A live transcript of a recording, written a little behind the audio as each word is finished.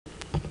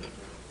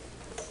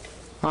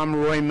I'm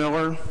Roy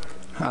Miller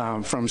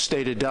from the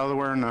state of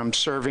Delaware, and I'm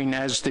serving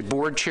as the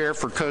board chair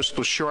for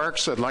Coastal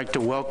Sharks. I'd like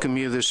to welcome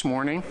you this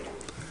morning.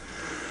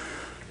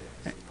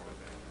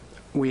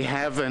 We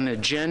have an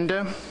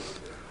agenda.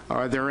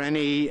 Are there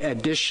any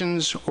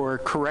additions or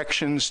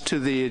corrections to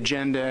the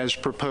agenda as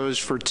proposed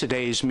for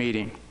today's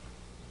meeting?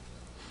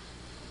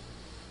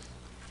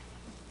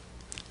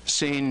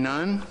 Seeing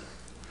none,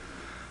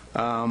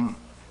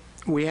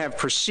 we have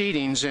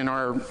proceedings in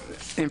our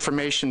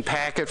information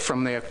packet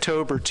from the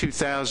October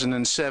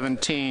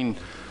 2017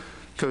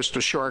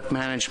 Coastal Shark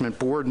Management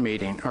Board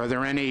meeting. Are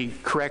there any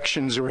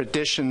corrections or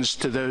additions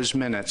to those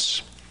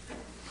minutes?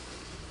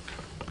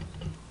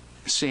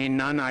 Seeing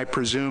none, I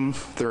presume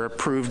they're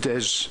approved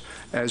as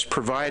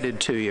provided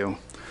to you.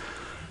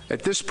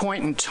 At this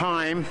point in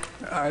time,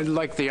 I'd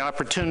like the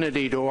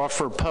opportunity to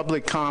offer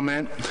public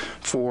comment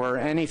for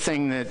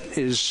anything that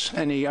is,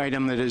 any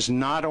item that is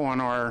not on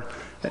our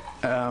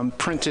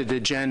printed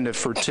agenda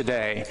for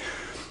today.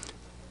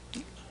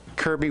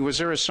 Kirby, was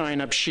there a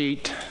sign-up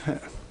sheet?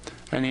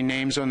 Any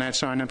names on that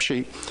sign-up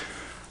sheet?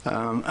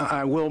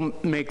 I will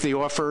make the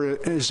offer.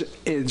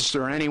 Is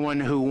there anyone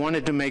who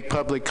wanted to make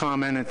public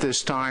comment at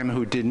this time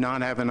who did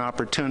not have an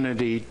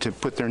opportunity to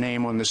put their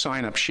name on the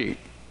sign-up sheet?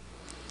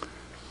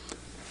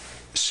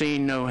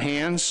 Seeing no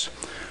hands,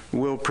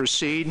 we'll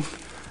proceed.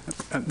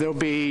 There'll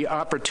be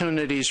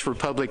opportunities for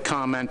public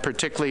comment,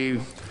 particularly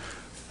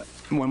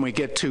when we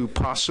get to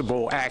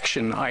possible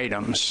action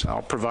items.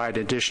 I'll provide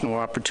additional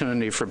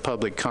opportunity for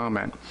public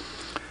comment.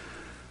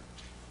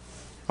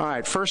 All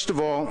right, first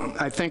of all,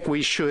 I think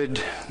we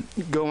should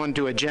go on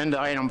to agenda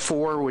item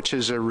 4, which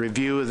is a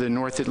review of the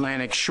North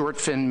Atlantic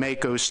shortfin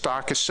mako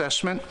stock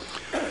assessment,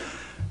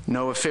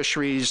 NOAA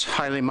Fisheries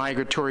Highly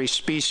Migratory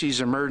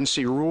Species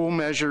Emergency Rule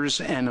Measures,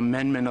 and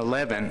Amendment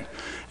 11.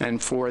 And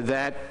for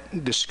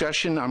that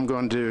discussion, I'm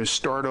going to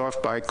start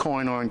off by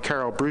calling on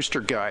Carol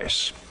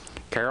Brewster-Geis.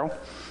 Carol?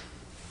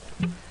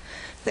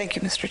 Thank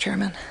you, Mr.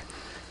 Chairman.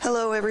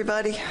 Hello,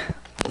 everybody.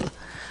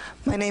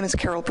 My name is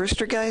Carol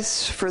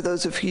Brewster-Geis. For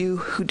those of you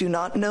who do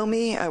not know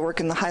me, I work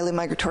in the Highly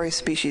Migratory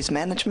Species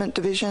Management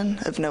Division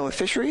of NOAA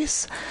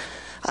Fisheries.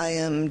 I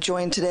am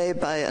joined today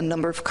by a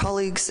number of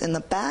colleagues in the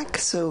back,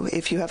 so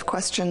if you have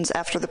questions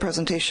after the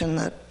presentation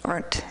that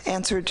aren't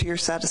answered to your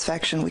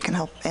satisfaction, we can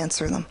help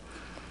answer them.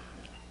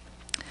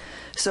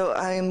 So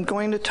I am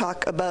going to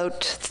talk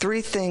about 3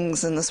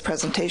 things in this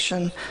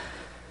presentation.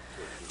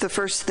 The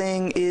first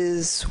thing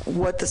is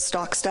what the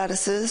stock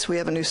status is. We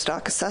have a new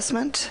stock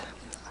assessment.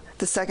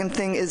 The second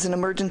thing is an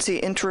emergency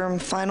interim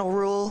final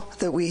rule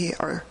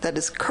that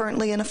is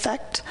currently in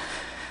effect.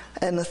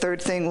 And the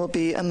third thing will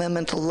be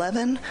Amendment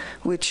 11,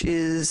 which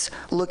is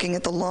looking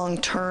at the long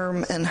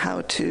term and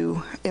how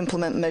to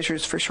implement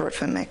measures for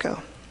shortfin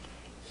mako.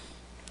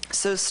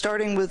 So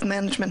starting with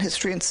management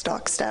history and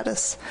stock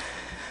status.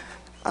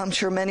 I'm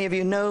sure many of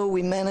you know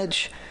we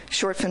manage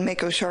shortfin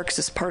mako sharks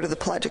as part of the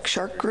pelagic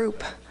shark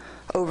group.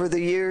 Over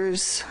the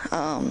years,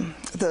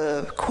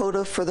 the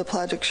quota for the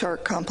pelagic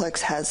shark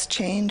complex has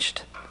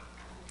changed.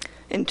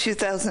 In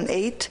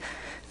 2008,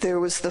 there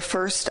was the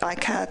first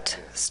ICAT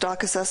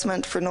stock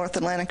assessment for North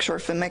Atlantic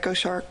shortfin mako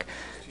shark.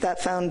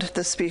 That found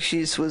the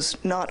species was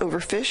not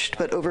overfished,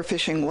 but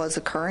overfishing was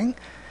occurring.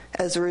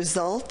 As a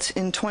result,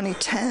 in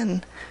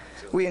 2010,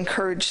 we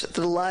encouraged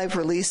the live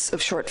release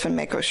of shortfin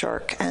mako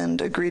shark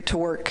and agreed to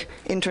work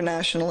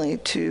internationally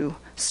to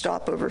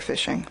stop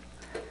overfishing.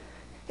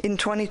 In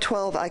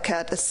 2012,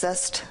 ICAT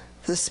assessed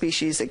the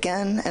species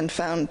again and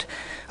found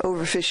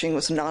overfishing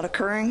was not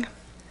occurring.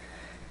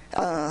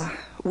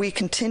 We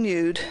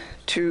continued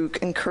to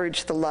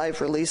encourage the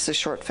live release of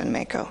shortfin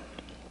mako.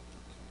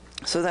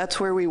 So that's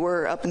where we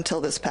were up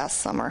until this past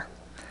summer.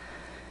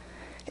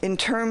 In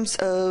terms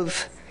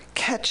of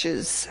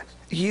catches,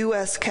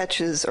 U.S.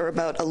 catches are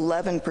about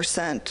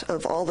 11%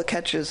 of all the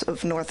catches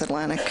of North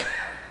Atlantic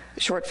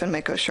shortfin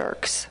mako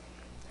sharks.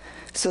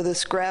 So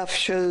this graph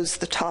shows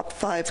the top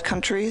 5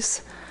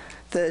 countries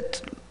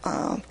that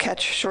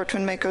catch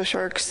shortfin mako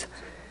sharks.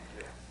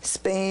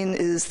 Spain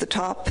is the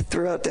top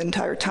throughout the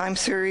entire time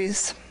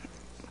series.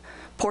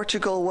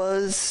 Portugal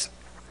was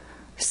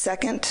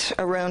second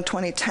around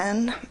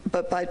 2010,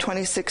 but by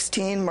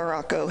 2016,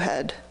 Morocco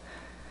had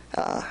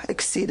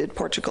exceeded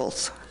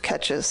Portugal's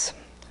catches.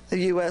 The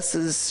U.S.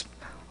 has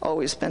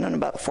always been in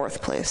about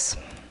 4th place.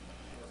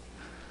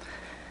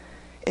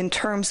 In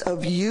terms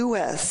of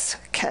U.S.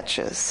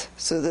 catches,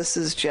 so this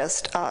is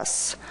just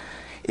us,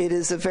 it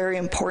is a very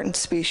important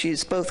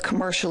species both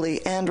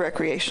commercially and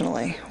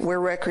recreationally, where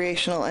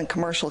recreational and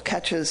commercial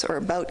catches are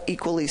about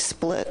equally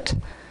split.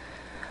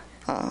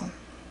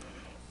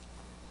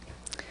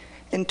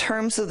 In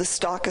terms of the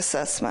stock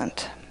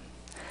assessment,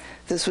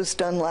 this was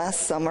done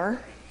last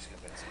summer.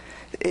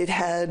 It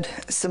had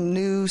some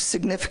new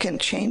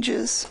significant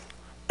changes.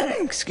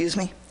 Excuse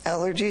me,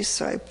 allergies,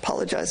 so I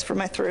apologize for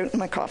my throat and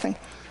my coughing.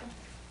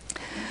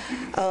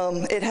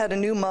 It had a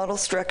new model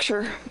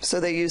structure, so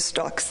they used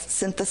stock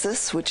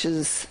synthesis, which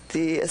is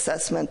the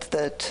assessment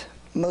that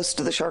most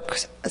of the shark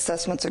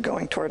assessments are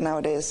going toward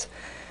nowadays.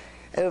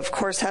 It, of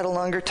course, had a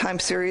longer time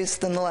series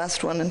than the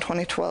last one in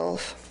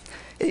 2012.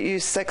 It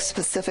used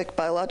sex-specific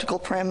biological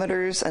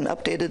parameters and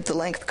updated the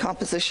length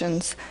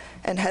compositions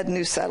and had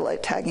new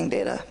satellite tagging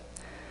data.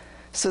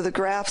 So the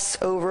graphs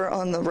over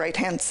on the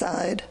right-hand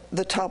side,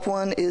 the top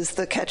one is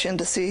the catch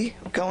indice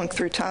going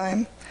through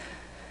time.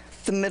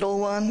 The middle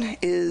one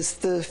is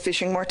the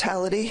fishing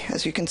mortality.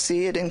 As you can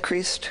see, it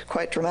increased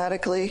quite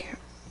dramatically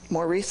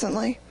more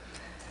recently.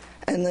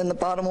 And then the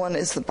bottom one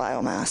is the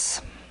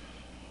biomass.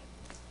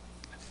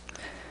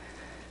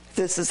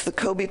 This is the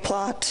Kobe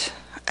plot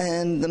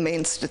and the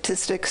main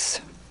statistics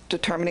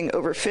determining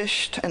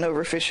overfished and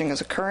overfishing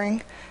is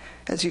occurring.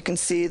 As you can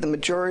see, the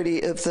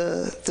majority of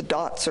the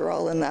dots are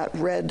all in that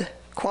red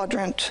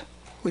quadrant,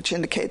 which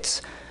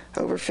indicates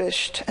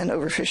overfished and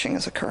overfishing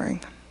is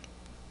occurring.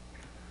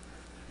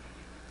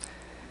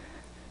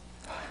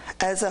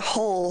 As a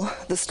whole,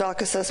 the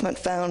stock assessment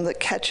found that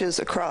catches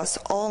across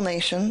all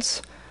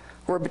nations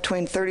were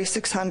between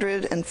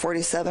 3,600 and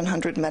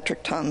 4,700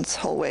 metric tons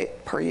whole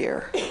weight per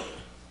year,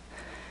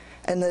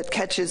 and that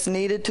catches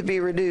needed to be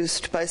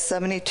reduced by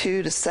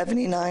 72 to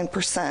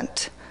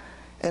 79%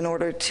 in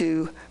order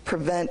to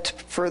prevent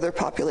further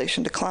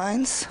population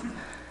declines,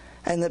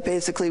 and that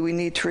basically we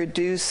need to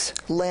reduce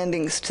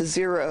landings to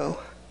zero,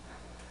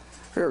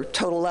 or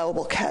total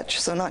allowable catch,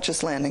 so not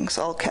just landings,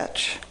 all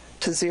catch,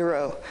 to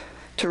zero,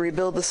 to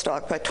rebuild the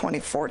stock by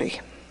 2040.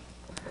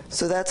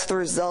 So that's the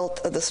result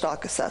of the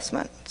stock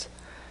assessment.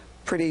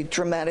 Pretty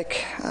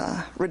dramatic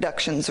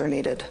reductions are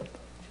needed.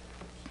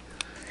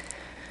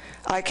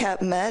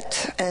 ICAP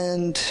met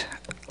and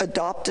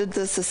adopted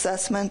this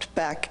assessment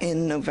back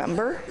in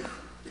November.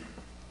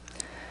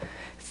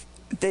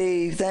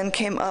 They then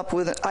came up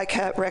with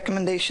ICAP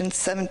recommendation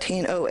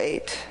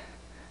 1708.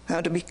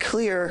 Now, to be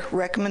clear,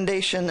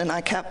 recommendation in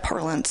ICAP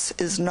parlance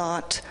is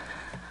not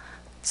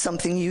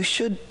something you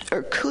should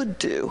or could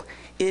do.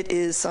 It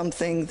is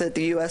something that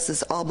the U.S.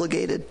 is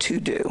obligated to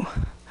do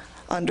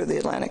under the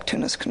Atlantic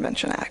Tunas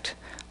Convention Act.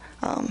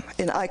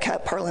 In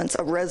ICAP parlance,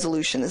 a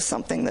resolution is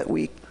something that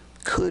we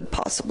could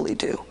possibly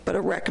do, but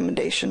a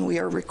recommendation we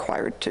are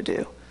required to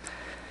do.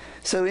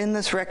 So in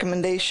this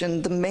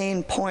recommendation, the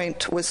main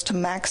point was to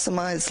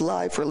maximize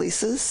live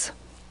releases.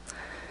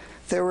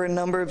 There were a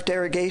number of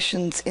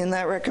derogations in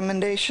that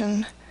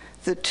recommendation.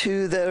 The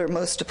two that are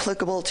most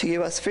applicable to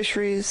U.S.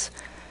 fisheries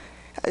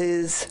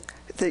is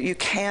that you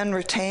can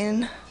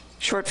retain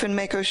short-fin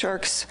mako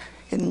sharks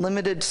in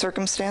limited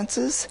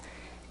circumstances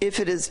if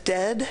it is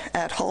dead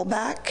at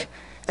haulback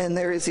and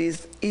there is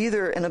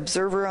either an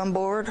observer on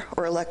board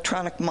or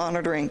electronic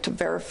monitoring to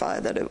verify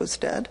that it was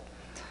dead.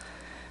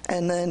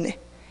 And then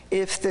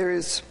if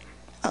there's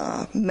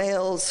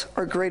males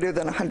are greater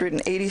than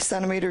 180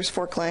 centimeters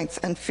fork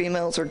length and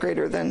females are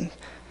greater than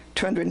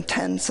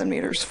 210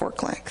 centimeters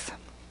fork length.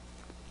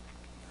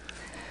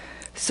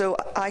 So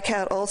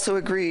ICAT also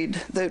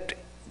agreed that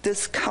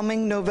this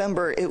coming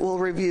November, it will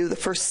review the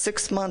first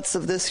 6 months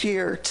of this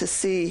year to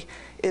see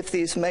if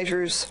these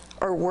measures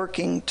are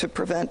working to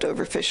prevent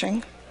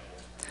overfishing.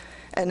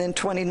 And in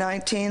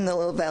 2019,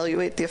 they'll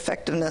evaluate the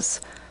effectiveness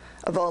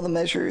of all the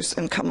measures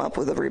and come up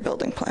with a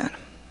rebuilding plan.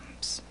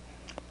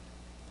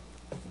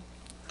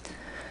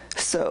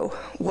 So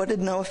what did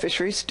NOAA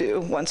Fisheries do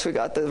once we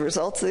got the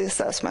results of the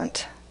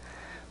assessment?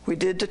 We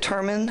did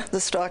determine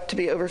the stock to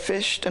be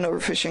overfished and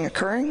overfishing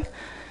occurring.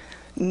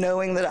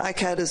 Knowing that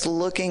ICAT is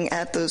looking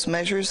at those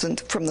measures, and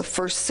from the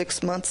first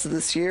 6 months of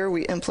this year,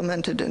 we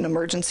implemented an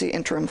emergency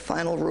interim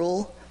final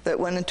rule that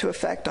went into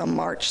effect on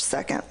March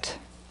 2nd.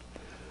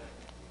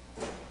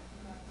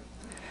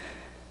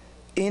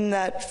 In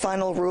that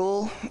final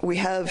rule, we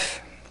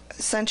have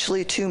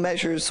essentially two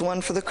measures,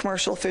 one for the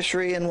commercial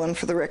fishery and one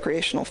for the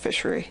recreational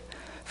fishery.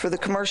 For the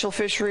commercial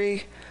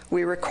fishery,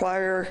 we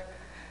require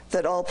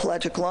that all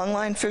pelagic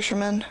longline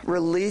fishermen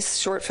release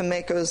short-fin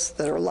makos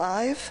that are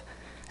live,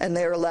 and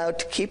they are allowed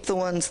to keep the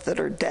ones that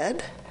are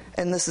dead.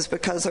 And this is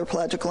because our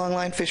pelagic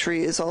longline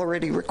fishery is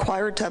already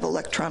required to have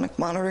electronic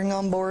monitoring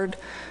on board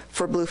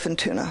for bluefin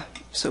tuna.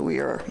 So we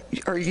are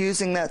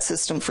using that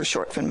system for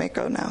short-fin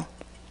mako now.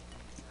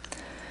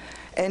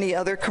 Any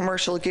other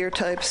commercial gear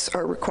types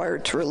are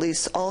required to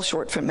release all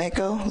short-fin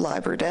mako,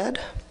 live or dead.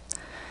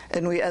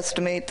 And we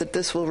estimate that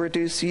this will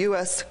reduce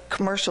U.S.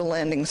 commercial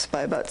landings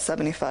by about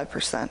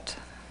 75%.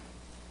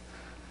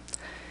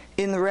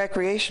 In the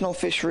recreational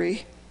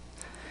fishery,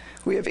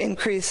 we have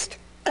increased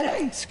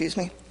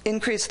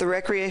the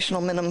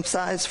recreational minimum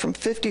size from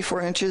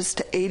 54 inches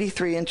to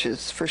 83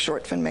 inches for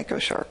short-fin mako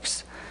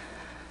sharks.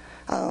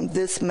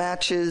 This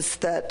matches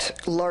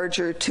that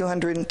larger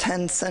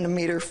 210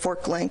 centimeter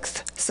fork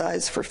length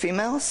size for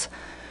females.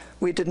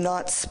 We did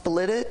not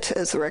split it,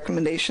 as the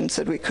recommendation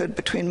said we could,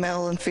 between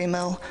male and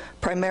female,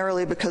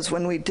 primarily because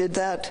when we did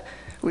that,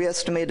 we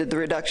estimated the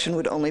reduction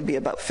would only be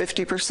about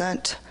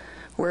 50%,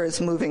 whereas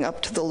moving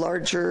up to the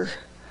larger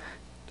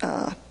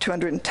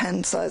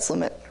 210 size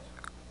limit,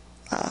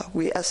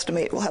 we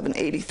estimate we'll have an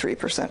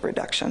 83%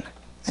 reduction.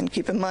 And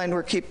keep in mind,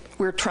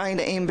 we're trying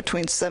to aim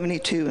between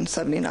 72 and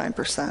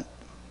 79%.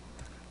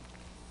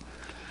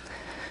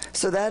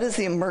 So that is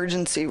the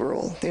emergency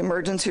rule. The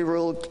emergency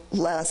rule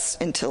lasts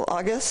until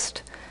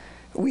August.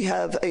 We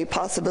have a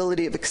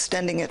possibility of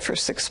extending it for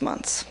 6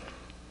 months.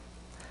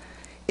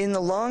 In the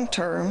long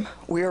term,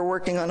 we are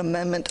working on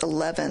Amendment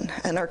 11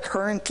 and are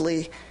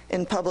currently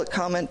in public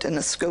comment in a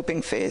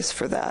scoping phase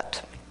for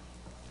that.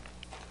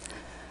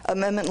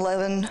 Amendment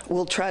 11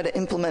 will try to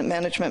implement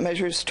management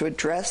measures to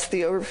address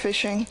the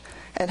overfishing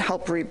and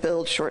help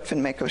rebuild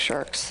short-fin mako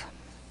sharks.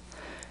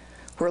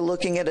 We're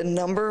looking at a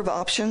number of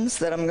options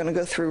that I'm going to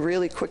go through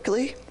really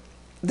quickly.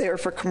 They are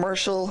for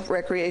commercial,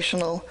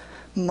 recreational,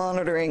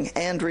 monitoring,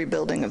 and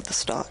rebuilding of the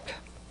stock.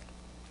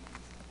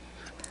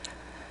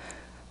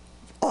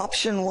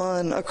 Option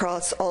 1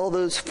 across all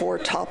those 4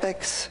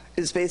 topics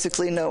is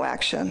basically no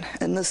action,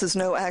 and this is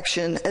no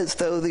action as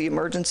though the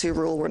emergency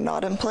rule were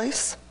not in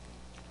place.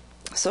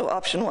 So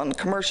option 1,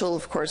 commercial,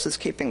 of course, is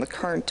keeping the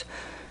current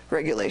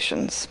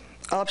regulations.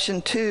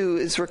 Option 2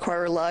 is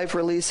require live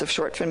release of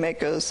short-fin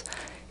makos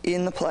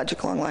in the pelagic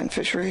longline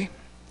fishery.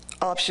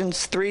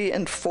 Options 3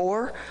 and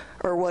 4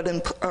 are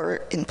what are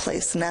in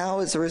place now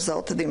as a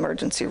result of the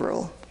emergency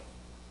rule.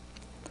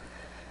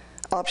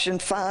 Option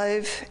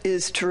 5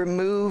 is to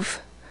remove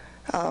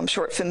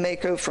short-fin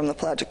mako from the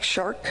pelagic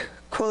shark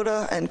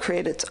quota and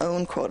create its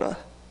own quota.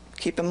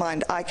 Keep in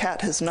mind,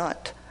 ICAT has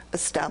not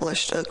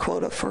established a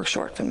quota for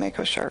short-fin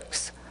mako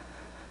sharks.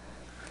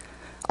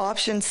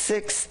 Option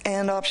 6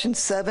 and option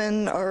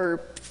 7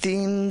 are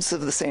themes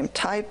of the same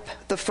type.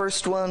 The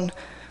first one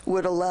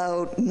would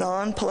allow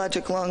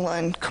non-pelagic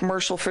longline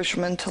commercial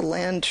fishermen to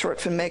land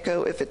short-fin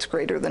mako if it's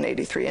greater than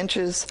 83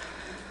 inches.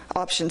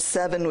 Option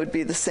 7 would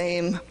be the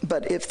same,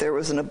 but if there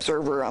was an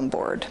observer on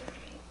board.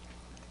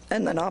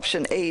 And then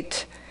option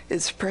 8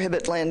 is to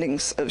prohibit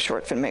landings of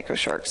short-fin mako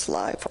sharks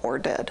live or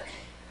dead.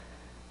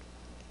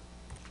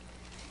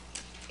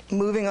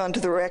 Moving on to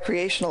the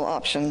recreational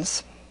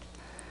options.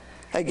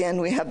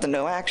 Again, we have the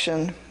no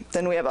action.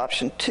 Then we have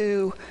option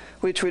 2,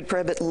 which would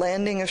prohibit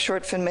landing of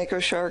short-fin mako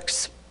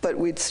sharks, but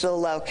we'd still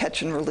allow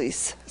catch and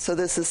release. So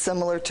this is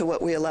similar to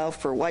what we allow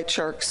for white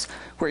sharks,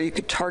 where you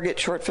could target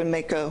short-fin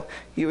mako,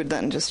 you would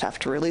then just have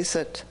to release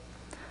it.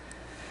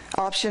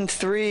 Option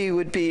 3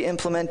 would be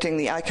implementing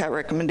the ICAT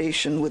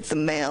recommendation with the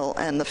male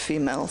and the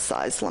female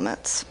size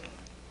limits.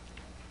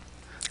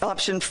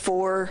 Option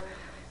 4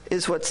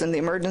 is what's in the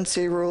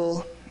emergency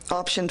rule.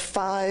 Option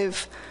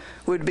 5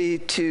 would be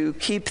to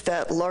keep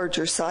that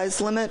larger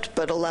size limit,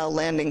 but allow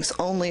landings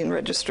only in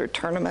registered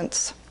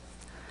tournaments.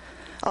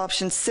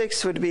 Option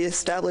 6 would be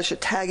establish a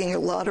tagging or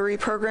lottery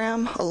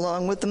program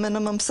along with the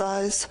minimum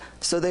size.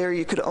 So there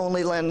you could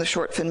only land the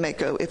short-fin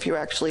mako if you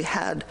actually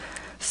had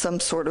some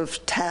sort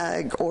of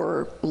tag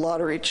or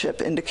lottery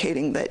chip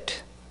indicating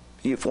that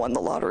you've won the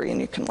lottery and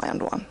you can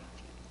land one.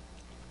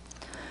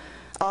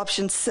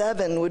 Option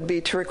 7 would be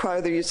to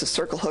require the use of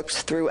circle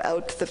hooks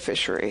throughout the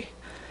fishery.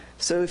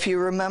 So if you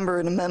remember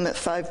in Amendment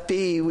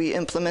 5B, we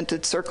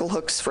implemented circle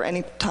hooks for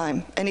any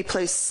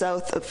place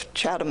south of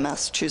Chatham,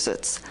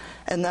 Massachusetts,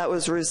 and that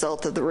was a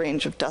result of the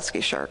range of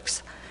dusky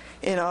sharks.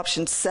 In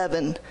option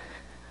 7,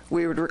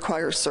 we would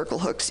require circle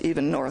hooks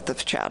even north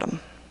of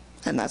Chatham,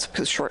 and that's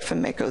because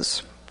short-fin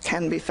makos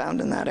can be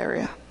found in that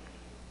area.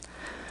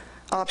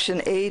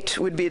 Option 8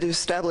 would be to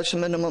establish a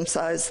minimum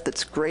size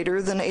that's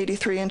greater than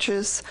 83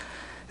 inches.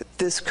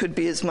 This could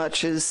be as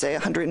much as, say,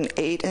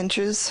 108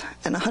 inches,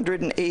 and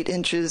 108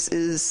 inches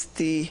is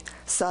the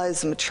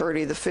size of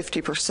maturity, the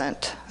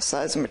 50%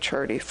 size of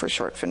maturity for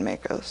short-fin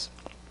makos.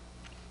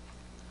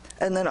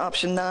 And then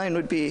option 9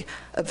 would be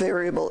a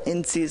variable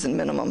in-season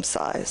minimum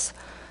size.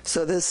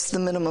 So the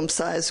minimum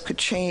size could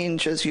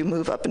change as you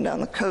move up and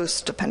down the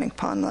coast depending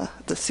upon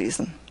the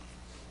season.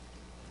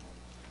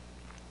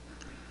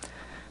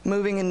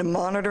 Moving into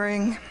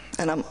monitoring,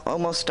 and I'm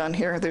almost done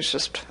here, there's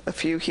just a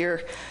few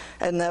here,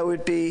 and that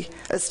would be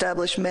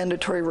establish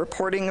mandatory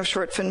reporting of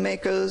short-fin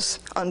makos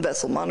on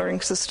vessel monitoring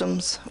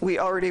systems. We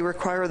already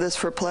require this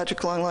for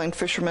pelagic longline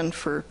fishermen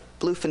for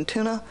bluefin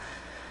tuna.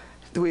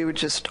 We would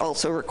just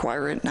also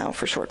require it now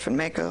for short-fin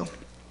mako.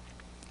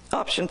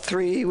 Option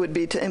 3 would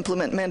be to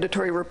implement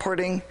mandatory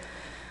reporting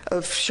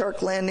of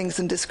shark landings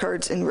and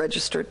discards in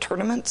registered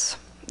tournaments.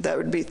 That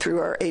would be through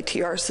our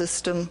ATR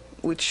system,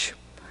 which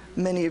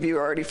many of you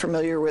are already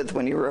familiar with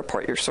when you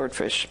report your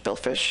swordfish,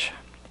 billfish.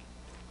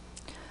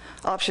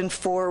 Option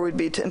 4 would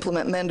be to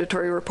implement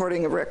mandatory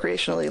reporting of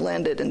recreationally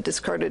landed and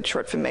discarded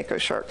short-fin mako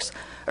sharks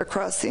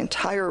across the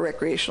entire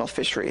recreational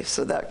fishery.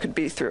 So that could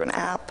be through an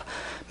app,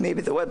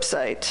 maybe the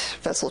website,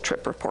 vessel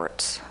trip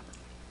reports.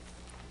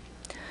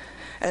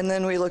 And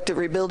then we looked at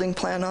rebuilding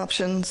plan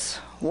options.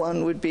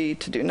 One would be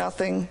to do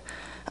nothing.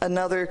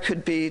 Another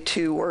could be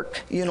to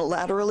work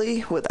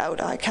unilaterally without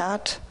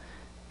ICAT,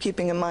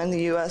 keeping in mind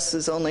the U.S.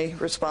 is only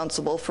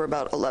responsible for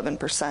about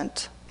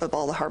 11% of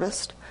all the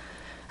harvest.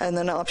 And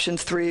then option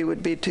 3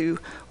 would be to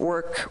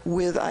work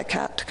with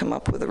ICAT to come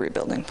up with a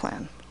rebuilding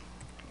plan.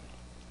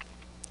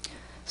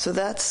 So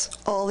that's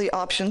all the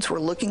options we're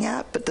looking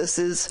at, but this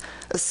is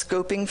a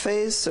scoping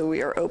phase, so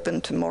we are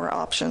open to more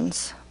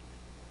options.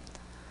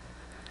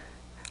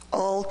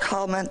 All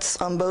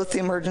comments on both the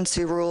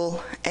emergency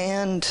rule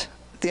and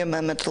the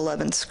Amendment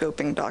 11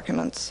 scoping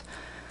documents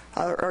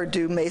are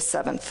due May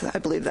 7th. I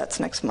believe that's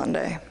next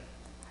Monday.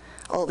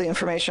 All the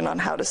information on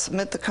how to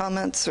submit the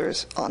comments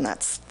is on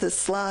this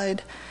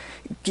slide.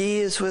 Guy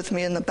is with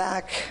me in the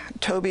back.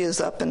 Toby is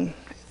up in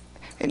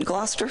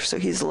Gloucester, so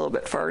he's a little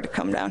bit far to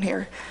come down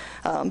here.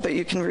 But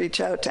you can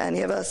reach out to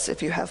any of us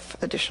if you have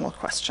additional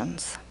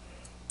questions.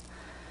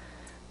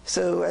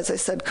 So as I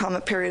said,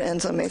 comment period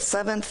ends on May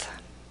 7th.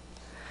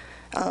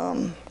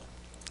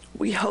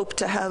 We hope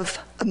to have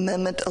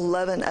Amendment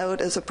 11 out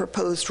as a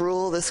proposed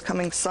rule this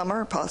coming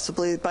summer,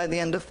 possibly by the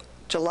end of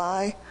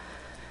July.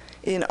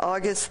 In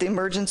August, the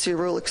emergency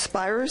rule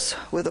expires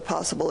with a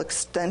possible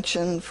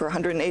extension for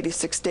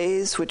 186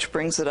 days, which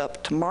brings it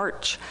up to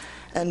March.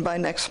 And by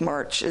next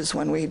March is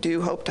when we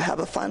do hope to have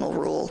a final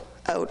rule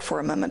out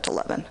for Amendment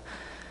 11.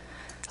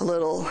 A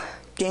little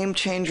game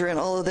changer in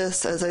all of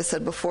this, as I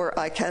said before,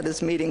 ICAT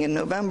is meeting in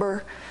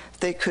November.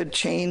 They could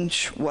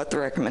change what the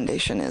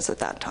recommendation is at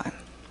that time.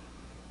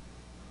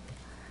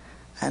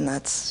 And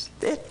that's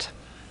it.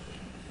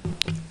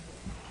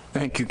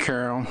 Thank you,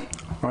 Carol.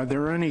 Are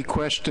there any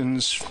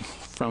questions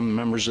from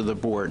members of the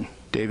board?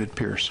 David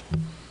Pierce.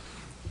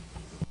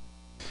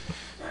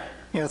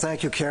 Yeah,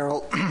 thank you,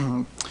 Carol.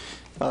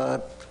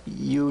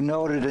 You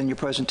noted in your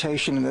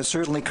presentation, and it's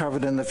certainly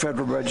covered in the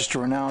Federal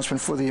Register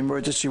announcement for the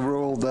emergency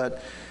rule,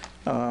 that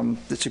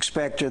it's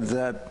expected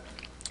that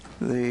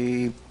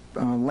the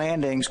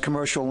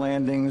commercial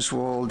landings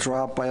will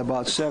drop by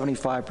about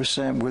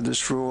 75% with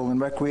this rule,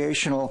 and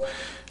recreational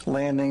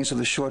landings of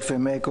the short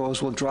fin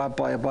makos will drop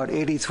by about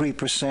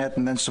 83%,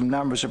 and then some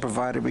numbers are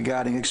provided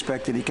regarding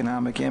expected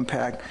economic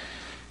impact.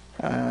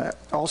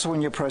 Also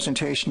in your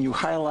presentation, you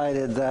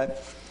highlighted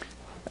that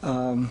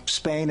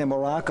Spain and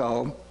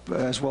Morocco,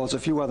 as well as a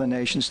few other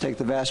nations, take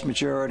the vast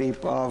majority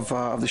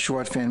of the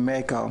short fin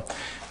mako.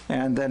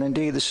 And then,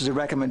 indeed, this is a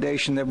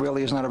recommendation that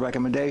really is not a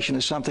recommendation.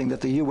 It's something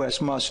that the U.S.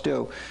 must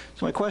do.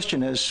 So my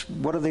question is,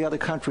 what are the other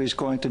countries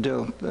going to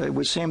do? It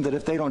would seem that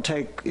if they don't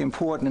take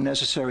important and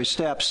necessary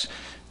steps,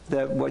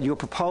 that what you're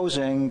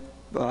proposing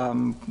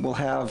will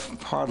have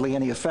hardly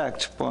any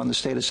effect on the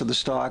status of the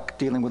stock,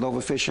 dealing with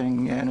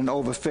overfishing and an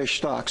overfished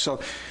stock. So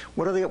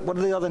what are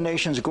the other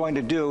nations going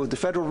to do? The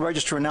Federal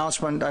Register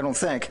announcement, I don't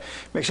think,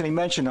 makes any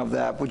mention of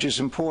that, which is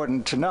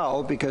important to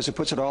know because it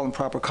puts it all in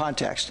proper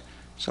context.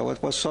 So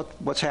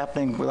what's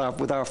happening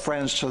with our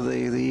friends to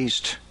the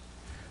east?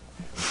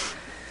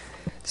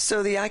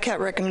 So the ICAT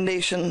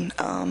recommendation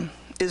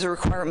is a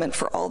requirement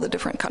for all the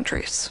different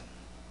countries.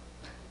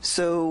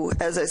 So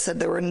as I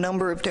said, there were a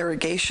number of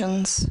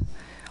derogations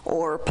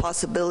or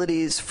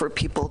possibilities for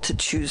people to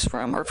choose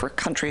from, or for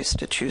countries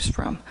to choose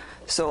from.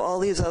 So all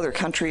these other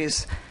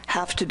countries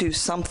have to do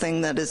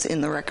something that is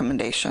in the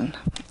recommendation.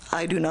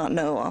 I do not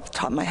know off the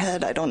top of my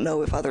head. I don't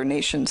know if other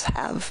nations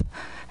have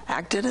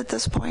acted at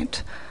this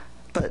point.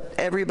 But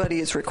everybody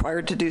is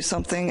required to do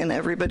something, and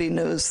everybody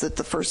knows that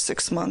the first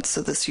 6 months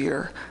of this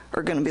year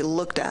are going to be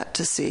looked at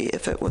to see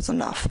if it was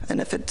enough.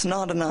 And if it's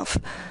not enough,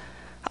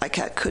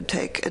 ICAT could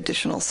take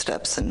additional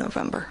steps in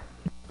November.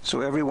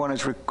 So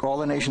all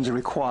the nations are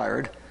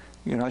required.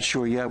 You're not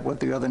sure yet what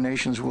the other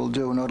nations will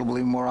do,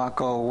 notably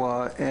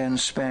Morocco and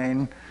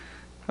Spain.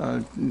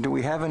 Do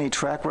we have any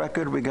track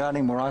record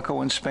regarding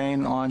Morocco and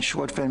Spain on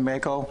short fin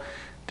mako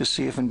to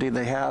see if indeed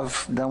they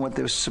have done what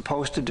they're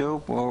supposed to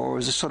do, or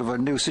is this sort of a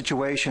new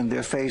situation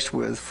they're faced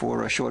with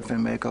for a short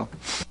fin mako?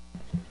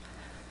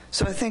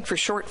 So I think for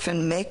short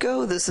fin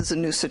mako, this is a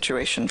new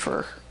situation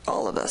for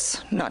all of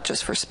us, not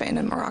just for Spain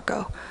and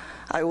Morocco.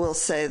 I will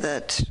say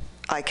that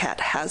ICAT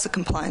has a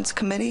compliance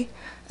committee,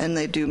 and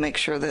they do make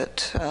sure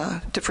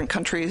that different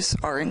countries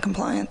are in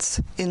compliance.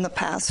 In the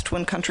past,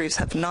 when countries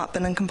have not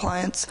been in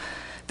compliance,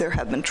 there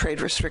have been trade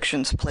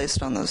restrictions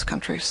placed on those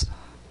countries.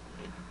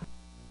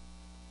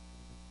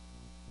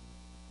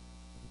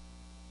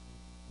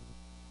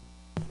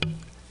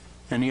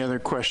 Any other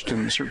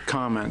questions or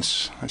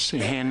comments? I see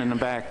a hand in the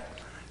back.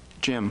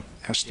 Jim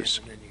Estes.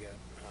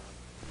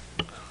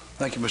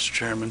 Thank you, Mr.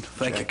 Chairman.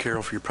 Thank you,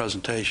 Carol, for your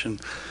presentation.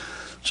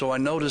 So I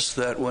noticed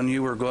that when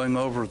you were going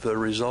over the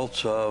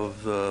results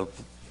of the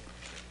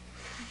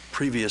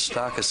previous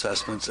stock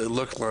assessments, it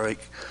looked like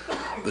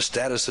the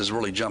status has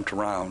really jumped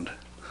around.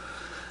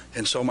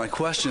 And so my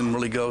question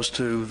really goes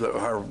to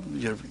our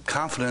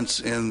confidence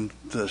in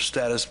the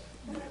status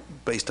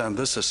based on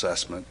this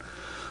assessment.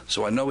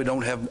 So I know we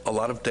don't have a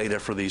lot of data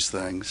for these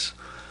things,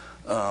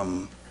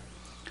 and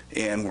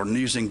we're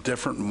using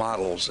different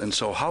models. And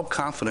so how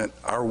confident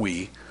are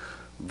we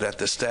that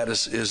the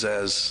status is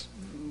as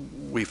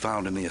we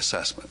found in the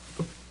assessment?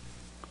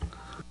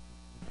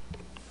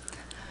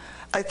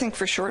 I think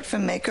for short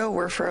fin mako,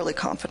 we're fairly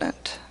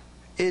confident.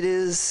 It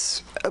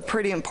is a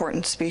pretty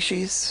important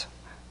species,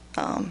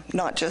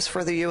 not just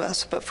for the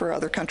U.S., but for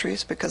other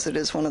countries, because it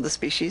is one of the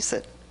species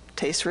that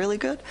tastes really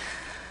good.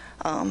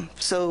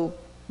 So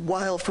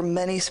while for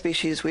many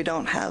species we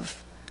don't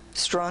have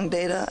strong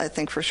data, I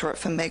think for short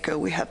fin mako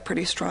we have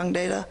pretty strong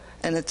data,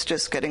 and it's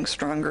just getting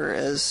stronger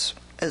as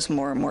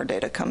more and more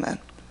data come in.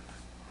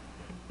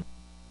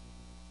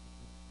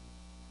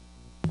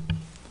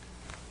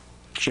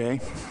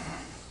 Jay?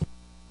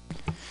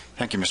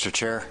 Thank you, Mr.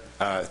 Chair.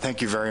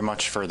 Thank you very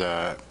much for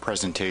the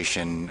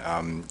presentation.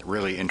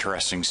 Really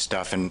interesting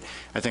stuff. And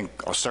I think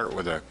I'll start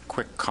with a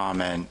quick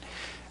comment.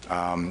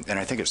 And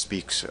I think it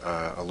speaks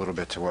a little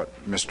bit to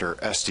what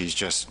Mr. Estes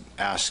just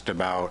asked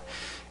about.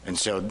 And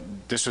so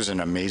this was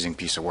an amazing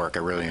piece of work. I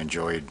really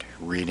enjoyed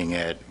reading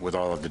it with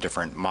all of the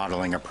different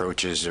modeling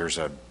approaches. There's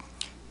a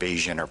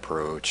Bayesian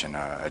approach and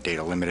a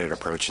data limited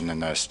approach, and then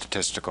the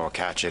statistical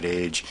catch at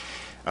age.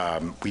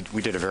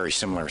 We did a very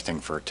similar thing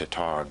for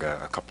Tautog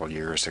a couple of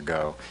years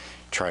ago.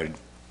 Tried,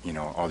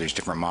 all these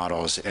different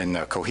models, and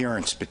the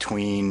coherence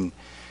between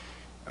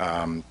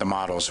the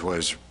models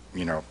was,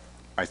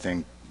 I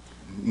think,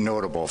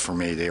 notable for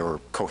me. They were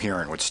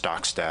coherent with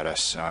stock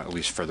status, at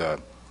least for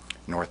the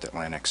North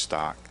Atlantic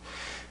stock,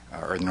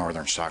 or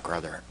northern stock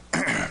rather.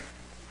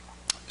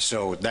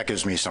 So that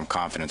gives me some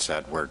confidence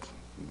that we're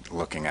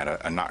looking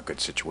at a not good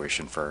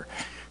situation for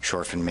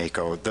Shorf and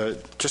Mako.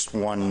 Just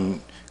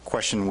one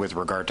question with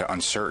regard to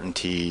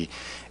uncertainty,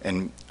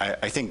 and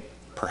I think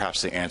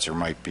perhaps the answer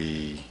might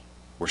be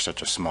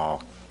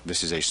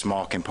this is a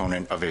small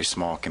component of a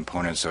small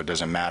component, so it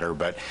doesn't matter.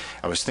 But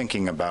I was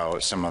thinking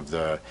about some of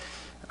the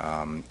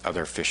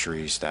other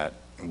fisheries that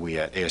we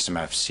at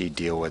ASMFC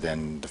deal with,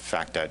 and the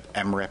fact that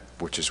MRIP,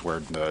 which is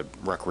where the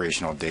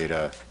recreational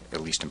data,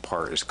 at least in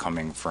part, is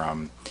coming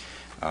from,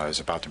 is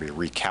about to be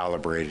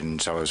recalibrated.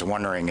 And so I was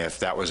wondering if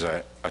that was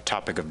a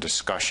topic of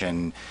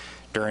discussion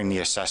during the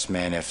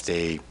assessment, if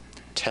they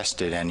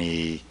tested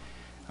any,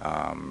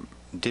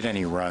 did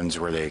any runs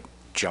where they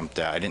jumped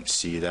out. I didn't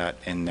see that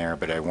in there,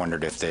 but I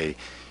wondered if they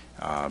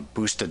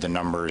boosted the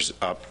numbers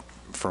up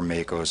for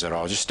Makos at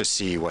all, just to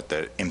see what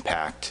the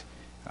impact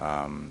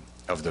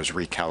of those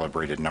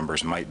recalibrated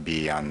numbers might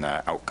be on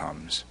the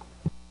outcomes.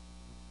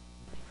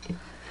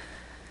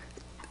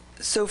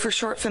 So for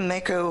shortfin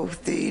Mako,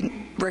 the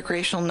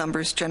recreational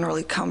numbers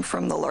generally come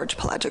from the large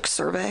pelagic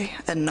survey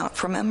and not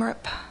from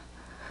MRIP.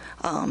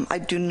 I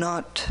do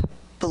not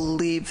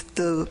believe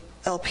the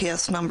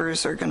LPS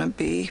numbers are going to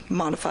be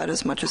modified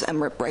as much as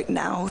MRIP right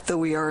now, though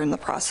we are in the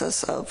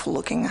process of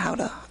looking at how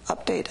to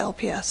update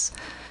LPS.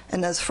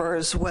 And as far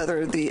as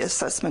whether the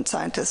assessment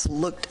scientists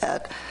looked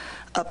at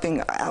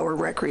upping our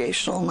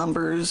recreational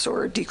numbers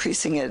or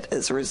decreasing it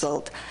as a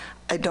result,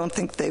 I don't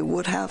think they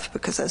would have,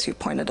 because as you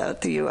pointed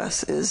out, the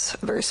U.S. is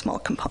a very small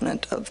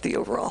component of the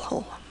overall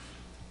whole.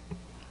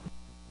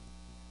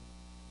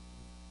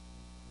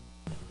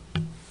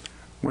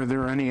 Were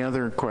there any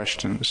other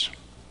questions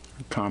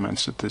or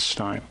comments at this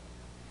time?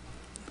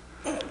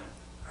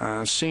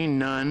 Seeing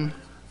none,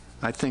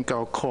 I think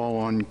I'll call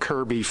on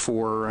Kirby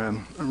for a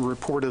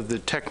report of the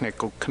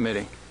technical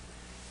committee.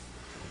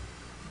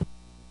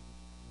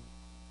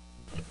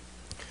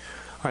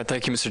 All right,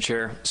 thank you, Mr.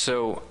 Chair.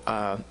 So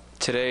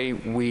today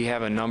we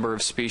have a number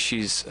of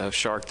species of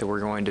shark that we're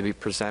going to be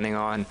presenting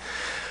on.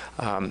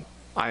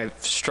 I've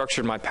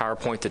structured my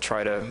PowerPoint to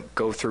try to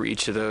go through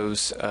each of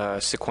those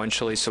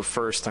sequentially. So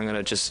first, I'm going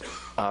to just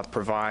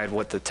provide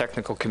what the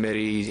technical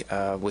committee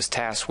was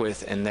tasked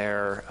with and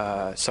their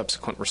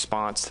subsequent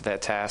response to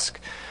that task.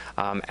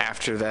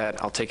 After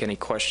that, I'll take any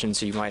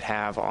questions you might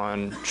have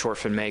on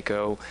shortfin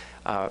Mako.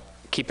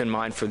 Keep in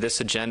mind for this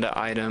agenda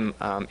item,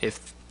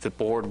 if the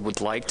board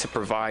would like to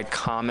provide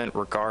comment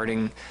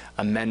regarding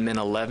Amendment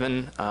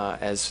 11,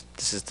 as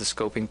this is the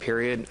scoping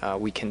period,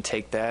 we can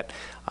take that.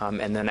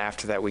 And then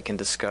after that, we can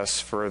discuss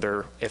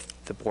further if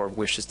the board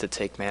wishes to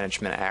take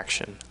management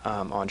action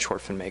on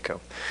shortfin Mako.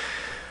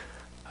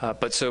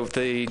 But so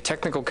the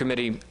technical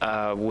committee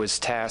was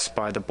tasked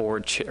by the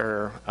board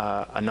chair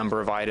a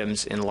number of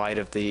items in light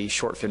of the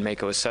shortfin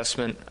Mako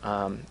assessment.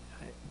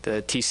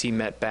 The TC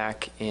met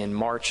back in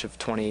March of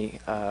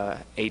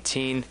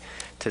 2018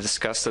 to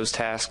discuss those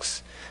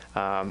tasks.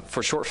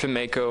 For shortfin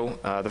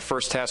Mako, the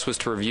first task was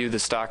to review the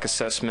stock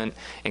assessment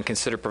and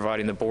consider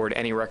providing the board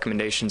any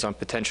recommendations on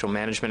potential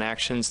management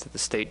actions that the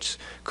states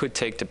could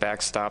take to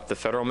backstop the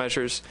federal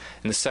measures.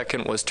 And the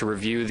second was to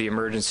review the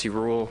emergency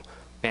rule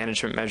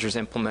management measures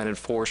implemented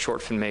for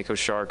shortfin Mako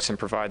sharks and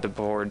provide the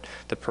board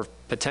the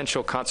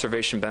potential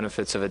conservation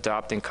benefits of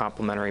adopting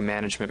complementary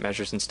management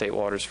measures in state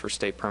waters for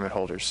state permit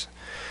holders.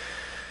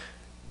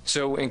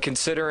 So in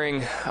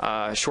considering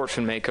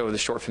shortfin Mako, the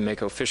shortfin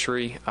Mako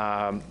fishery,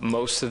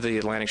 most of the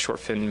Atlantic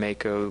shortfin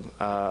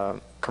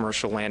Mako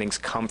commercial landings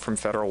come from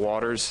federal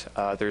waters.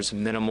 There's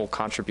minimal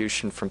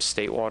contribution from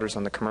state waters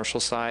on the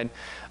commercial side.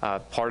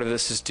 Part of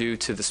this is due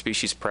to the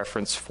species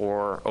preference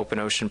for open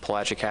ocean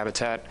pelagic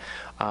habitat.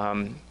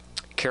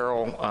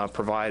 Carol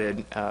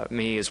provided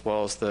me as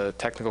well as the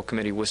technical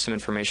committee with some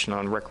information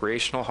on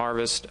recreational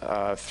harvest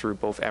through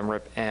both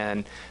MRIP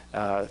and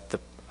the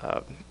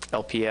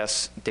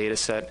LPS data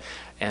set,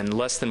 and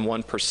less than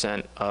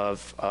 1%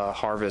 of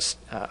harvest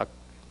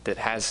that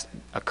has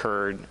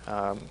occurred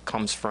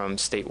comes from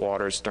state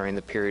waters during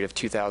the period of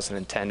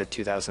 2010 to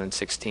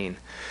 2016.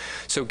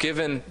 So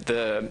given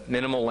the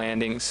minimal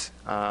landings,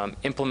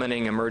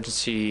 implementing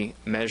emergency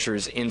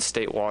measures in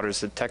state waters,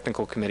 the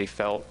technical committee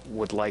felt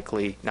would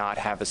likely not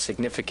have a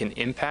significant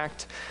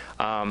impact.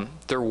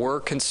 There were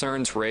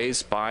concerns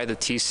raised by the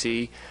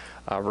TC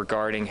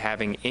regarding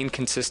having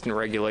inconsistent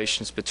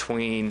regulations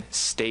between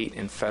state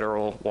and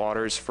federal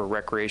waters for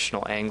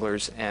recreational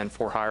anglers and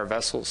for hire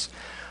vessels.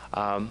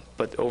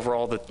 But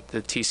overall, the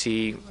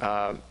TC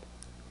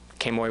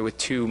came away with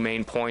two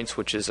main points,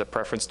 which is a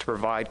preference to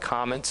provide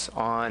comments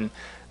on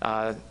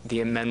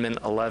the Amendment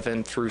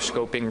 11 through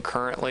scoping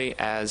currently,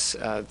 as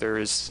there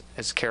is,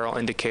 as Carol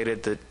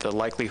indicated, the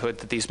likelihood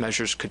that these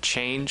measures could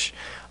change,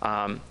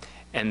 and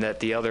that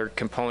the other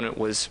component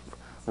was,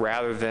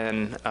 rather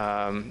than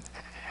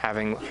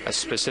having a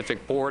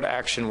specific board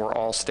action where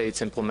all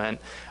states implement,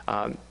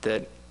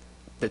 that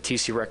the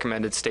TC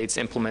recommended states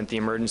implement the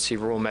emergency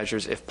rule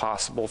measures if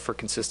possible for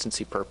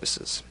consistency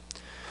purposes.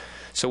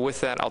 So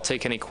with that, I'll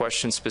take any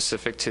questions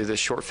specific to the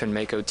short fin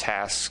mako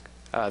task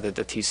that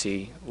the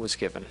TC was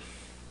given.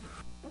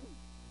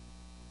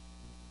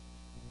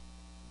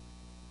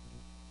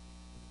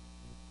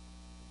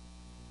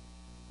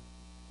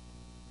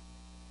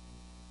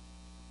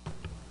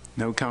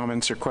 No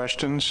comments or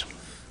questions?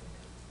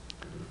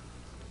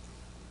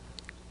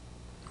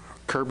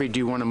 Kirby, do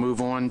you want to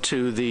move on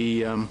to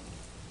the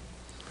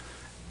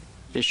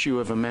issue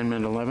of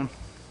Amendment 11?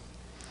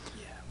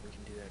 Yeah, we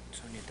can do that.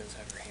 Sonia does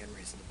have her hand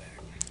raised in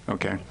the back.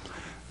 Okay.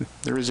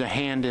 There is a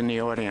hand in the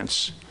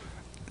audience.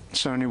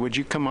 Sonia, would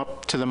you come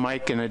up to the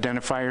mic and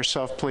identify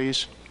yourself,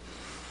 please?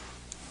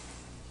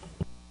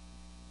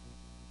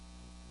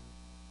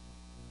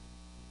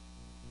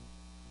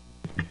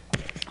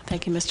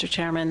 Thank you, Mr.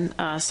 Chairman.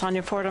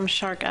 Sonia Fordham,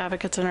 Shark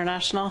Advocates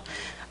International.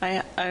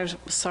 I'm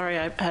sorry,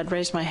 I had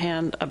raised my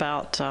hand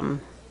about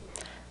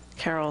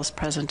Carol's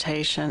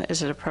presentation.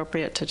 Is it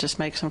appropriate to just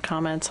make some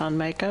comments on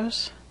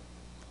MACOs?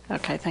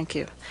 Okay, thank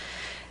you.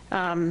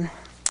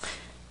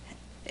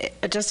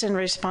 Just in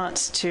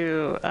response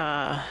to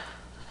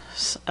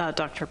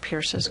Dr.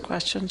 Pierce's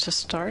question to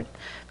start,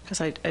 because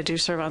I do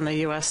serve on the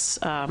U.S.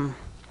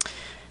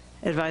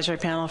 advisory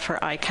panel for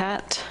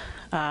ICAT,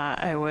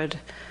 I would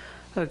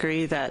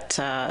agree that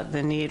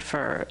the need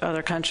for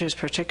other countries,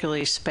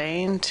 particularly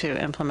Spain, to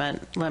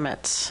implement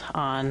limits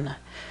on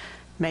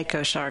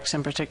mako sharks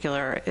in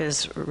particular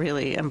is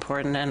really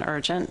important and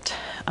urgent.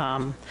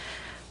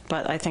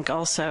 But I think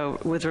also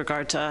with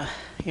regard to,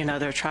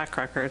 their track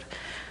record,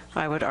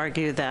 I would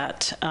argue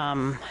that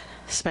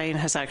Spain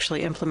has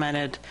actually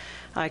implemented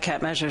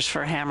ICAT measures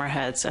for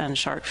hammerheads and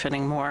shark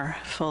finning more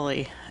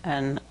fully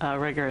and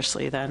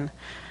rigorously than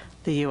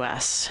the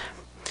U.S.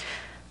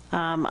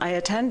 I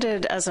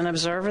attended as an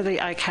observer the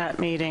ICAT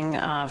meeting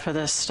for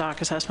the stock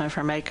assessment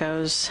for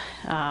MACOs,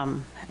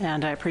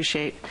 and I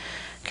appreciate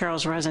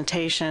Carol's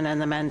presentation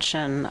and the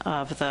mention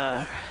of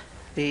the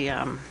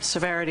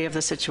severity of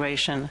the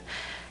situation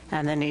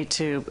and the need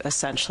to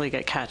essentially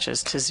get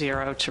catches to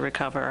zero to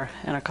recover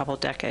in a couple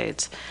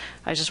decades.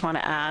 I just want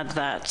to add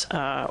that,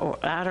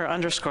 or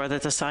underscore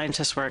that the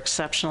scientists were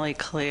exceptionally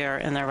clear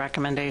in their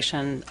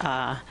recommendation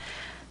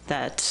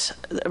that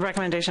the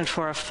recommendation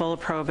for a full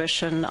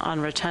prohibition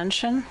on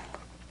retention,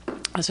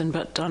 as in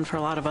but done for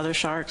a lot of other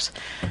sharks,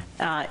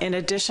 in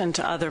addition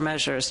to other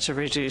measures to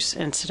reduce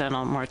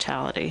incidental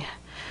mortality.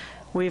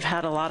 We've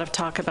had a lot of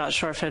talk about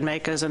short fin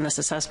MACOs in this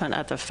assessment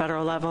at the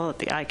federal level, at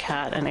the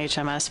ICAT and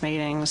HMS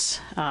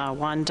meetings.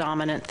 One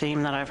dominant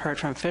theme that I've heard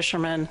from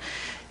fishermen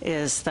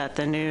is that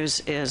the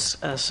news is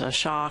a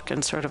shock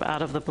and sort of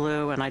out of the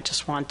blue, and I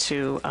just want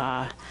to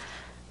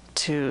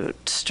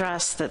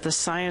stress that the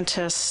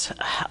scientists,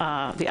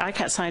 the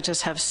ICAT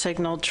scientists have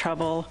signaled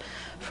trouble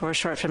for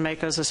short fin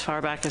MACOs as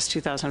far back as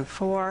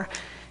 2004,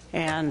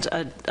 and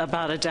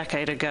about a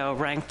decade ago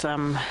ranked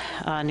them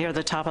near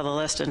the top of the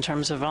list in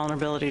terms of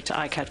vulnerability to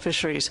ICAT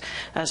fisheries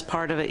as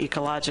part of an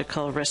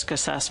ecological risk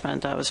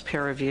assessment that was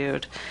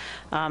peer-reviewed.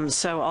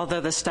 So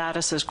although the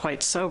status is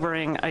quite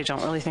sobering, I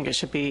don't really think it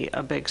should be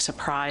a big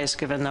surprise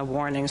given the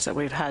warnings that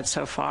we've had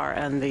so far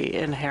and the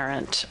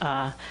inherent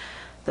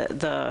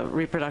the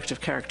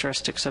reproductive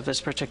characteristics of this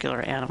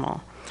particular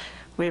animal.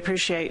 We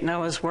appreciate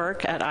NOAA's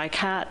work at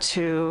ICAT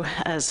to,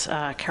 as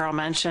Carol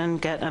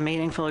mentioned, get a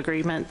meaningful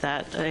agreement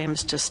that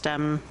aims to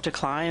stem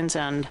declines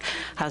and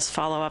has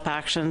follow-up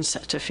actions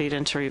to feed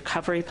into a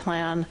recovery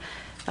plan.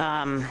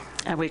 And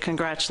we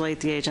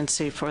congratulate the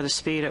agency for the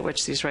speed at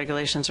which these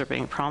regulations are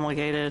being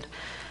promulgated.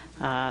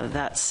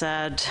 That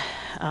said,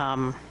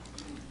 the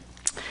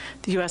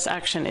U.S.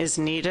 action is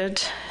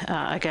needed.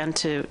 Again,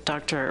 to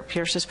Dr.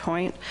 Pierce's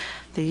point,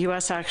 the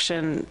U.S.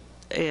 action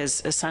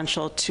is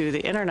essential to the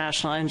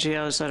international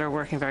NGOs that are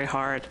working very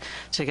hard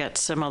to get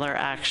similar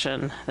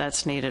action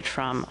that's needed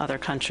from other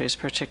countries,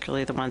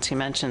 particularly the ones he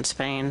mentioned,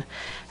 Spain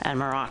and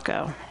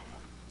Morocco.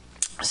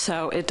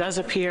 So it does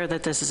appear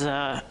that this is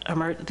the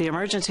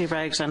emergency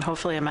regs and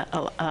hopefully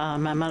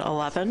Amendment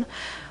 11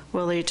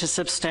 will lead to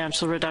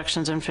substantial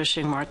reductions in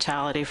fishing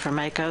mortality for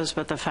MACOs,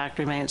 but the fact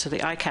remains that the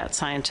ICAT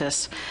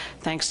scientists,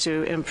 thanks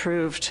to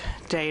improved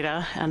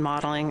data and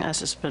modeling, as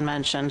has been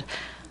mentioned,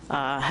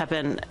 have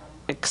been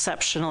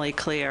exceptionally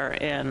clear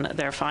in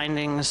their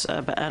findings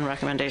and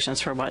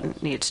recommendations for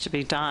what needs to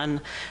be done.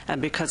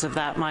 And because of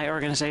that, my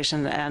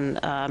organization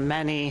and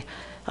many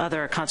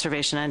other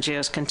conservation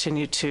NGOs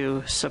continue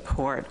to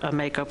support a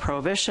Mako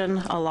prohibition,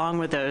 along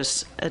with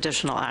those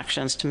additional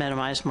actions to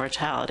minimize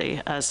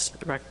mortality, as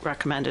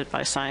recommended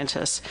by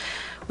scientists.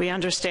 We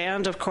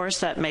understand, of course,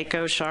 that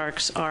Mako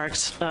sharks are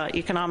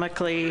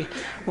economically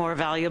more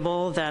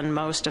valuable than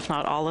most, if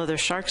not all, other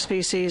shark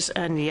species,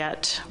 and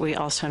yet we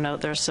also note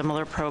there are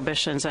similar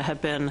prohibitions that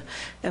have been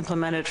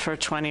implemented for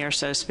 20 or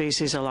so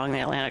species along the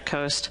Atlantic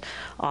coast,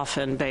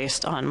 often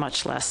based on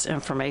much less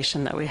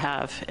information that we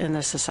have in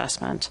this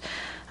assessment.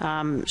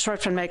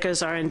 Short-fin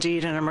Makos are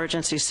indeed an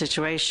emergency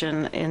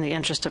situation in the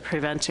interest of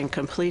preventing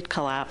complete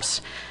collapse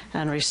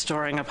and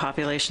restoring a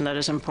population that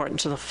is important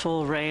to the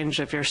full range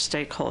of your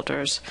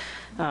stakeholders.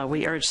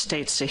 We urge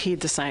states to heed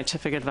the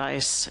scientific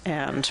advice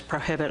and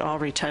prohibit all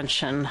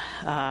retention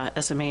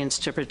as a means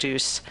to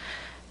reduce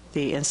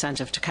the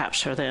incentive to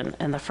capture them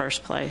in the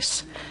first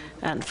place.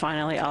 And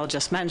finally, I'll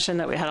just mention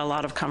that we had a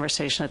lot of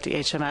conversation at the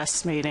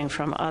HMS meeting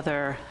from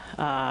other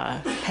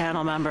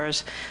panel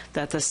members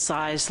that the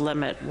size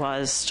limit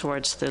was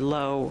towards the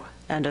low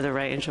end of the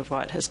range of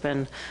what has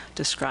been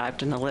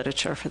described in the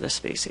literature for this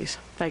species.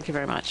 Thank you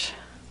very much.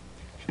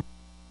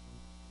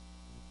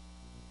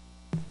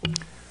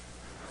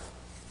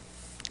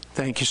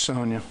 Thank you,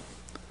 Sonia.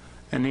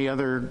 Any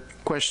other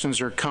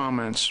questions or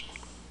comments?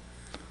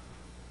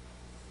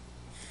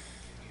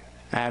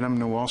 Adam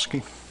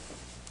Nowalski.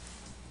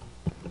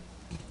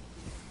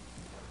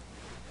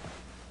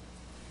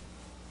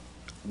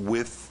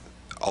 With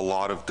a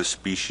lot of the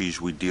species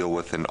we deal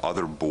with in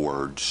other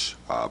boards,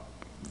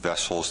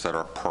 vessels that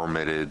are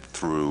permitted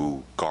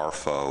through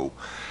GARFO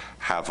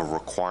have a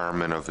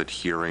requirement of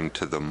adhering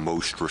to the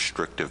most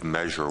restrictive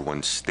measure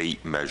when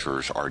state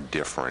measures are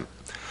different.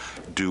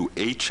 Do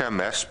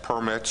HMS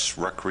permits,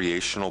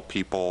 recreational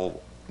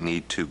people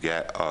need to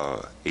get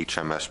a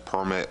HMS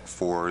permit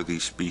for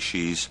these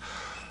species?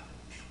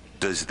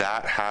 Does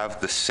that have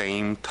the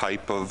same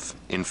type of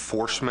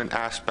enforcement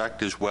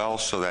aspect as well,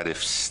 so that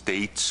if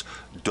states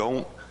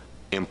don't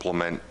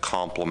implement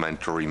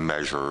complementary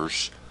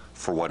measures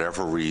for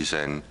whatever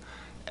reason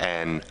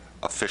and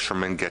a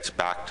fisherman gets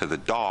back to the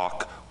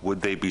dock,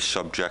 would they be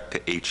subject to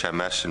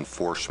HMS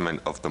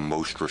enforcement of the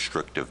most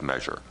restrictive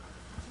measure?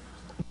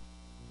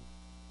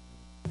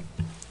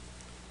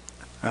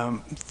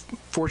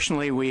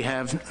 Fortunately, we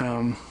have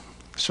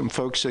some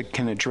folks that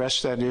can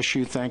address that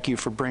issue. Thank you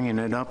for bringing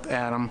it up,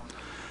 Adam.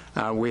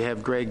 We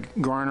have Greg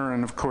Garner,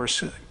 and of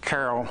course,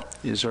 Carol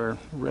is our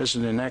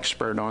resident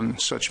expert on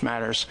such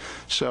matters.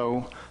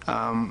 So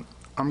I'm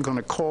going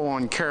to call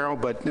on Carol,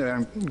 but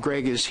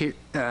Greg is here.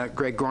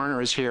 Greg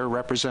Garner is here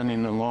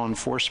representing the Law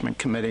Enforcement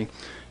Committee.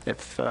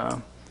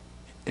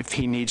 If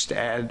he needs to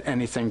add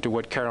anything to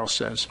what Carol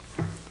says,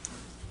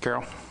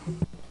 Carol.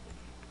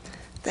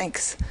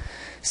 Thanks.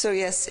 So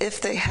yes,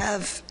 if they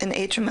have an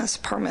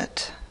HMS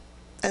permit,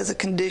 as a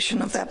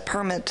condition of that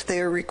permit, they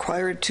are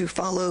required to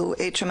follow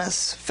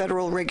HMS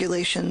federal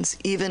regulations,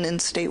 even in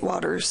state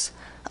waters,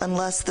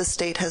 unless the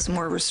state has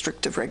more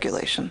restrictive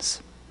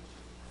regulations.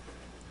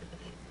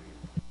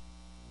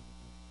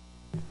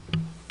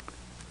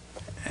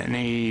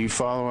 Any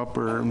follow-up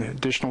or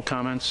additional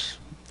comments?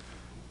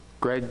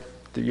 Greg,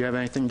 do you have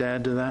anything to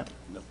add to that?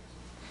 No.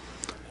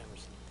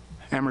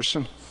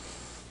 Emerson?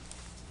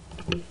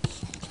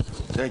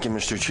 Thank you,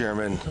 Mr.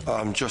 Chairman.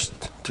 Just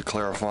to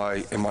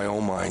clarify in my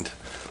own mind,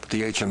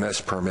 the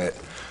HMS permit.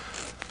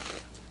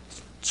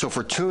 So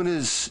for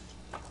tunas,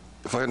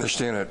 if I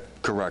understand it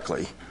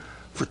correctly,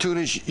 for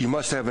tunas, you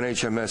must have an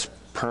HMS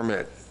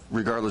permit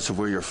regardless of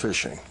where you're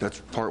fishing. That's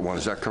part one.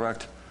 Is that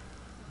correct?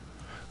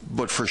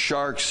 But for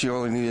sharks, you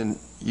only need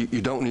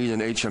you don't need an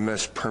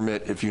HMS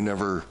permit if you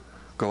never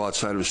go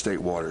outside of state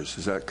waters.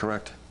 Is that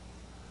correct?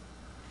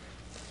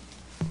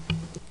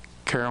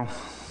 Carol?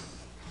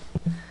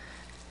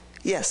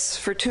 Yes,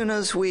 for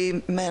tunas,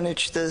 we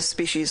manage the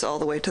species all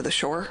the way to the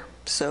shore.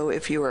 So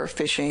if you are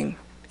fishing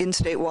in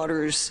state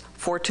waters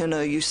for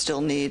tuna, you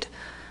still need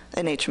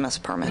an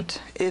HMS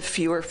permit. If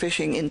you are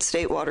fishing in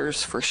state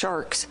waters for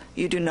sharks,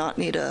 you do not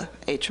need a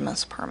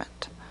HMS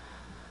permit.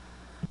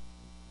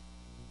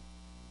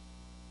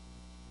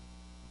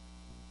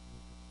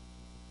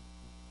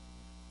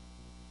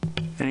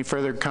 Any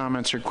further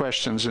comments or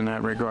questions in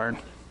that regard?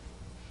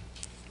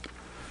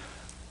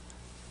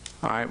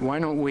 All right, why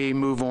don't we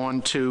move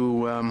on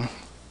to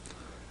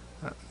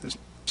the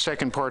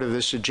second part of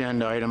this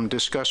agenda item,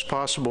 discuss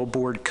possible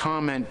board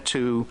comment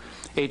to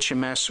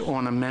HMS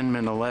on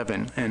Amendment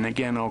 11. And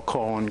again, I'll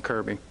call on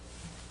Kirby.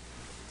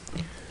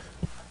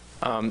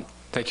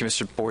 Thank you,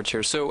 Mr. Board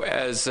Chair. So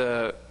as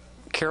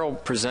Carol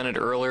presented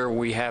earlier,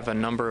 we have a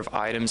number of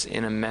items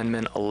in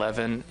Amendment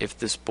 11. If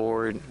this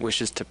board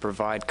wishes to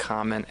provide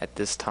comment at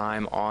this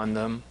time on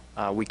them,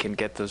 we can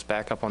get those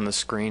back up on the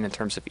screen in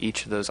terms of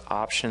each of those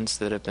options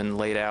that have been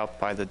laid out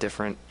by the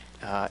different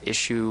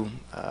issue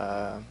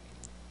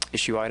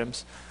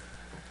items.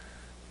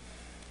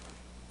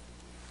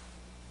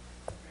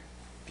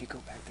 If you go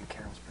back to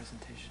Carol's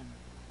presentation.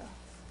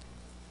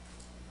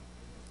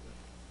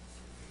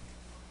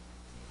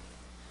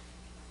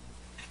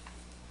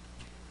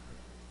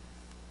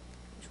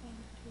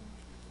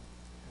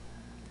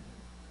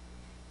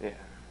 Yeah.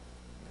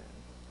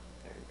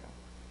 There you go.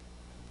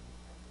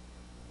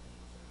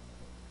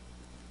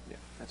 Yeah,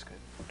 that's good.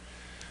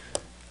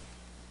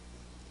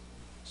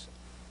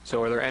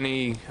 So are there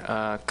any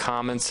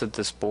comments that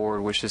this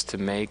board wishes to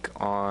make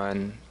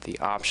on the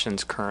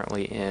options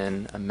currently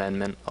in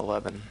Amendment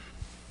 11?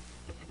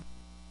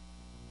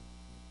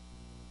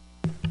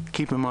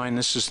 Keep in mind,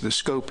 this is the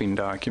scoping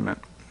document.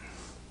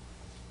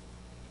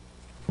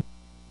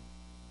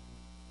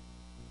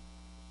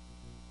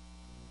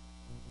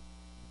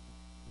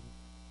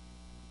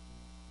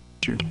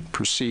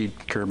 Proceed,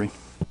 Kirby.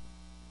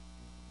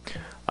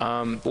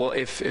 Well,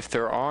 if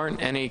there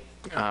aren't any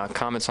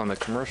comments on the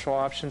commercial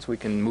options, we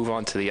can move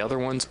on to the other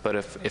ones. But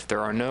if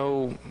there are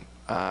no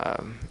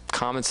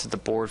comments that the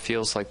board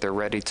feels like they're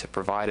ready to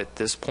provide at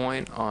this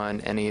point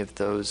on any of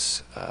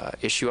those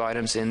issue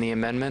items in the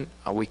amendment,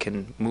 we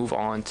can move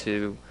on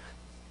to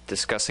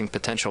discussing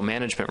potential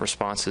management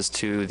responses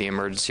to the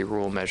emergency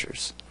rule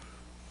measures.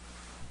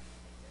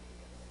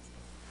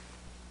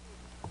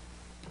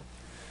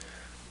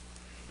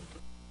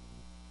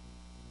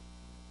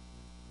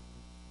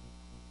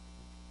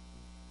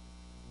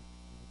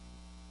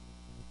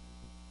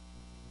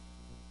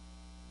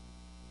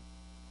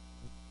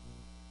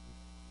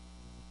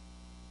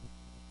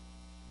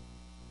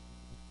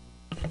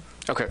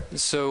 Okay,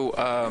 so,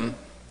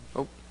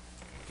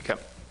 okay.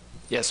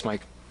 Yes,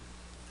 Mike.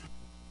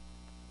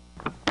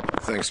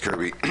 Thanks,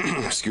 Kirby.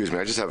 Excuse me,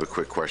 I just have a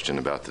quick question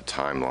about the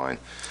timeline.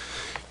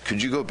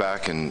 Could you go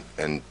back and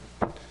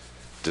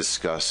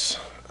discuss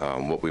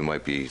what we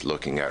might be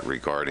looking at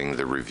regarding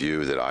the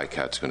review that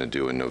ICAT's going to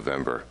do in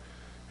November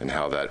and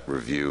how that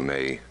review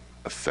may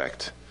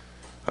affect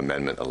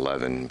Amendment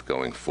 11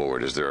 going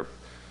forward?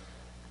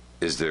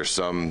 Is there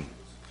some,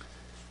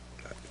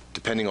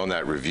 depending on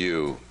that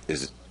review,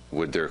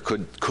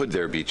 could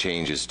there be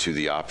changes to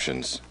the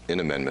options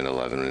in Amendment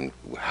 11, and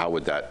how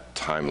would that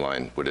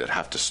timeline, would it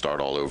have to start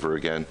all over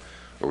again,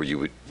 or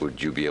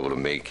would you be able to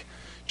make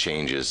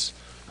changes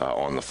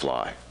on the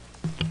fly?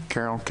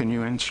 Carol, can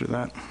you answer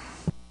that?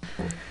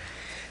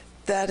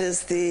 That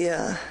is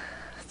the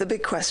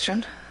big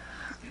question.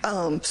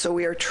 So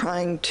we are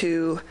trying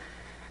to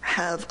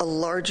have a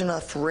large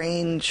enough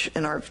range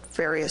in our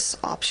various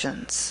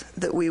options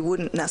that we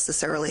wouldn't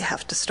necessarily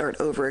have to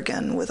start over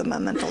again with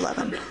Amendment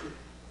 11.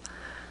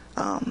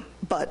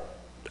 But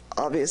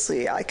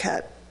obviously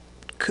ICAT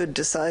could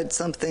decide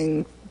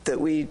something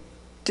that we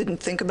didn't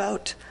think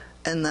about,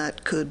 and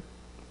that could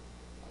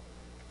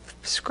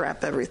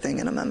scrap everything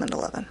in Amendment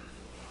 11.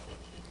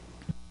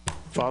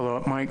 Follow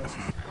up, Mike?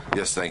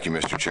 Yes, thank you,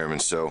 Mr. Chairman.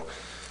 So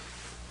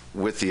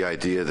with the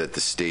idea that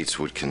the states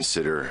would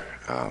consider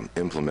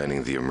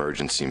implementing the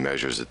emergency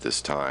measures at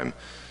this time,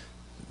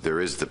 there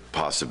is the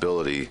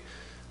possibility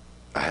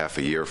a half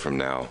a year from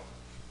now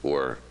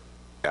or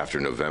after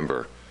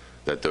November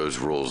that those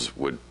rules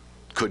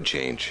could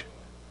change,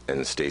 and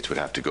the states would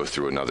have to go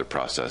through another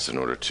process in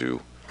order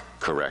to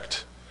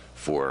correct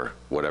for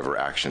whatever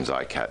actions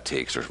ICAT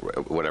takes or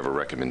whatever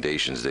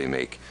recommendations they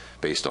make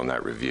based on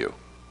that review.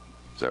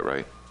 Is that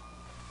right?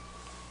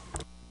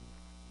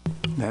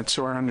 That's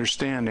our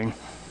understanding.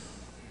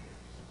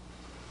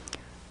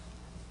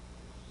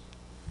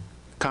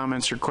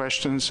 Comments or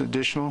questions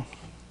additional?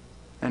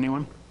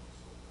 Anyone?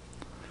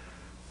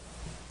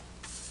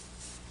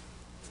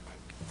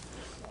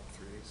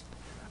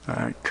 All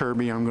right,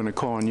 Kirby, I'm going to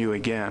call on you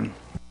again.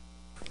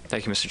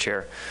 Thank you, Mr.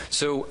 Chair.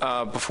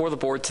 So before the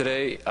board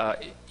today,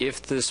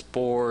 if this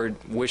board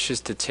wishes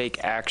to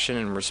take action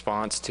in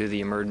response to the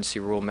emergency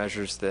rule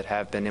measures that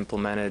have been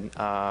implemented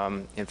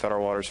in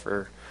federal waters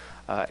for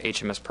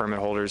HMS permit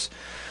holders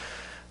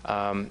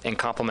and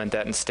complement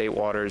that in state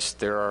waters,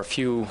 there are a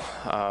few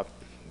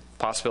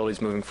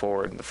possibilities moving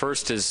forward. The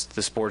first is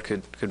this board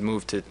could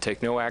move to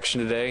take no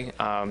action today.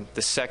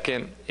 The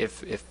second,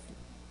 if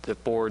the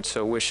board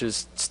so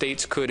wishes,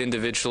 states could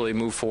individually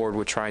move forward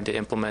with trying to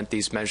implement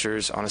these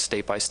measures on a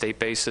state-by-state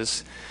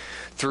basis.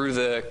 Through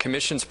the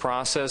Commission's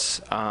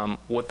process,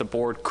 what the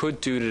board could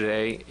do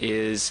today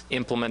is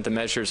implement the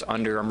measures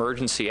under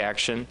emergency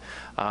action.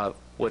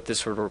 What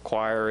this would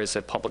require is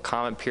a public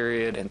comment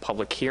period and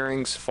public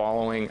hearings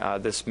following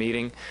this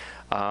meeting.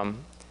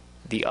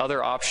 The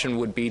other option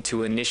would be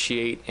to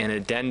initiate an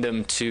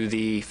addendum to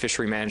the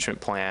fishery management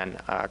plan.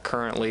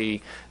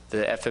 Currently,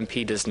 the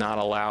FMP does not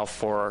allow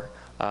for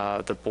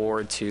the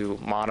board to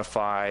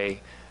modify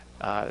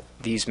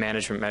these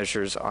management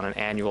measures on an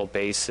annual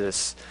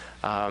basis,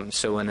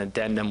 so an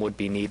addendum would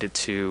be needed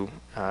to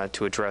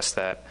address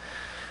that.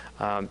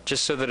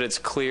 Just so that it's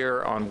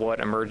clear on what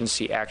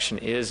emergency action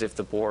is, if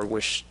the board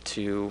wished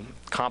to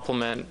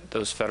complement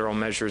those federal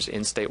measures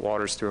in state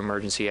waters through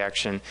emergency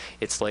action,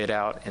 it's laid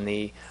out in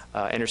the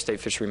Interstate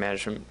Fishery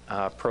Management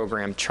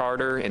Program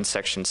Charter in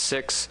Section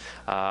 6.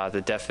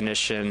 The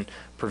definition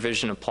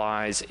provision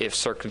applies if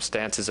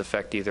circumstances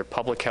affect either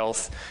public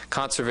health,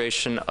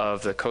 conservation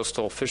of the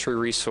coastal fishery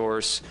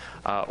resource,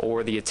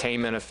 or the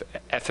attainment of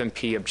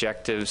FMP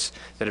objectives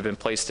that have been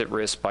placed at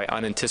risk by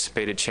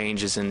unanticipated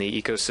changes in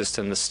the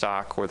ecosystem, the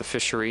stock, or the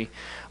fishery.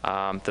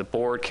 The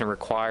board can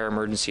require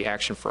emergency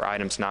action for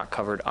items not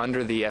covered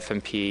under the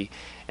FMP,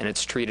 and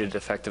it's treated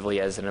effectively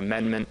as an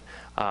amendment.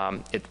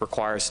 It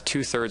requires a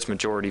 2/3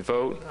 majority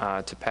vote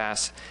to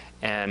pass,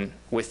 and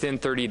within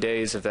 30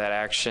 days of that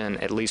action,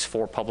 at least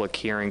 4 public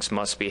hearings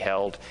must be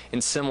held.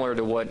 And similar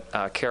to what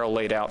Carol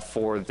laid out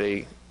for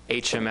the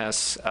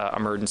HMS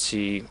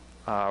emergency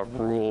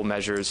rule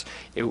measures,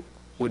 it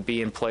would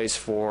be in place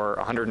for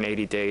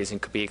 180 days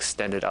and could be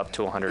extended up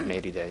to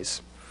 180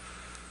 days.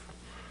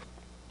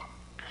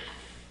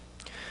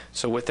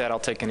 So with that, I'll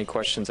take any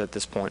questions at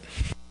this point.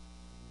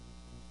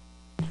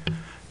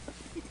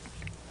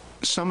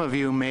 Some of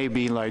you may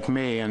be like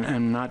me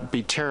and not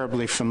be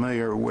terribly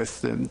familiar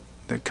with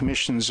the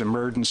Commission's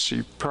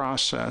emergency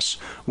process.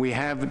 We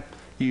have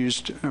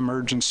used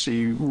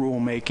emergency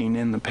rulemaking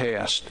in the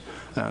past.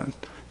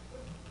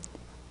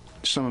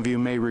 Some of you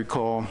may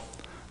recall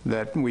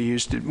that we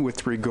used it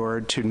with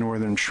regard to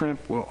northern shrimp,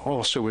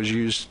 also was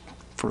used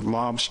for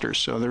lobster.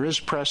 So there is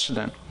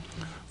precedent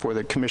for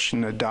the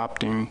Commission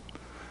adopting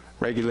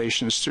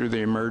regulations through the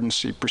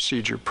emergency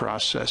procedure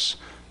process.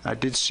 I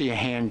did see a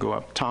hand go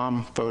up.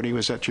 Tom Foti,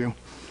 was that you?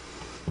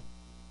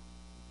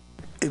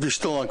 If you're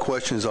still on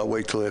questions, I'll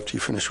wait till after you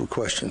finish with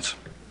questions.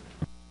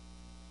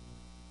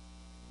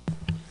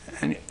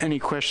 Any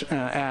question?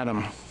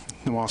 Adam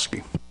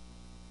Nowalski.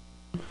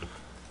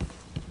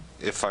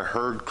 If I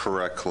heard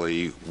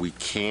correctly, we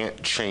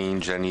can't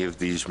change any of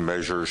these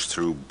measures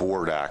through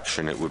board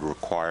action. It would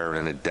require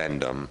an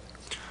addendum.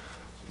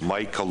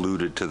 Mike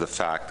alluded to the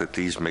fact that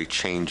these may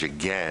change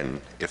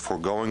again. If we're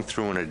going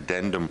through an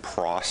addendum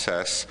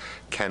process,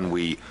 can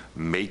we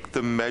make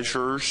the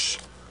measures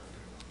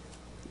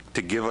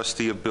to give us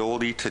the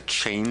ability to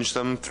change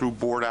them through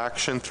board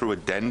action, through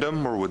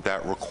addendum, or would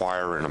that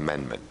require an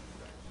amendment?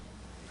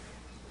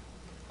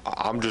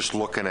 I'm just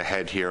looking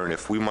ahead here, and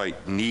if we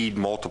might need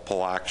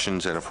multiple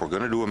actions, and if we're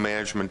going to do a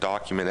management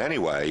document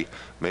anyway,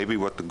 maybe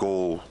what the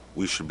goal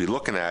we should be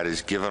looking at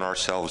is giving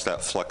ourselves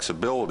that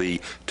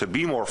flexibility to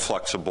be more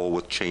flexible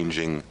with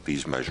changing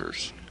these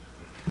measures.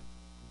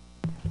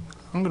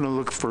 I'm going to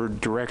look for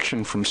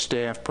direction from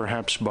staff,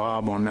 perhaps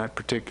Bob, on that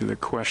particular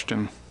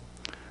question,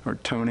 or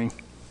Tony.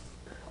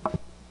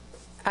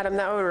 Adam,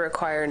 that would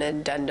require an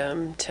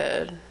addendum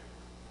to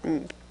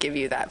give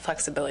you that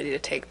flexibility to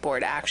take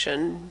board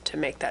action to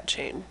make that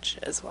change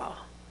as well.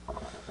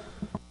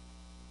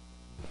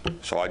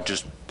 So I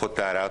just put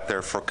that out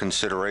there for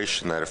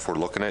consideration, that if we're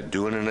looking at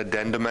doing an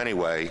addendum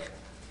anyway,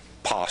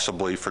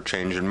 possibly for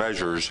changing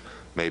measures,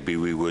 maybe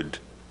we would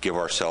give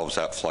ourselves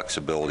that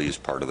flexibility as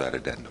part of that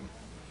addendum.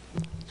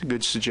 It's a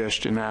good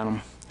suggestion,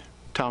 Adam.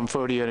 Tom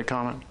Foti, you had a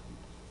comment?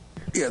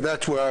 Yeah,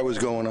 that's where I was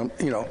going.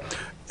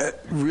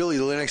 Really,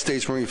 the Atlantic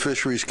States Marine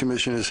Fisheries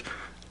Commission is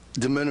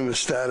de minimis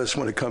status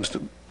when it comes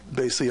to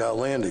basically our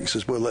landings,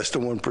 is we're less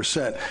than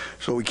 1%.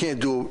 So we can't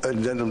do an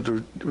addendum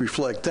to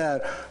reflect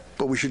that,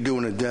 but we should do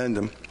an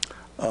addendum.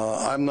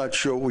 I'm not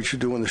sure what we should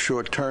do in the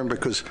short term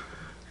because,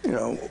 I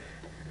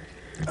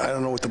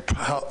don't know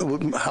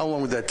how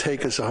long would that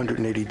take us,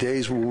 180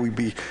 days? Will we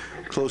be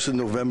close to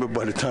November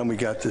by the time we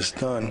got this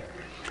done?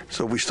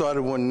 So if we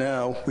started one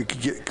now, we could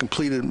get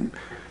completed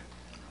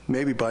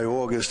maybe by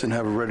August and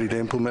have it ready to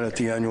implement at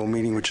the annual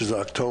meeting, which is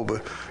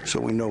October, so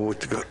we know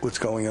what's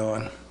going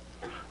on.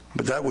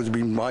 But that would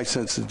be my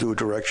sense to do a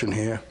direction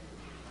here,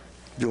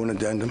 do an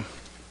addendum.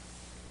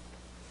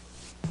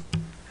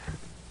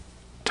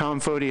 Tom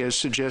Foti has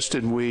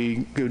suggested we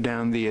go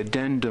down the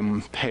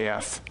addendum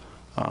path.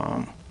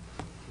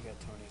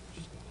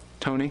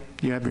 Tony,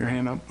 you have your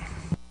hand up.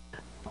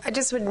 I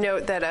just would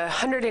note that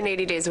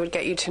 180 days would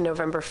get you to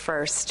November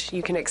 1st.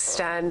 You can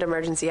extend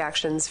emergency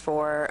actions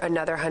for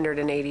another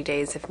 180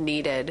 days if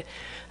needed.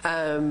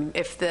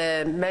 If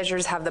the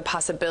measures have the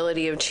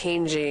possibility of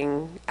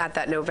changing at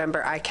that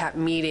November ICAP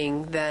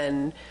meeting,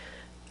 then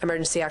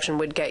emergency action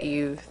would get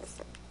you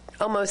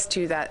almost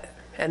to that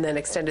and then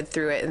extended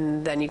through it.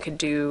 And then you could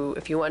do,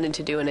 if you wanted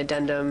to do an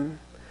addendum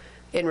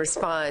in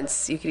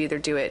response, you could either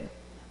do it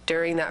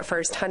during that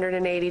first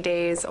 180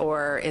 days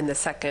or in the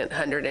second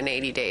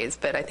 180 days.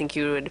 But I think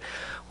you would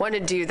want to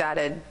do that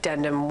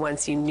addendum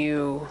once you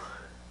knew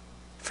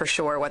for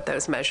sure what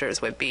those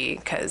measures would be,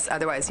 because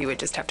otherwise you would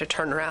just have to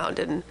turn around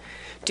and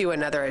do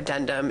another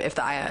addendum if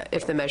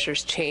the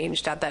measures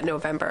changed at that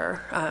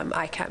November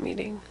ICAP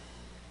meeting.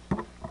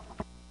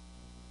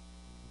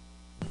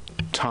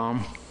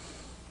 Tom?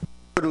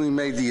 We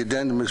made the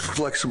addendum as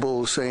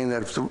flexible, saying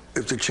that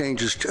if the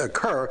changes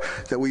occur,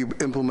 that we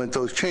implement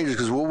those changes,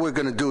 because what we're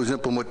going to do is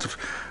implement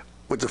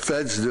what the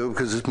feds do,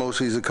 because most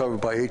of these are covered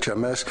by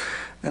HMS,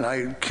 and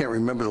I can't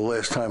remember the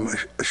last time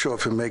a short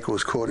fin maker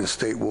was caught in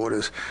state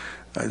waters.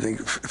 I think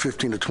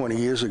 15 to 20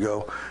 years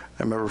ago.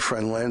 I remember a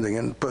friend landing,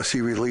 and plus he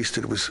released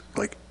it. It was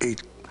like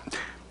 8,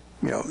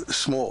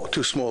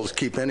 too small to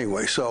keep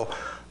anyway. So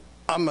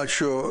I'm not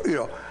sure,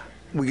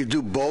 we could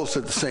do both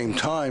at the same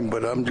time,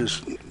 but I'm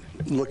just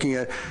looking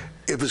at,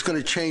 if it's going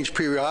to change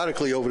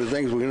periodically over the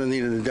things, we're going to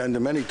need an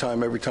addendum every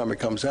time it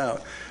comes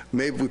out.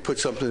 Maybe we put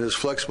something that's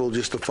flexible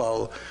just to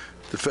follow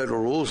the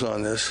federal rules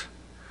on this,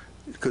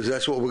 because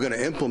that's what we're going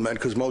to implement,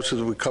 because most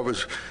of it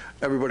covers,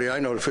 everybody I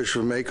know, the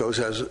Fisher Makos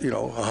has, you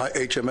know, a high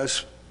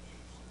HMS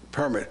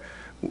permit.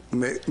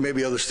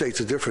 Maybe other states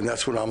are different.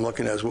 That's what I'm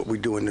looking at, is what we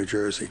do in New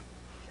Jersey.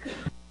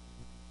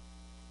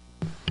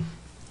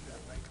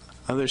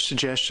 Other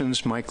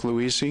suggestions? Mike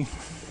Luisi.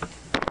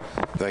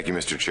 Thank you,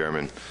 Mr.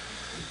 Chairman.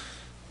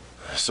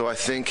 So I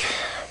think,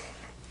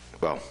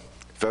 well,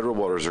 federal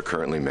waters are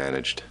currently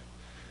managed,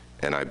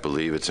 and I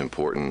believe it's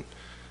important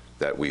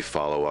that we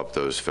follow up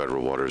those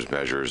federal waters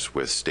measures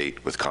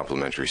with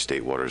complementary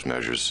state waters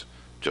measures,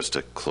 just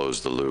to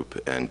close the loop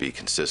and be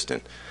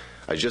consistent.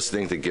 I just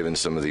think that given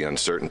some of the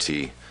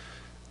uncertainty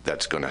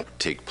that's going to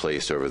take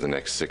place over the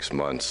next 6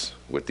 months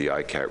with the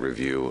ICAT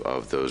review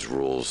of those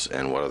rules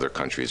and what other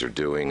countries are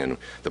doing, and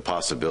the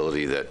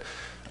possibility that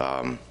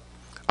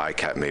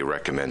ICAT may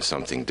recommend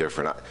something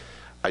different,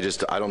 I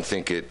don't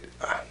think it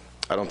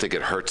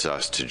hurts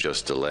us to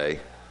just delay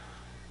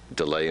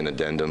an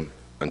addendum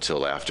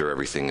until after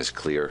everything is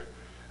clear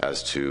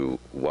as to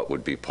what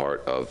would be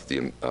part of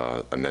the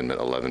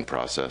Amendment 11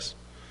 process.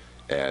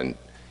 And,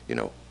 you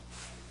know,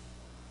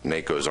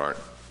 MACOs aren't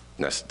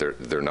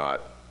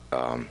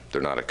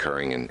they're not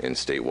occurring in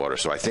state water.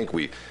 So I think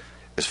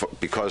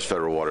because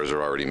federal waters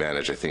are already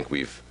managed, I think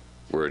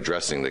we're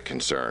addressing the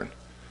concern.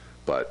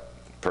 But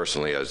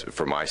personally,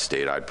 for my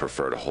state, I'd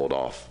prefer to hold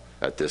off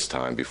at this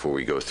time before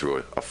we go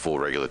through a full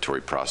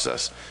regulatory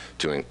process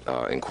to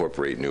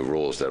incorporate new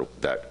rules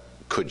that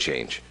could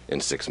change in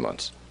 6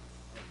 months.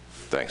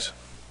 Thanks.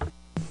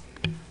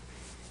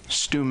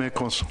 Stu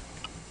Mickles.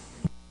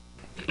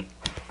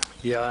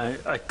 Yeah,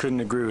 I couldn't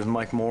agree with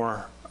Mike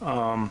more.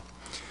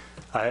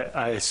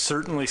 I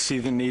certainly see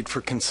the need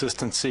for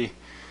consistency,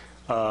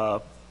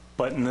 but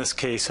in this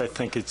case, I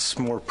think it's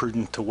more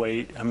prudent to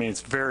wait. I mean,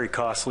 it's very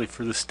costly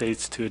for the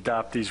states to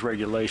adopt these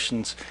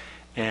regulations,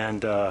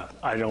 and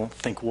I don't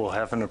think we'll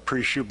have an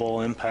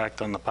appreciable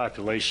impact on the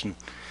population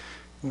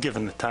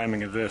given the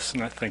timing of this,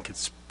 and I think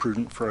it's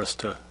prudent for us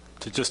to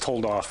just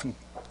hold off and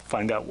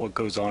find out what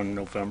goes on in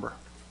November.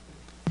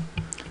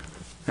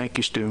 Thank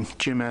you, Stu.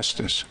 Jim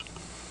Estes.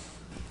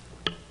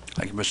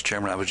 Thank you, Mr.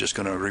 Chairman. I was just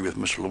going to agree with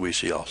Mr.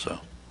 Luisi also.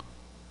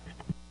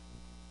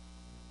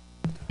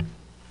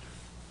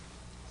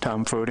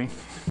 Tom Foti.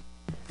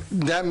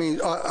 That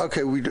means,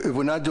 okay, if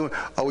we're not doing,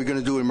 are we going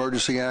to do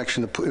emergency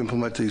action to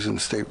implement these in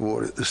the state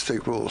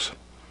rules?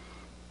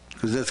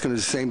 Because that's going to be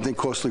the same thing,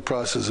 costly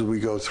process as we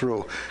go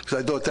through.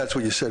 Because I thought that's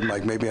what you said,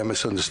 Mike. Maybe I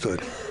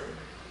misunderstood.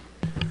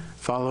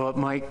 Follow up,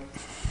 Mike.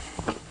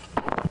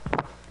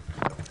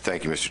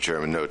 Thank you, Mr.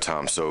 Chairman. No,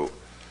 Tom. So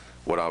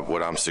what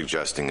I'm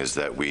suggesting is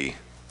that we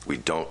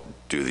don't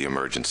do the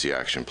emergency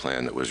action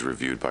plan that was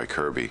reviewed by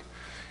Kirby,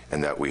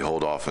 and that we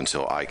hold off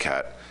until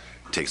ICAT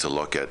takes a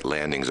look at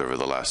landings over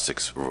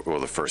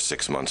the first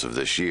 6 months of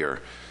this year.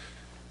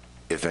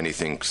 If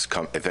anything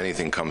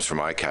comes from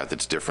ICAT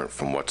that's different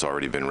from what's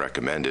already been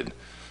recommended,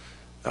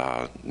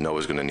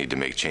 NOAA's going to need to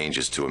make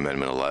changes to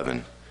Amendment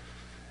 11.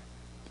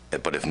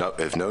 But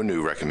if no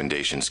new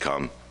recommendations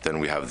come, then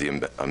we have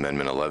the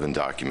Amendment 11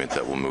 document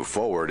that will move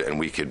forward, and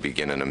we could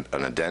begin an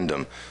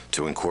addendum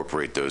to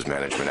incorporate those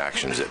management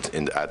actions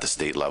at the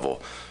state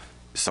level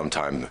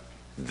sometime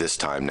this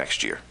time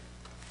next year.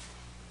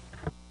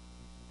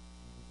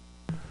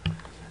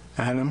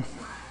 Adam?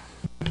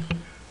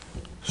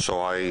 So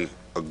I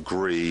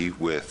agree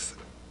with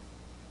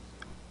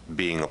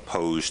being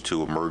opposed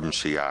to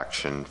emergency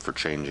action for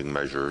changing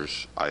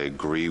measures. I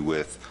agree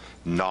with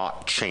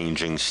not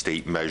changing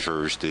state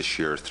measures this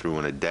year through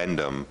an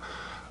addendum,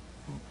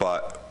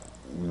 but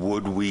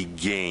would we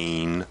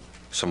gain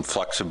some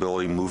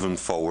flexibility moving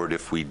forward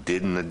if we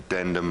did an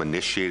addendum,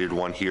 initiated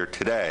one here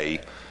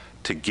today,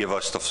 to give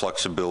us the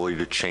flexibility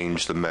to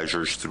change the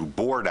measures through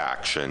board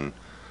action?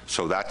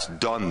 So that's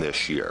done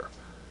this year.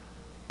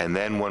 And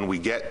then when we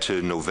get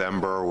to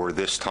November or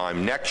this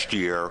time next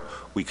year,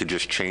 we could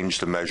just change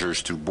the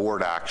measures through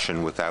board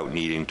action without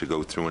needing to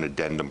go through an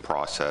addendum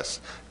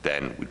process.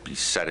 Then we'd be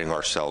setting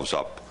ourselves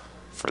up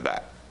for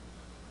that.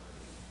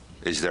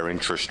 Is there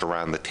interest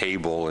around the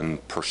table in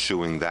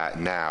pursuing that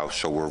now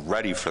so we're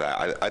ready for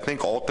that? I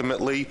think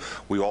ultimately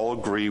we all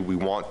agree we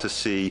want to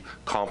see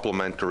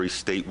complementary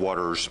state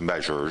waters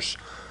measures.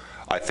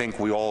 I think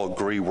we all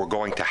agree we're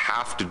going to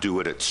have to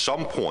do it at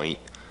some point.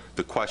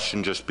 The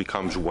question just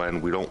becomes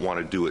when. We don't want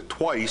to do it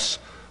twice,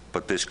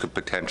 but this could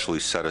potentially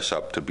set us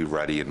up to be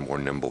ready and more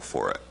nimble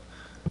for it.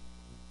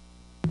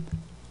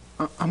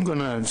 I'm going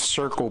to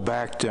circle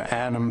back to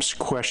Adam's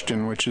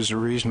question, which is a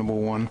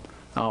reasonable one.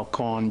 I'll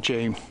call on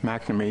Jay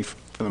McNamee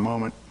for the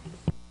moment.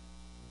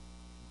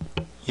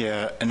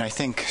 Yeah, and I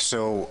think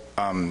so,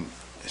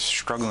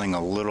 struggling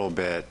a little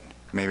bit,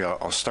 maybe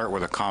I'll start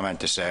with a comment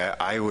to say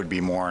I would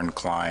be more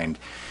inclined,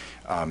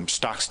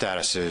 stock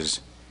status is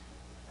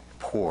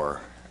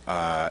poor,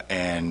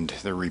 and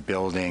the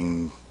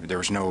rebuilding,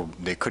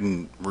 they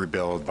couldn't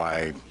rebuild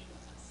by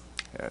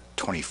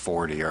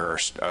 2040, or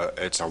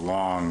it's a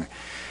long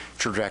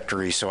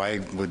trajectory. So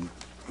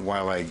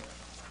while I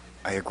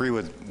agree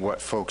with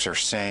what folks are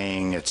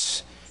saying,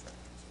 it's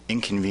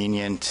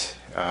inconvenient,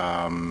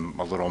 a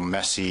little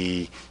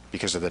messy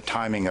because of the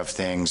timing of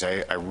things.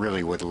 I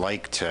really would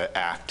like to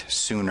act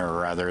sooner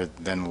rather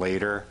than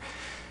later.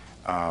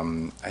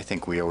 I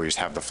think we always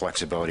have the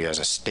flexibility as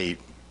a state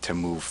to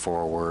move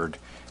forward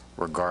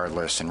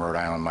regardless, and Rhode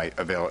Island might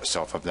avail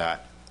itself of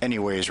that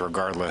anyways,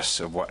 regardless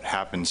of what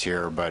happens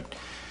here. But,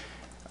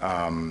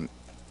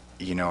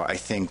 you know, I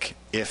think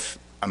if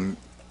I'm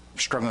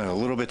struggling a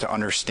little bit to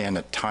understand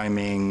the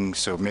timing,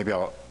 so maybe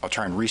I'll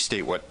try and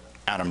restate what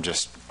Adam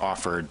just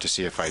offered to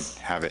see if I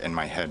have it in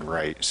my head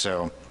right.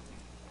 So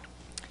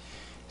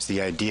it's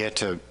the idea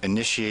to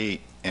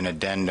initiate an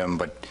addendum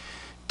but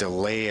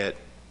delay it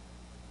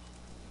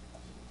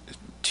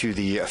to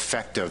the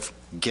effect of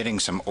getting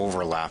some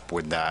overlap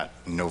with that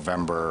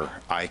November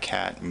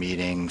ICAT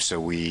meeting, so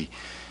we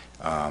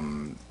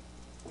don't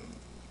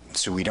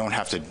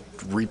have to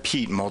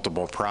repeat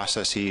multiple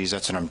processes.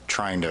 That's what I'm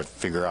trying to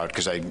figure out,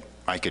 because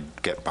I could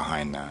get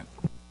behind that.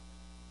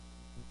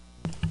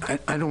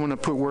 I don't want to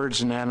put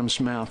words in Adam's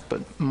mouth,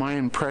 but my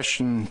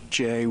impression,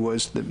 Jay,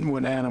 was that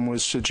what Adam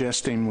was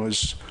suggesting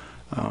was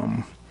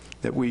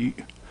that we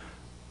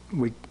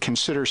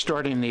consider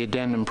starting the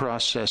addendum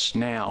process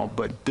now,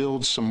 but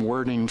build some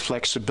wording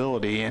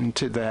flexibility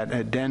into that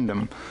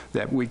addendum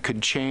that we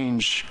could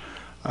change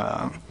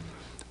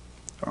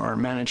our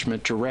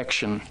management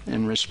direction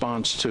in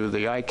response to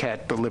the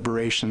ICAT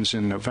deliberations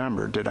in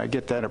November. Did I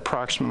get that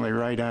approximately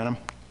right, Adam?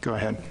 Go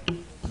ahead.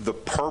 The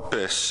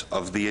purpose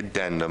of the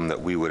addendum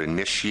that we would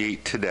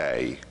initiate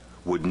today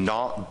would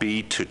not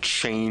be to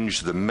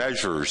change the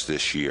measures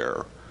this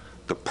year.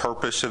 The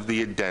purpose of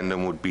the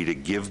addendum would be to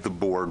give the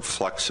board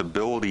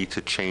flexibility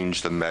to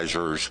change the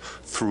measures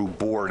through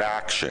board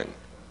action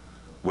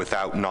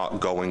without not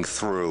going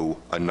through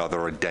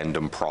another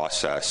addendum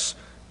process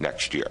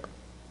next year.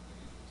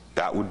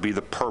 That would be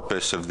the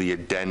purpose of the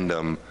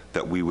addendum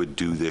that we would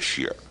do this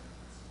year.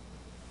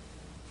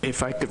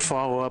 If I could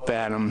follow up,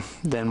 Adam,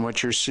 then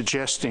what you're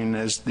suggesting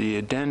is the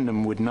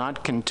addendum would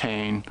not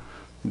contain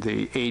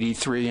the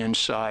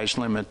 83-inch size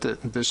limit,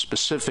 the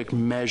specific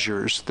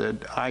measures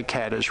that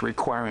ICAT is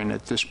requiring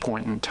at this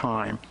point in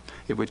time.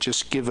 It would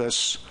just give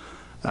us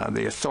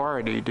the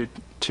authority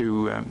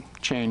to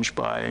change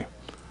by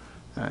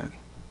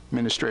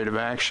administrative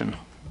action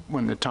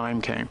when the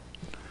time came.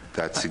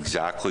 That's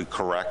exactly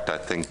correct. I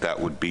think that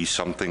would be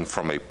something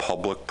from a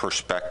public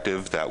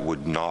perspective that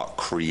would not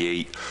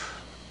create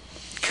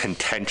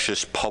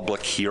contentious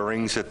public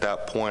hearings at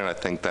that point. I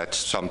think that's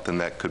something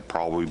that could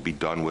probably be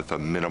done with a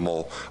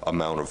minimal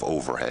amount of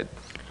overhead.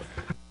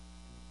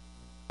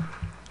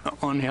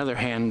 On the other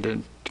hand,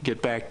 to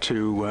get back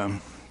to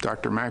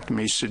Dr.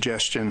 McNamee's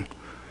suggestion,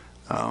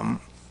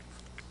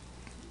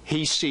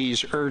 he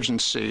sees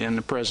urgency in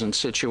the present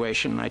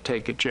situation, I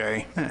take it,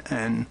 Jay,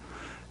 and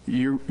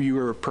you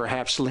are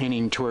perhaps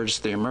leaning towards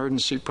the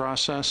emergency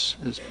process.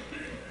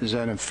 Is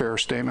that a fair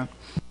statement?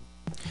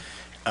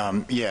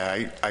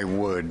 Yeah, I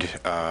would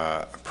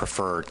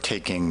prefer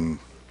taking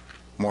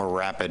more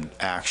rapid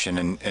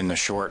action in the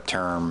short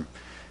term.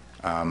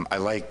 I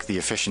like the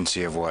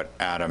efficiency of what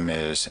Adam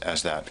is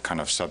as that kind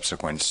of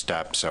subsequent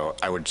step, so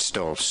I would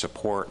still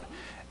support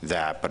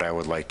that, but I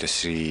would like to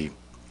see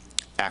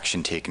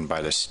action taken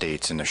by the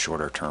states in the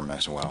shorter term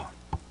as well.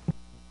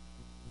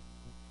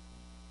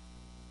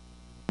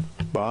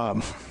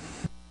 Bob.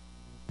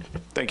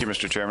 Thank you,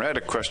 Mr. Chairman. I had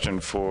a question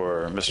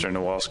for Mr.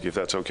 Nowalski, if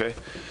that's okay.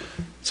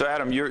 So,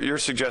 Adam, you're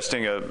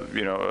suggesting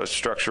a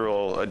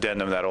structural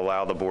addendum that will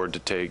allow the board to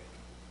take,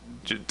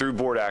 through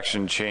board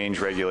action, change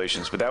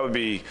regulations, but that would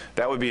be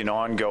an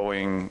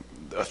ongoing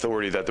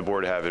authority that the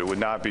board have. It would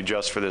not be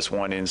just for this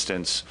one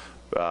instance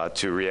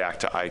to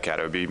react to ICAT.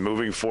 It would be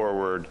moving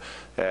forward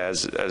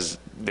as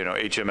you know,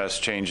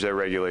 HMS change their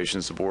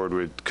regulations. The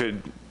board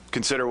could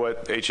consider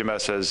what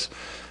HMS has,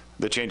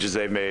 the changes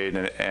they've made,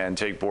 and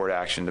take board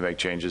action to make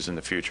changes in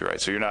the future,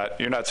 right? So you're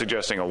not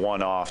suggesting a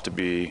one-off to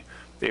be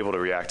able to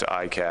react to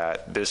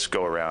ICAT this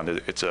go around.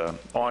 It's a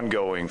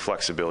ongoing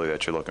flexibility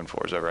that you're looking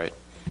for. Is that right?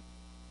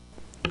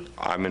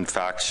 I'm in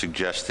fact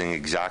suggesting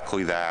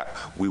exactly that.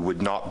 We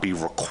would not be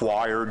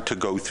required to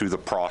go through the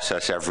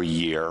process every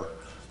year,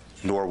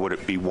 nor would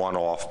it be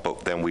one-off,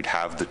 but then we'd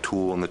have the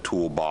tool in the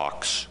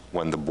toolbox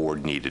when the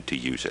board needed to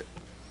use it.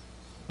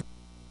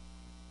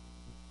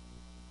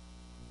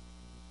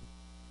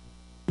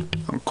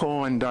 I'm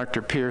calling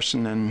Dr.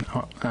 Pearson and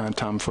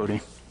Tom Foote.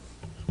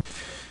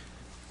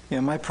 Yeah,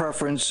 my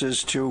preference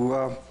is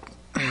to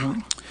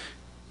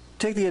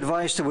take the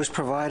advice that was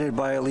provided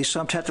by at least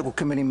some technical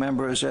committee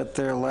members at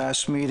their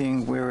last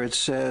meeting, where it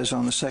says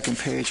on the second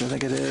page, I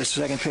think it is,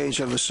 second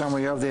page of the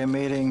summary of their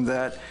meeting,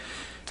 that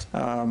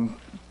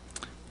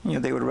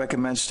they would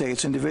recommend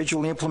states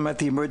individually implement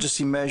the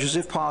emergency measures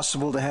if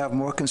possible to have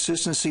more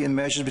consistency in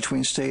measures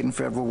between state and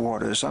federal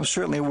waters. I'm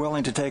certainly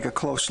willing to take a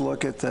close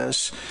look at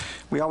this.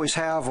 We always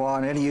have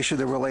on any issue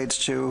that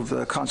relates to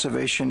the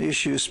conservation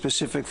issues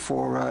specific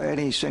for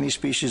any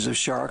species of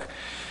shark.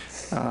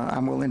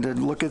 I'm willing to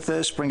look at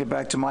this, bring it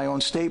back to my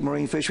own state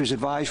Marine Fisheries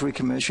Advisory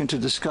Commission to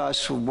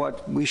discuss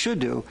what we should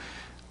do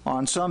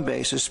on some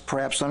basis,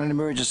 perhaps on an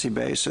emergency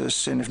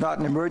basis, and if not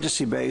an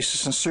emergency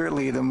basis, and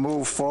certainly to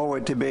move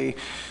forward to be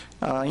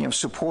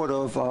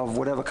supportive of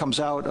whatever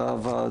comes out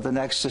of the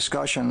next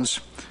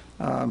discussions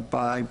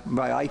by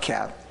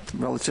ICAT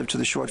relative to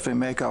the short-fin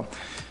mako.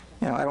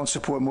 I don't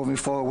support moving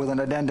forward with an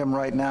addendum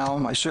right now.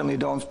 I certainly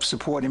don't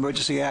support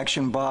emergency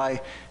action by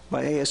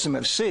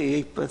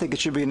ASMFC. I think it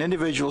should be an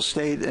individual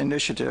state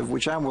initiative,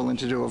 which I'm willing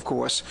to do, of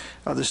course.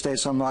 Other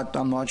states I'm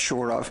not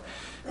sure of.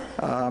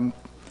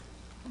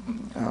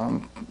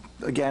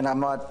 Again, I'm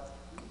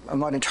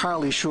not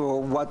entirely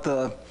sure what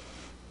the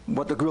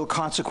real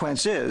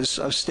consequence is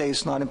of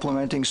states not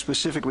implementing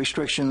specific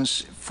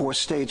restrictions for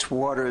states'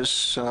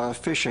 waters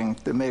fishing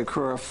that may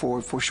occur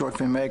for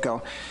short-fin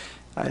mako.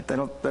 I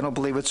don't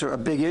believe it's a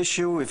big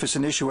issue, if it's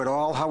an issue at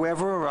all.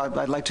 However,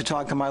 I'd like to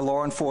talk to my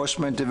law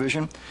enforcement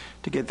division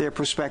to get their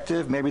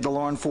perspective. Maybe the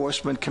law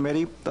enforcement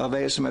committee of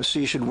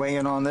ASMFC should weigh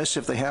in on this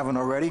if they haven't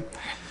already.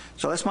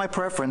 So that's my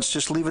preference.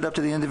 Just leave it up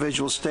to the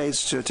individual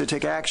states to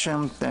take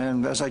action.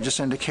 And as I just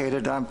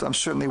indicated, I'm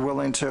certainly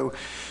willing to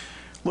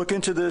look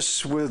into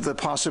this with the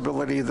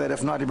possibility that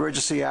if not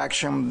emergency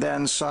action,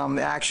 then some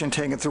action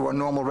taken through a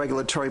normal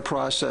regulatory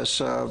process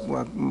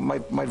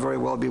might very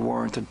well be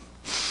warranted.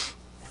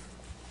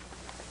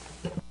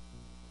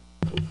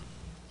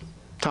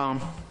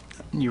 Tom,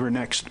 you were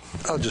next.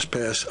 I'll just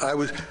pass. I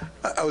was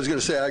going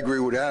to say I agree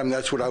with Adam.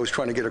 That's what I was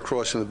trying to get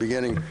across in the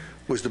beginning,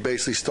 was to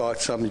basically start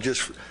something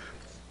just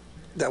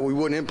that we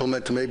wouldn't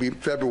implement to maybe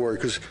February,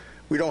 because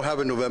we don't have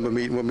a November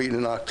meeting. We're meeting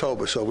in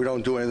October, so if we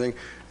don't do anything,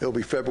 it'll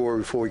be February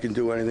before we can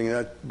do anything, and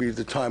that'd be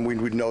the time we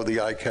would know the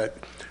ICAT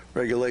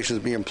regulations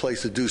be in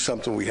place to do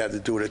something. We had to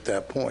do it at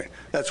that point.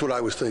 That's what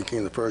I was thinking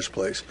in the first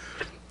place.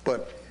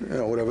 But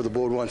whatever the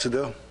board wants to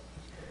do.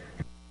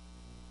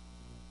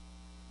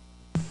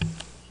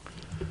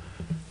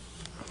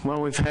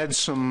 Well, we've had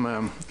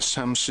some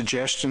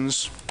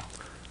suggestions.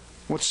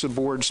 What's the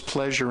board's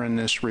pleasure in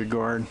this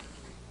regard?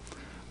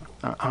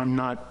 I'm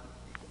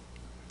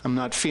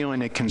not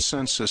feeling a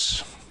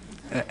consensus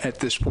at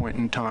this point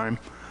in time.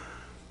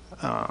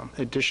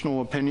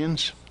 Additional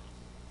opinions?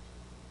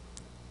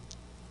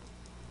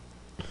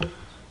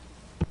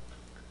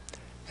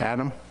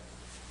 Adam?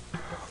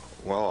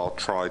 Well, I'll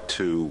try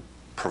to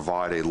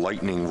provide a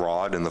lightning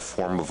rod in the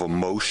form of a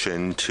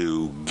motion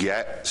to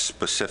get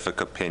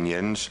specific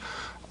opinions.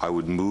 I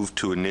would move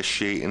to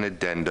initiate an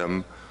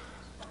addendum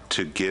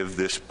to give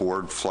this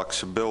board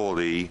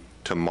flexibility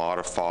to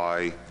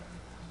modify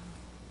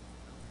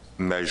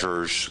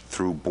measures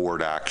through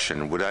board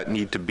action. Would that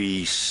need to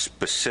be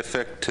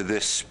specific to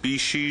this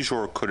species,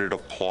 or could it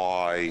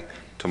apply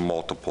to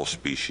multiple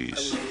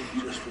species?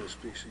 Just for the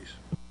species.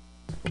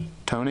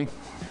 Tony?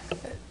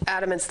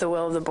 Adam, it's the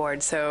will of the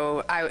board.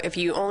 So if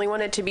you only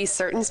want it to be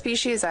certain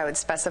species, I would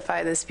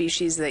specify the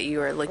species that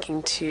you are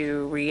looking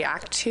to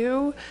react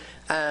to.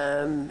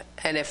 And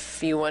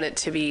if you want it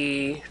to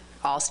be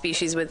all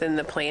species within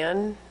the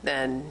plan,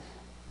 then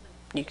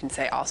you can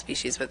say all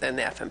species within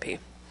the FMP.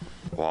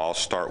 Well, I'll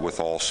start with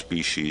all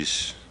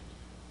species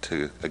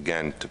to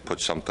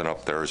put something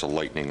up there as a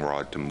lightning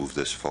rod to move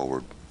this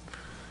forward.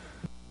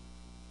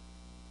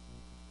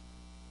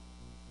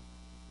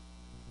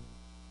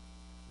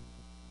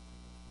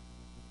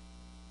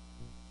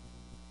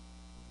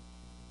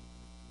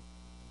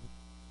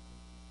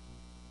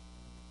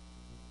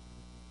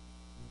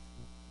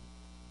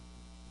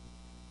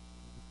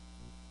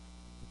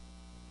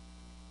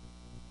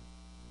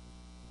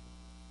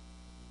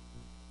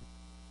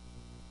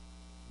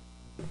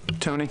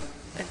 Tony?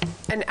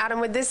 And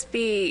Adam, would this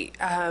be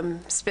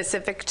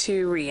specific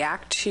to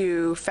react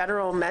to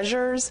federal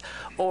measures,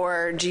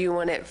 or do you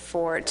want it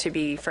to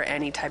be for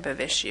any type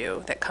of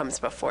issue that comes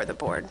before the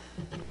board?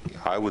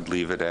 I would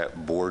leave it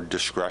at board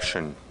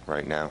discretion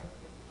right now.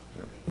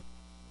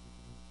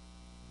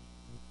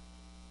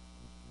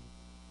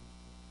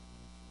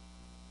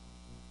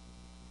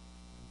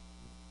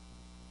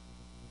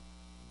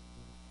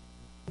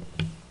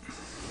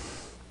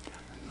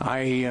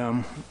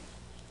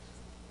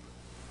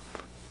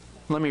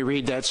 Let me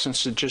read that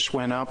since it just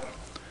went up.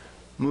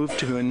 Move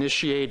to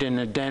initiate an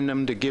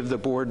addendum to give the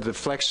board the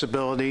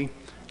flexibility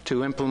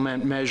to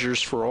implement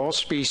measures for all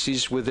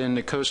species within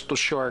the coastal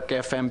shark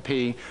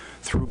FMP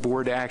through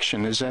board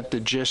action. Is that the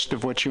gist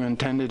of what you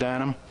intended,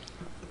 Adam?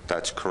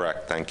 That's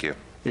correct. Thank you.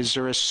 Is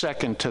there a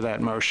second to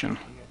that motion?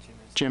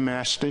 Jim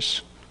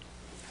Estes?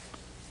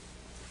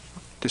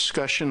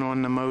 Discussion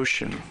on the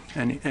motion.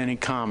 Any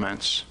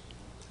comments?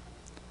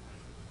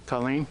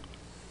 Colleen?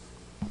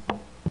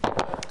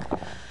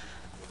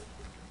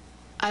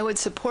 I would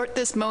support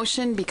this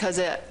motion because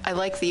I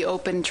like the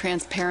open,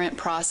 transparent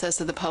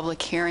process of the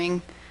public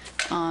hearing.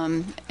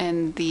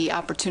 and the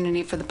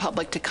opportunity for the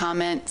public to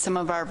comment. Some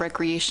of our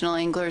recreational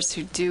anglers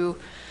who do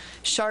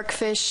shark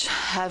fish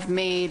have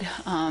made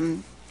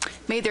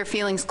their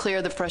feelings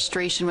clear, the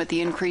frustration with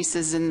the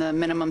increases in the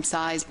minimum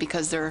size,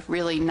 because they're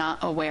really not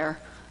aware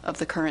of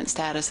the current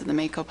status of the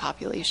mako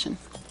population.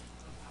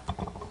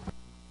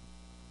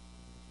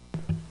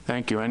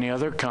 Thank you. Any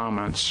other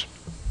comments?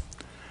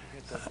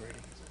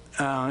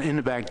 In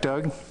the back,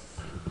 Doug.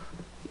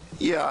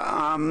 Yeah,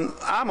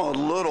 I'm a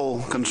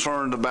little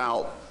concerned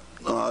about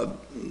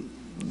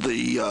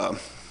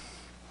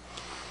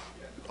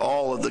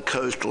all of the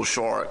coastal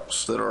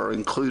sharks that are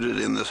included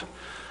in the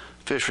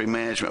fishery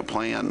management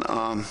plan.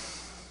 I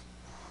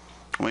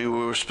mean,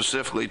 we were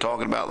specifically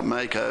talking about the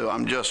mako.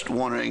 I'm just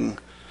wondering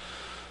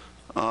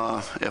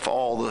if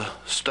all the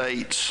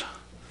states,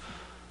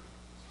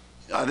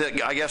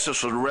 I guess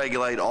this would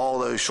regulate all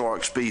those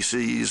shark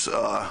species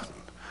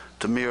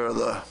to mirror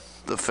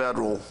the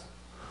federal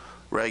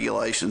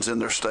regulations in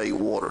their state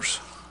waters.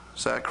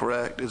 Is that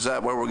correct? Is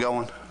that where we're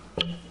going?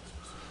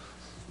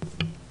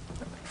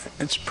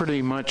 It's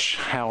pretty much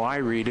how I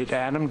read it.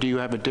 Adam, do you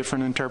have a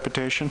different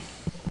interpretation?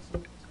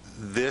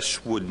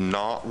 This would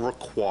not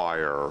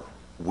require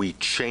we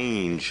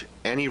change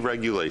any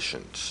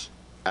regulations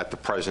at the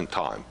present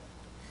time,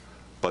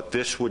 but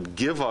this would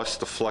give us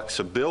the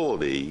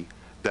flexibility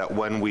that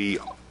when we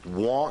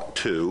want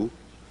to,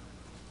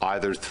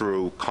 either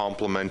through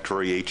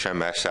complementary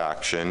HMS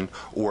action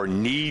or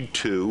need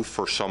to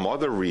for some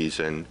other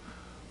reason,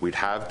 we'd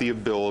have the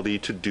ability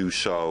to do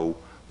so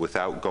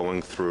without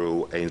going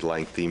through a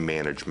lengthy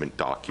management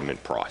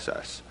document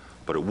process.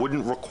 But it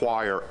wouldn't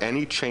require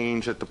any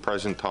change at the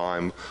present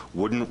time,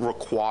 wouldn't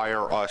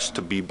require us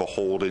to be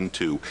beholden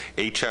to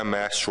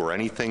HMS or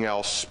anything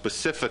else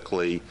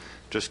specifically,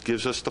 just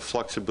gives us the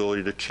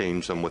flexibility to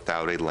change them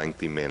without a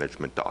lengthy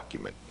management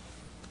document.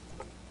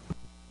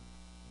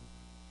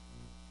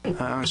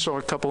 I saw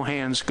a couple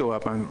hands go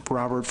up.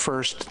 Robert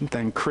first,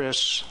 then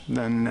Chris,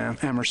 then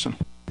Emerson.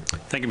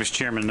 Thank you, Mr.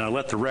 Chairman.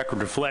 Let the record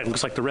reflect. It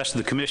looks like the rest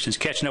of the commission is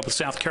catching up with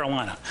South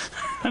Carolina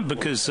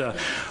because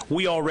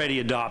we already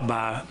adopt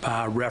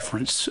by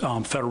reference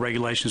federal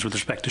regulations with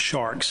respect to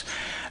sharks.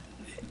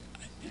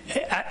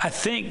 I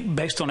think,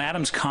 based on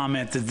Adam's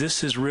comment, that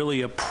this is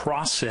really a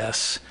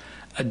process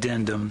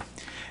addendum.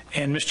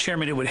 And, Mr.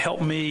 Chairman, it would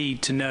help me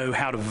to know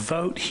how to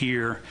vote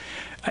here.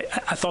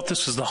 I thought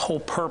this was the whole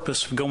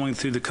purpose of going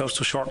through the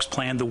Coastal Sharks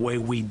Plan the way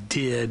we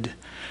did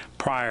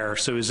prior.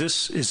 So is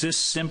this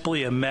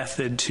simply a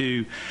method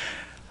to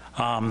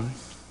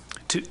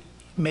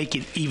make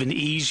it even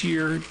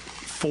easier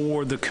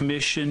for the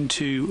Commission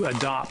to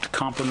adopt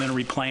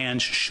complementary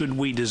plans should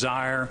we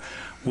desire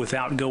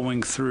without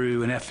going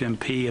through an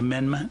FMP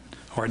amendment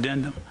or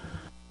addendum?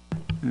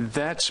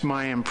 That's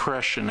my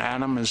impression.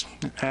 Adam is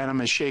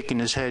shaking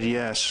his head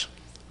yes.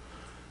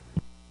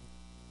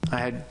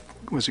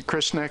 Was it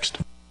Chris next?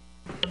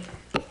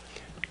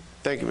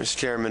 Thank you, Mr.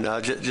 Chairman.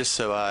 Just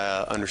so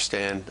I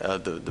understand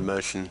the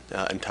motion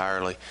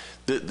entirely,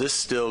 this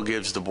still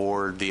gives the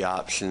board the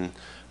option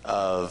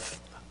of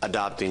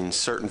adopting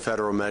certain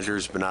federal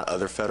measures but not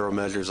other federal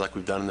measures like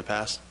we've done in the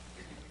past?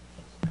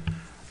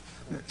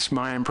 It's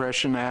my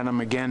impression. Adam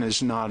again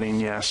is nodding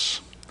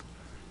yes.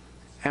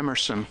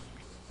 Emerson.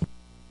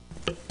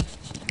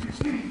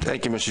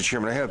 Thank you, Mr.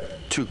 Chairman. I have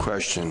two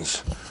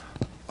questions.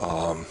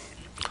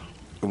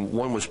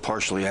 One was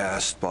partially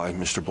asked by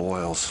Mr.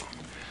 Boyles.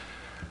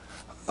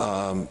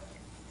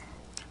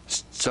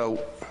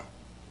 So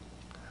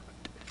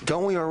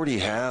don't we already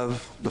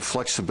have the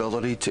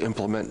flexibility to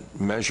implement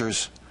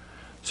measures?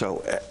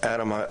 So,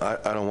 Adam, I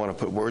don't want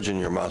to put words in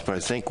your mouth, but I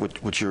think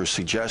what you're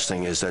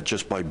suggesting is that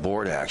just by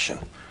board action,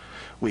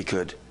 we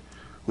could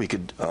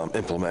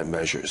implement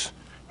measures.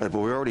 Right?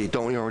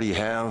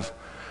 But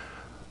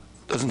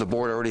doesn't the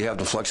board already have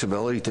the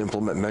flexibility to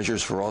implement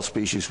measures for all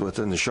species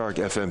within the shark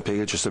FMP?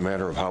 It's just a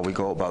matter of how we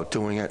go about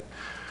doing it.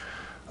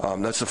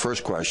 That's the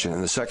first question.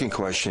 And the second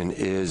question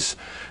is,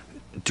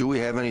 do we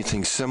have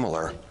anything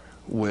similar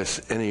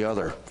with any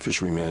other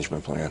fishery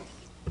management plan?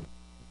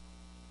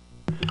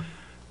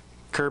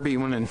 Kirby,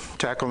 you want to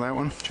tackle that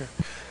one? Sure.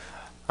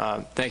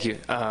 Thank you,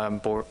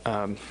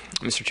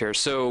 Mr. Chair.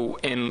 So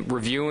in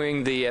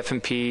reviewing the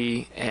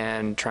FMP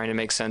and trying to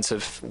make sense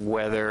of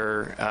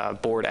whether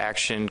board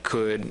action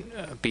could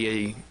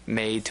be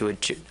made to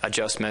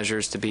adjust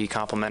measures to be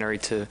complementary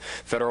to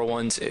federal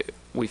ones,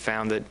 we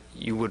found that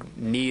you would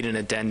need an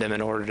addendum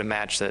in order to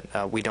match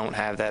that. We don't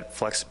have that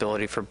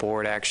flexibility for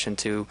board action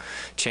to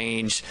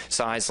change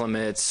size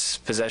limits,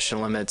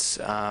 possession limits.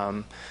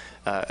 So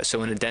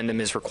an addendum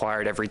is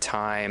required every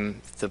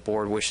time the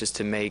board wishes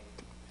to make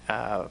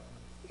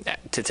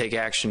to take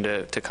action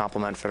to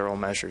complement federal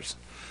measures.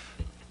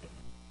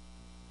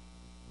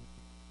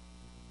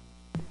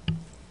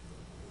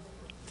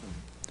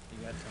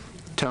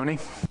 Tony?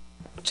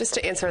 Just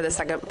to answer the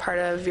second part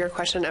of your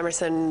question,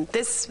 Emerson,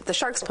 the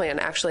Sharks Plan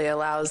actually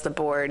allows the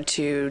board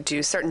to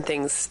do certain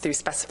things through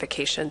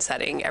specification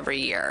setting every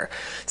year.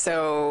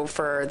 So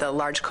for the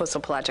large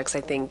coastal projects,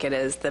 I think it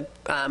is the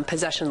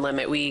possession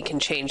limit we can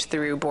change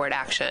through board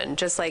action.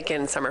 Just like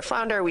in summer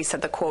flounder, we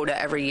set the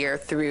quota every year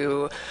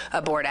through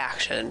a board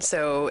action.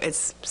 So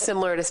it's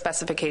similar to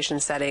specification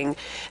setting,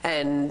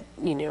 and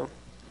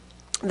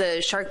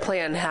the Shark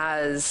Plan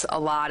has a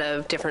lot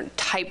of different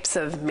types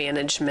of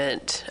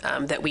management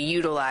that we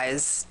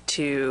utilize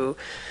to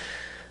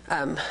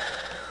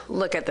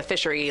look at the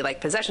fishery, like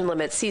possession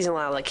limits, seasonal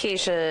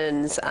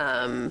allocations,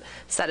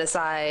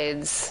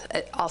 set-asides,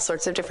 all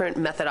sorts of different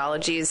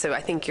methodologies. So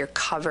I think you're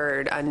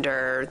covered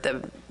under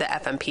the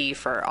FMP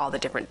for all the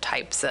different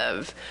types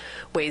of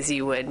ways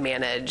you would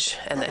manage,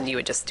 and then you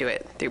would just do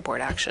it through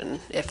board action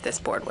if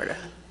this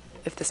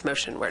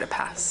motion were to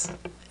pass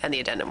and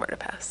the addendum were to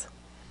pass.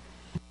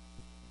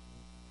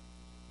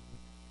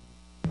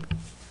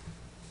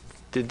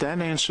 Did that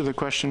answer the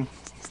question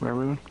for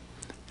everyone?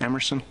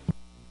 Emerson?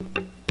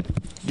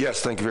 Yes,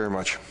 thank you very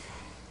much.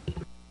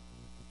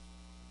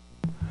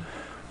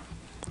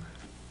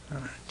 All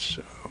right,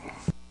 so.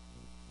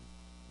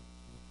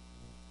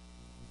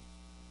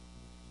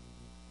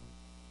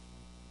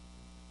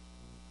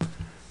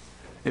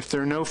 If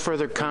there are no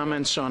further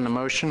comments on the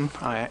motion,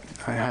 I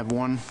have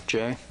one.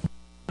 Jay?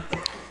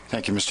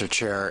 Thank you, Mr.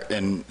 Chair.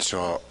 And so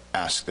I'll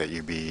ask that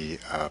you be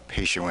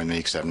patient with me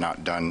because I've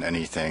not done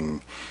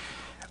anything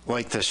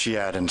like this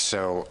yet. And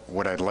so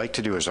what I'd like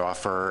to do is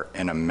offer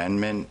an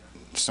amendment,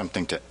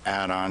 something to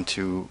add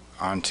onto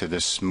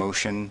this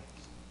motion.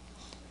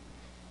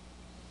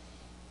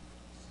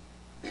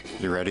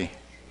 You ready?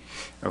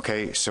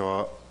 Okay,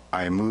 so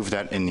I move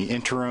that in the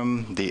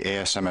interim, the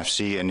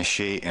ASMFC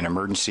initiate an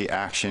emergency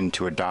action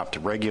to adopt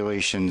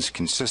regulations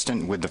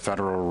consistent with the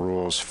federal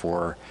rules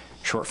for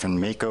shortfin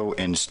mako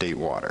in state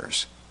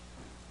waters.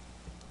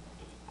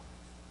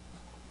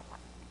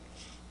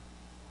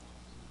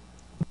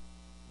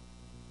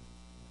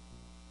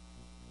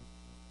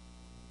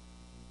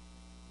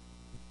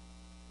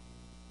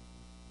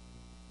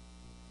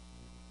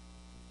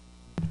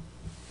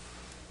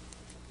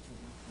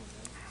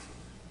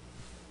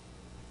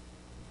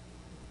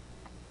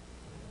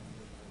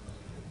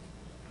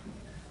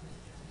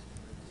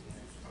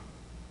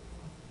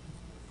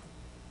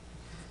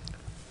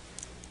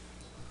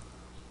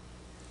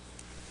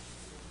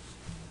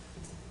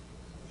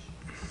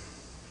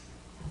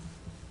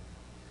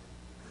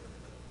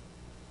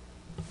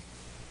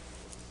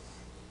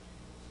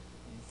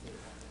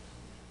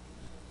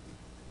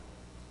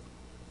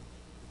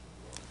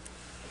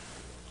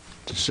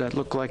 Does that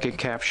look like it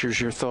captures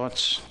your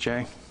thoughts,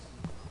 Jay?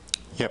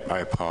 Yep, I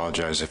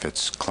apologize if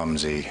it's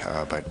clumsy,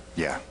 but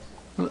yeah.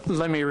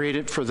 Let me read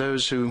it for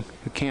those who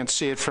can't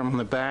see it from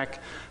the back.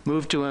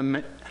 Move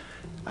to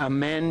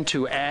amend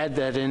to add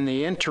that in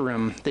the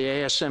interim, the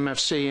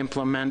ASMFC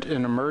implement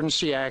an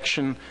emergency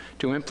action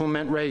to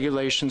implement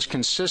regulations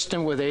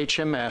consistent with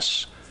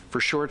HMS for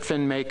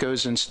shortfin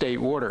makos in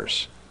state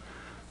waters.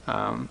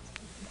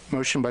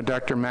 Motion by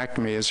Dr.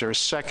 McNamee. Is there a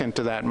second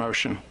to that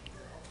motion?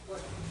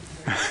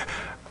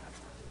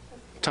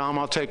 Tom,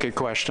 I'll take a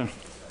question.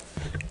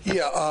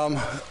 Yeah,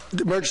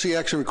 the emergency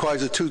action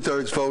requires a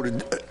 2/3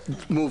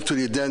 vote. Move to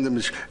the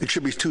addendum. It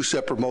should be two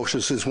separate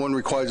motions, since one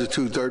requires a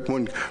 2/3,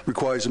 one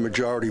requires a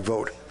majority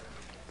vote.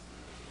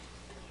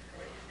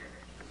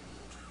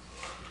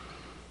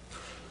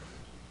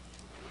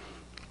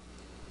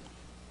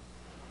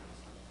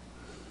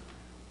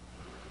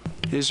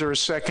 Is there a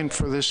second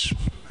for this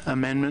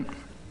amendment?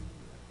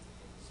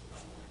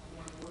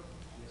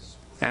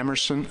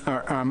 Emerson,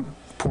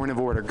 point of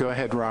order. Go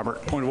ahead,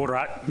 Robert. Point of order.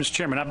 Mr.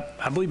 Chairman,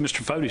 I believe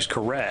Mr. Fode is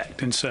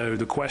correct. And so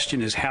the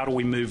question is, how do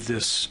we move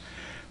this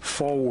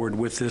forward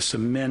with this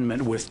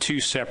amendment with two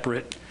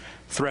separate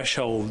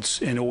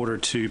thresholds in order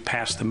to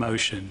pass the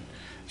motion?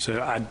 So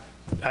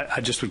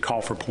I just would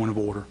call for a point of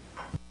order.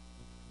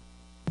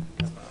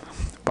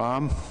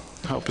 Bob,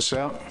 help us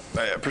out.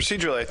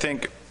 Procedurally, I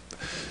think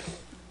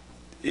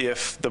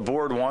if the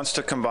board wants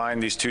to combine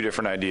these two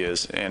different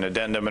ideas, an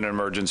addendum and an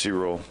emergency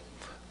rule,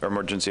 or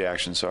emergency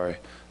action, sorry,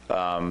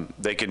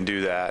 they can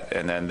do that,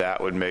 and then that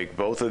would make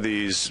both of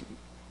these,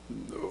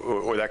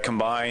 or that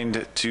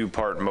combined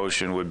two-part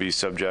motion would be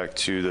subject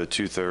to the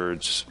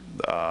 2/3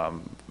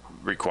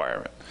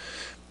 requirement.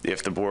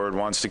 If the board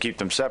wants to keep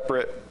them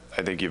separate,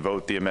 I think you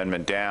vote the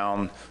amendment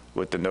down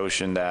with the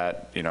notion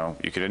that, you know,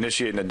 you could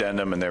initiate an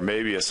addendum and there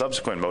may be a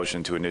subsequent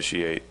motion to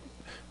initiate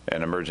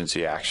an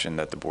emergency action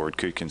that the board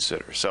could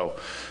consider. So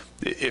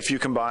if you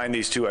combine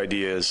these two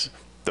ideas,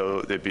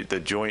 though, the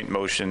joint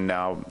motion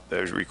now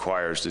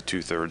requires the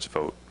 2/3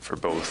 vote for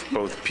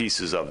both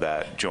pieces of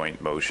that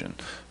joint motion.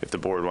 If the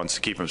board wants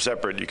to keep them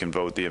separate, you can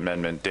vote the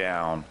amendment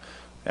down,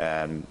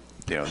 and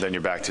then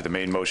you're back to the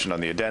main motion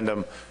on the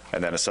addendum,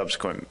 and then a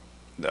subsequent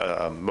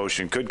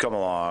motion could come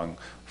along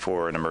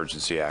for an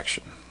emergency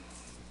action,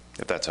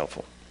 if that's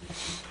helpful.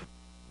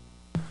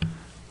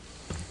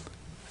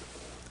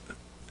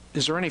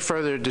 Is there any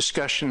further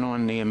discussion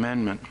on the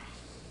amendment?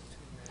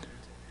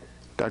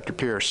 Dr.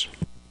 Pierce.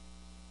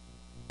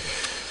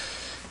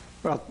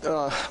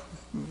 Well,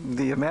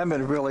 the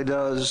amendment really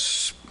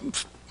does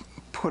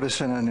put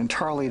us in an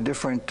entirely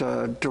different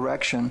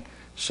direction,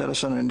 set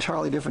us in an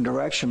entirely different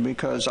direction,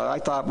 because I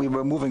thought we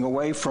were moving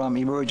away from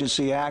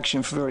emergency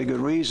action for very good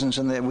reasons,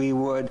 and that we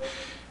would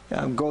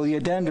go the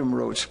addendum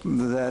route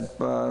that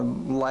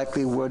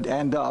likely would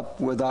end up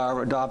with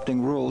our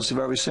adopting rules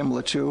very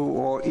similar to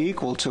or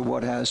equal to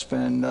what has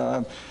been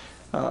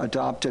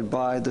adopted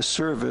by the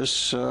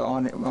service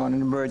on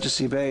an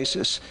emergency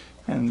basis.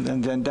 And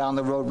then down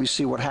the road we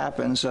see what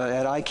happens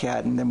at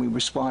ICAT, and then we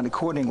respond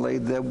accordingly.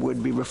 That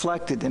would be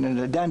reflected in an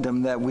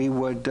addendum that we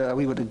would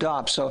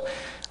adopt. So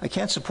I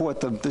can't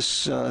support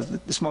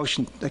this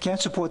motion. I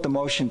can't support the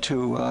motion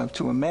to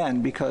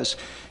amend, because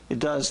it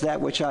does that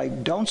which I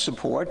don't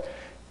support.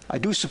 I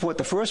do support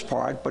the first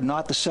part, but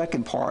not the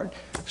second part,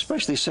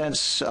 especially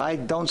since I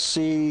don't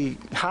see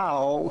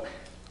how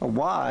or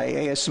why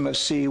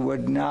ASMFC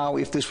would now,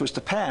 if this was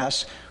to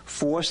pass,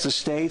 force the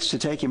states to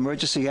take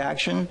emergency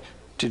action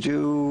to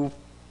do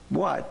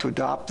what? To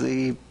adopt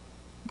the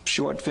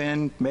short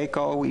fin,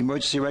 MACO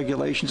emergency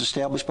regulations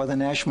established by the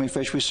National Marine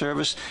Fisheries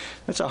Service.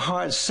 That's a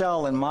hard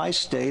sell in my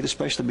state,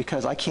 especially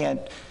because I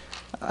can't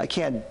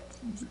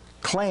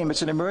claim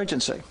it's an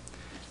emergency.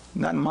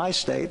 Not in my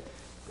state,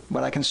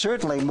 but I can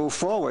certainly move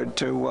forward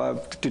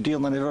to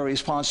deal in a very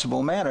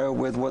responsible manner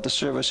with what the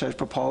service has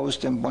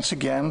proposed, and once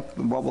again,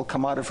 what will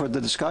come out of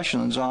further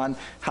discussions on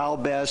how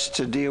best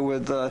to deal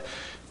with the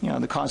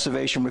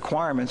conservation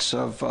requirements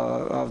of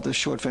the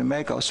short fin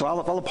MACO. So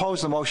I'll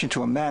oppose the motion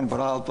to amend, but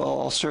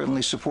I'll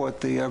certainly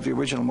support the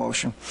original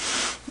motion.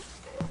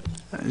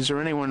 Is there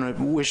anyone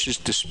who wishes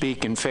to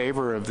speak in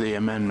favor of the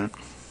amendment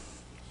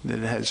that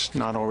has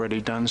not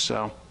already done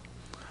so?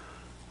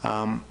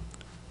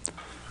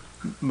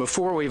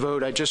 Before we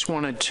vote, I just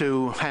wanted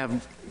to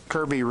have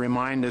Kirby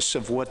remind us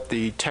of what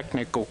the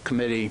technical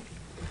committee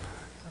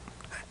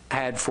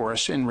had for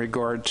us in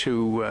regard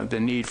to the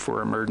need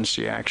for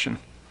emergency action.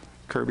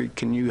 Kirby,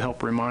 can you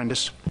help remind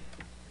us?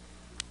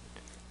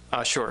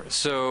 Sure.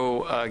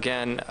 So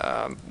again,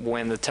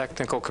 when the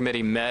technical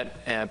committee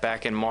met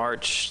back in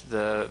March,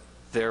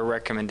 their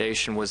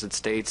recommendation was that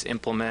states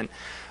implement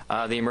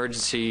the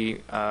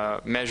emergency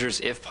measures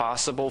if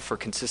possible for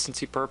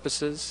consistency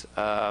purposes,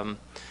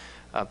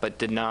 but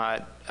did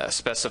not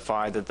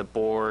specify that the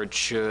board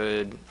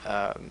should,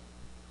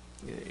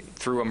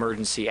 through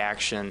emergency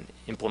action,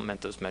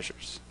 implement those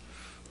measures.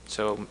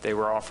 So they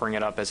were offering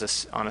it up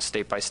as on a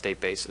state-by-state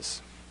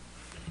basis.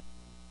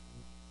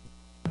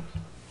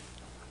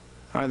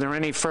 Are there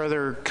any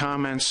further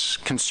comments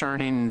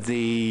concerning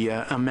the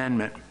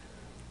amendment?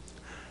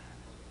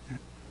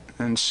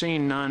 And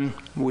seeing none,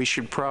 we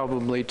should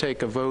probably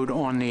take a vote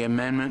on the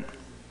amendment.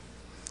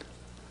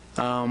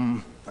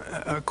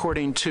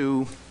 According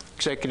to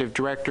Executive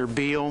Director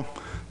Beal,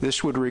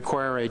 this would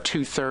require a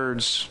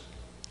 2/3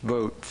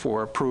 vote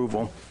for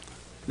approval,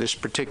 this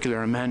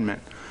particular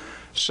amendment.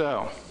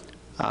 So,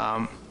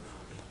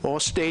 all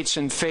states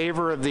in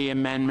favor of the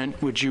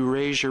amendment, would you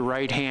raise your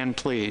right hand,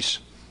 please?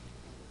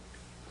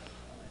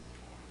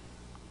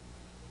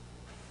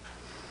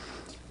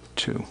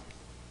 2.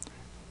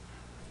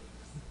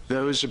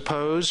 Those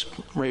opposed,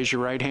 raise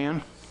your right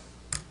hand.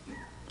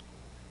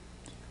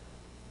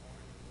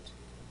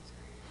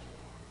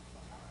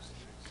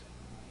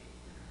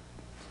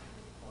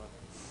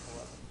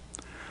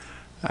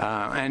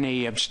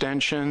 Any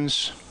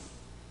abstentions?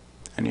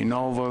 Any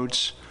null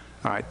votes?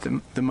 All right,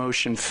 the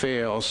motion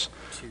fails.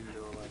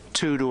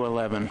 2 to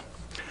 11.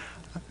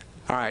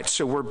 All right,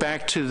 so we're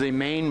back to the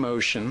main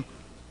motion.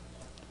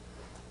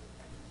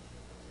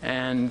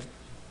 And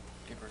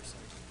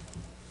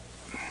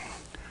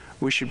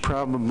we should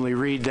probably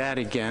read that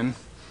again.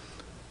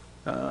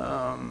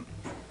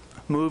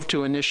 Move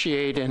to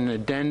initiate an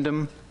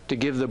addendum to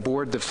give the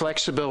board the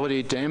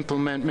flexibility to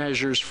implement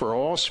measures for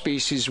all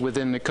species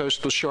within the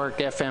coastal shark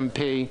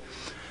FMP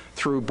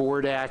through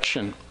board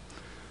action.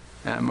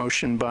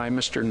 Motion by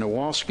Mr.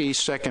 Nowalski,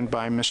 second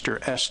by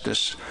Mr.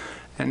 Estes.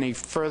 Any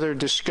further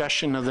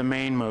discussion of the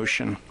main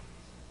motion?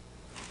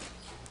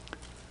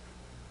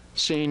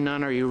 Seeing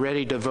none, are you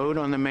ready to vote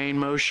on the main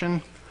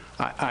motion?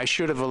 I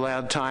should have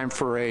allowed time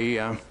for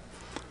a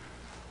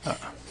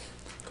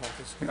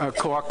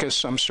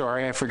caucus. I'm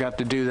sorry, I forgot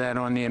to do that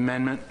on the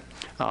amendment.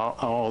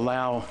 I'll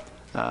allow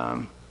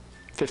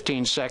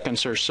 15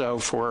 seconds or so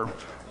for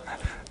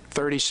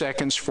 30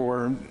 seconds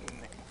for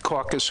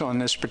caucus on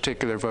this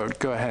particular vote.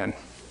 Go ahead.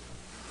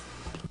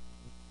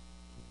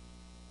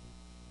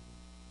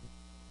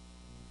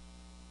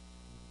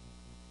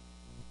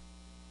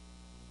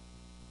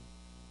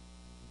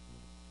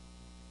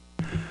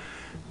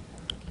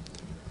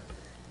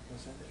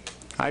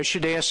 I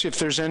should ask if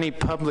there's any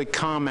public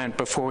comment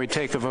before we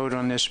take a vote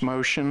on this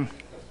motion.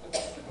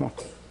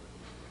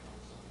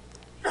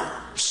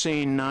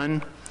 Seeing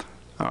none,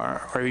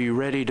 are you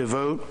ready to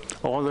vote?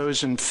 All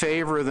those in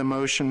favor of the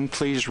motion,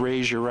 please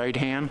raise your right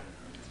hand.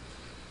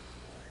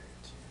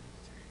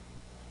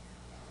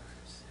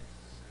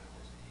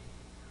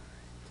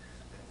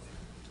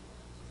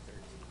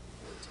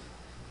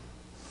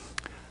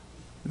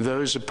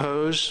 Those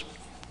opposed?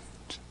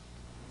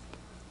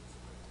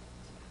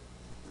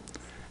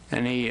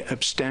 Any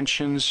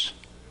abstentions?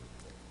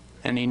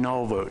 Any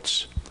null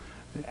votes?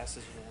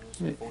 Passes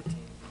unanimously,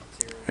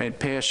 14-0. It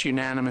passed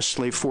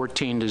unanimously,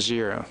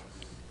 14-0.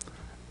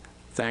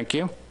 Thank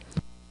you.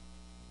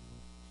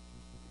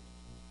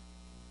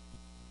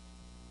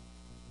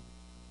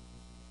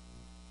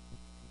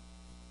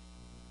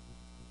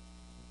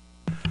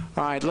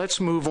 All right, let's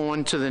move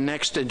on to the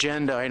next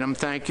agenda item.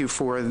 Thank you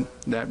for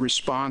that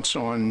response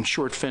on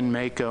short fin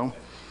mako.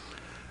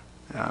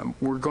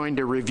 We're going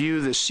to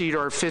review the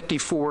CEDAR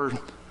 54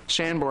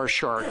 sandbar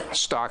shark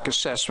stock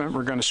assessment.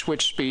 We're going to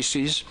switch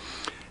species,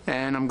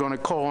 and I'm going to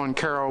call on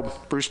Carol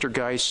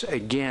Brewster-Geis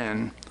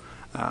again.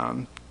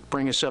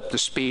 Bring us up to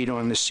speed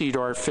on the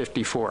CEDAR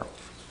 54.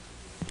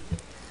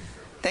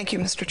 Thank you,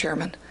 Mr.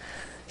 Chairman.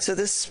 So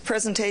this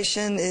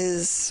presentation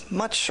is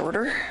much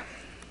shorter.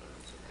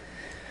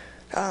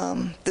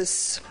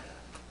 This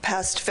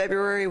past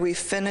February, we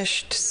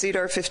finished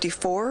CEDAR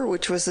 54,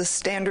 which was a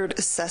standard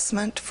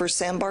assessment for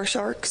sandbar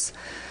sharks.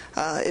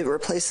 It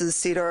replaces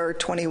CEDAR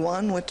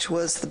 21, which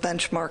was the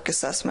benchmark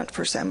assessment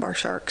for sandbar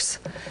sharks.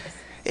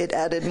 It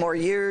added more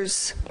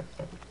years.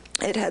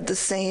 It had the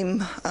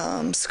same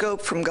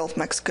scope from Gulf of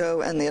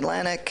Mexico and the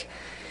Atlantic.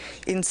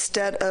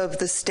 Instead of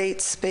the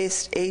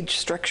states-based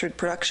age-structured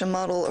production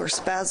model, or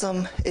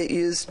SPASM, it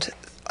used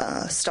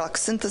a stock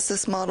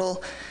synthesis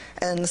model,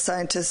 and the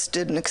scientists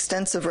did an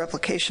extensive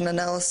replication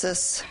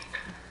analysis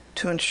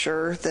to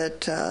ensure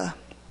that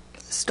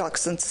stock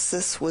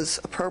synthesis was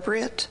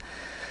appropriate.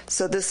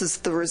 So this is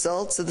the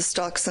results of the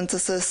stock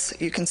synthesis.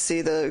 You can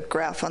see the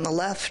graph on the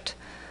left.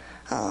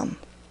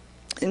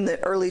 In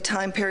the early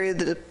time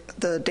period,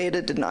 the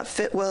data did not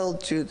fit well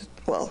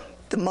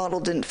the model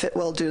didn't fit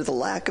well due to the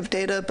lack of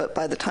data, but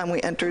by the time we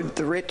entered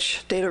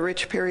the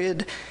data-rich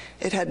period,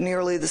 it had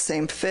nearly the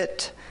same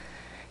fit.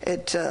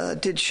 It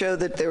did show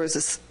that there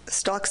was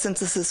stock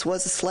synthesis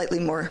was a slightly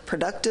more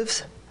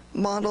productive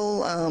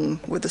model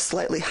with a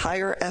slightly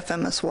higher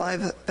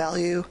FMSY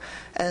value,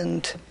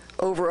 and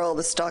overall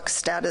the stock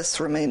status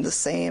remained the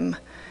same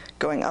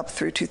going up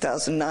through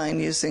 2009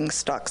 using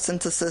stock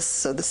synthesis.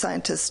 So the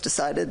scientists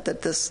decided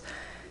that this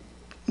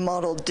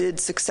model did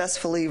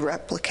successfully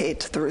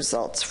replicate the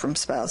results from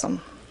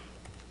SPASM.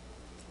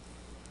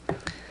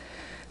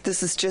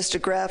 This is just a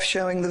graph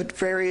showing the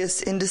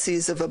various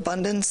indices of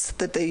abundance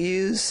that they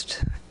used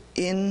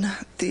in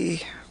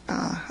the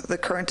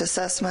current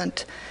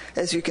assessment.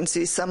 As you can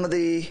see, some of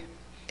the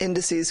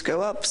indices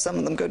go up, some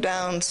of them go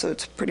down, so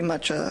it's pretty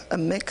much a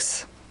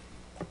mix.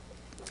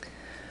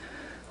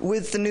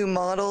 With the new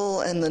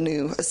model and the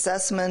new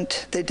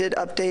assessment, they did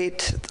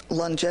update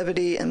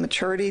longevity and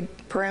maturity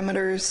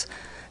parameters.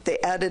 They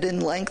added in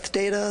length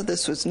data.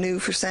 This was new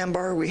for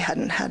sandbar. We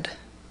hadn't had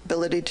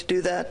ability to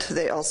do that.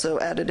 They also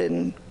added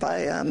in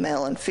by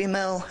male and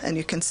female, and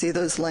you can see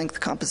those length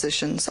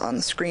compositions on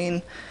the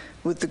screen,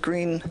 with the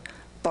green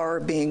bar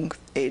being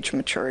age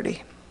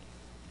maturity.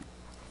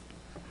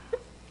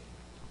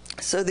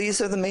 So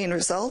these are the main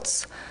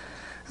results.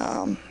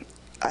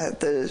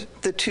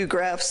 The two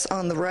graphs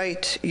on the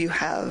right, you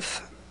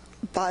have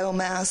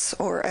biomass,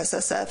 or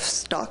SSF,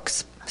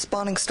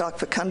 spawning stock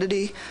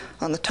fecundity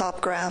on the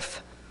top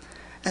graph,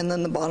 and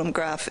then the bottom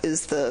graph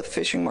is the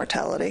fishing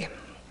mortality.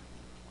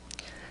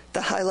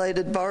 The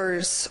highlighted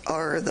bars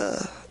are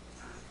the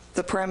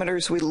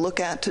parameters we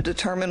look at to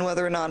determine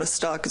whether or not a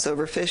stock is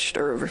overfished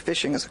or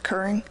overfishing is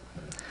occurring.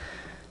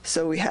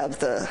 So we have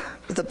the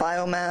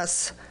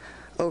biomass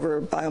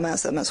over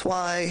biomass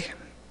MSY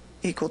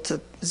equal to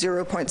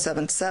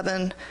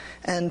 0.77,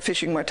 and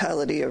fishing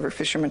mortality over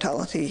fishing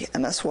mortality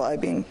MSY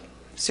being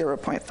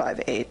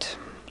 0.58.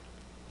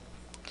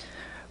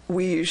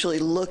 We usually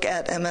look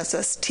at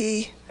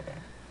MSST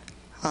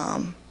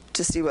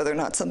to see whether or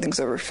not something's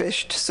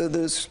overfished, so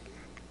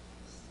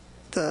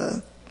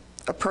the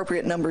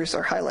appropriate numbers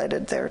are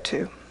highlighted there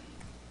too.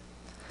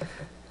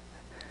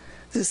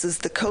 This is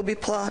the Kobe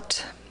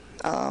plot.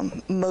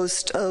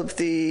 Most of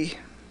the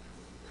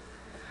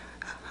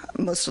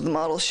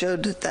models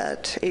showed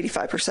that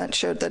 85%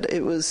 showed that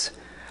it was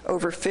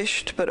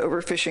overfished, but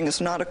overfishing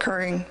is not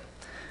occurring.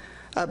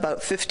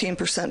 About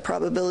 15%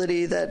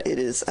 probability that it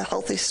is a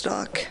healthy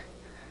stock,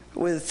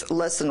 with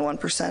less than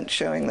 1%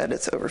 showing that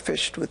it's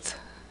overfished with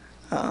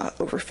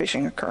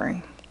overfishing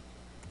occurring.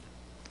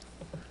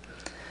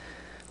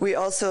 We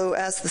also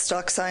asked the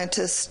stock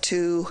scientists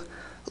to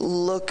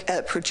look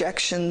at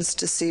projections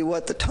to see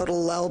what the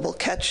total allowable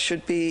catch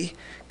should be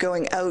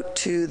going out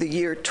to the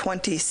year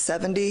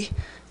 2070.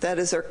 That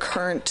is our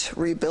current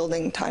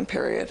rebuilding time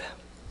period.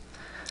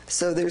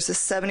 So there's a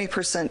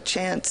 70%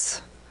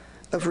 chance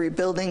of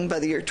rebuilding by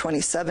the year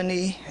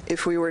 2070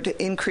 if we were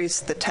to increase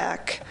the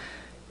TAC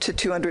to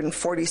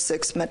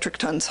 246 metric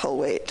tons whole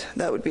weight.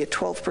 That would be a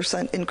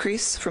 12%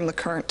 increase from the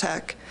current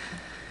TAC.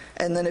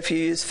 And then if you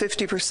use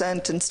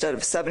 50% instead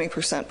of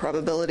 70%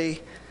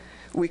 probability,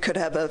 we could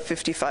have a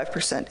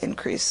 55%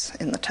 increase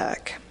in the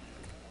TAC.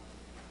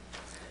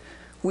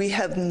 We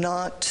have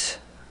not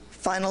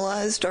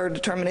finalized our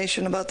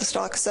determination about the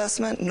stock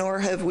assessment, nor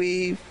have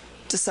we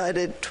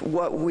decided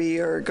what we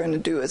are going to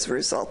do as a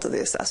result of the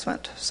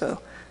assessment.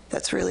 So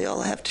that's really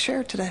all I have to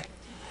share today.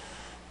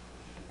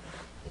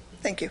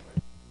 Thank you.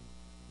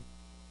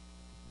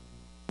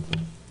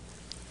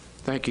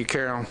 Thank you,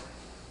 Carol.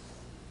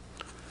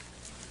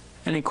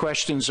 Any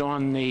questions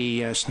on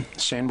the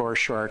sandbar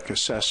shark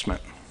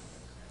assessment,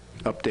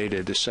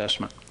 updated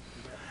assessment?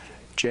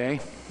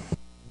 Jay?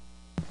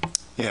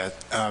 Yeah,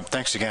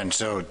 thanks again.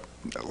 So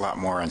a lot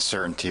more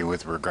uncertainty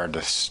with regard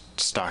to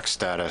stock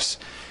status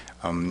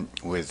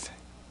with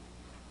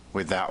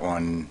that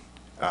one.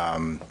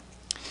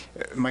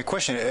 My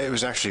question, it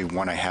was actually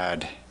one I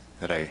had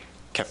that I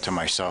kept to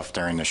myself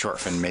during the short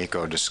fin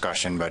mako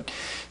discussion, but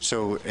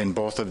so in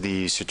both of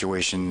these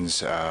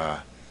situations,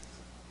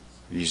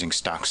 using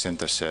stock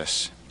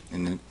synthesis,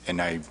 and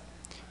I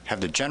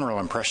have the general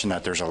impression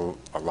that there's a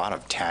lot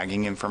of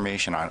tagging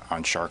information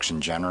on sharks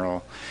in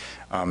general.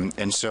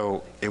 And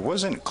so it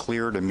wasn't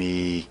clear to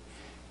me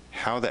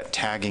how that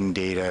tagging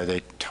data,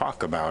 they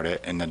talk about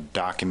it in the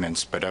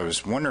documents, but I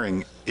was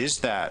wondering, is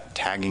that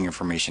tagging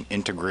information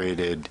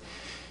integrated?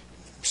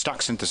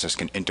 Stock synthesis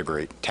can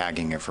integrate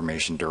tagging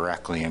information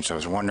directly, and so I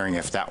was wondering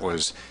if that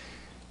was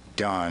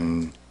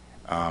done,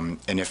 and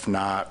if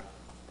not,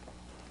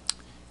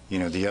 you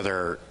know, the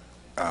other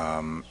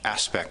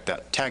aspect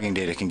that tagging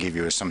data can give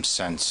you is some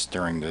sense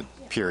during the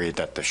period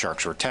that the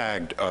sharks were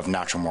tagged of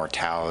natural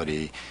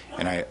mortality.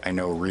 And I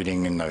know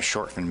reading in the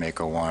short fin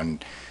mako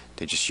one,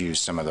 they just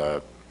used some of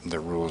the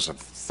rules of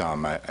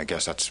thumb. I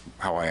guess that's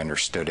how I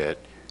understood it.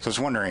 So I was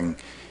wondering,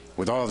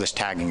 with all of this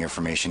tagging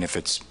information, if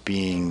it's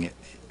being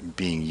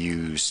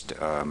used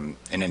in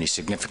any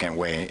significant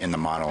way in the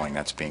modeling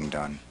that's being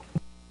done.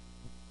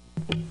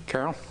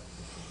 Carol?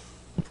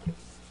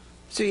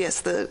 So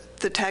yes, the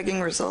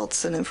tagging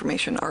results and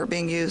information are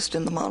being used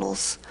in the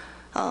models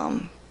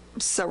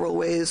several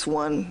ways.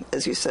 One,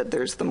 as you said,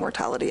 there's the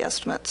mortality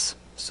estimates.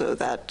 So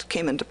that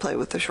came into play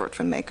with the short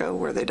fin mako,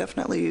 where they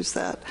definitely use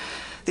that.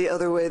 The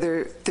other way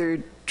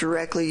they're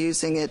directly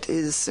using it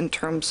is in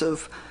terms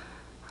of,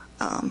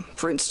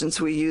 for instance,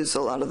 we use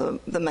a lot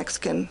of the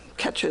Mexican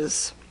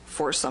catches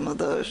for some of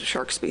the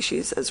shark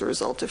species as a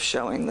result of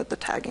showing that the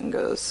tagging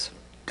goes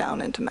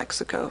down into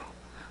Mexico.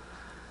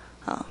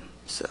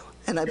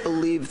 And I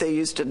believe they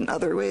used it in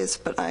other ways,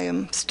 but I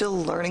am still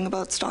learning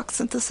about stock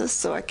synthesis,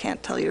 so I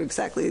can't tell you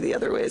exactly the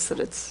other ways that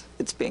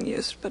it's being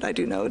used, but I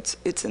do know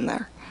it's in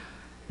there.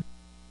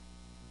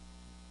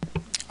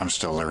 I'm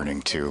still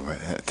learning too, but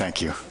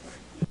thank you.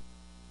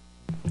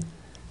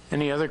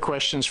 Any other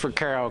questions for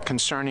Carol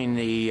concerning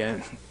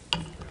the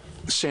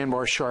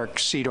sandbar shark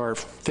CDAR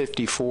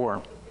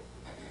 54?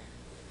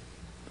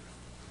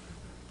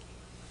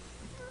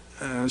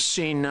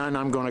 Seeing none,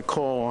 I'm going to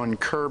call on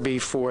Kirby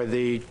for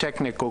the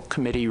technical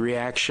committee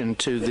reaction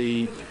to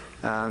the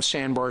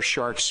sandbar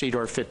shark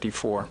CDAR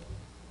 54.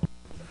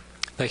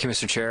 Thank you,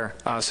 Mr. Chair.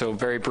 So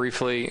very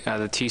briefly,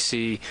 the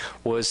TC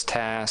was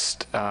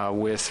tasked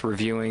with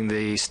reviewing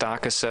the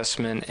stock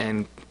assessment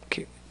and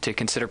to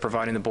consider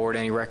providing the board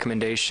any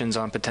recommendations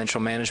on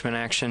potential management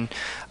action.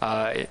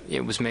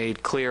 It was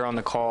made clear on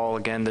the call,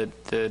 again,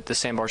 that the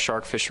sandbar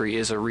shark fishery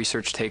is a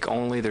research take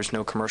only. There's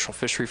no commercial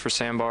fishery for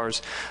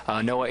sandbars.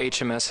 NOAA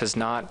HMS has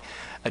not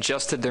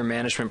adjusted their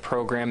management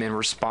program in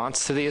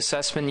response to the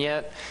assessment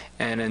yet,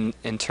 and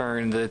in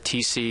turn, the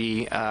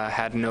TC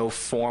had no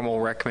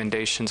formal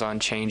recommendations on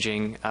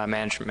changing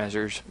management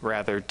measures,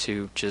 rather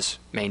to just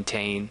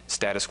maintain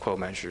status quo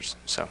measures.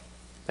 So,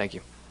 thank you.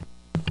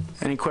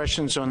 Any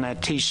questions on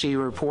that TC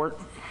report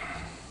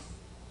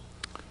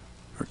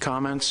or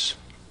comments?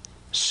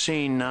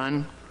 Seeing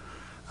none.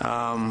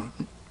 Well,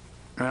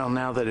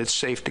 now that it's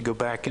safe to go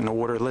back in the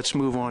water, let's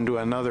move on to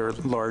another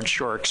large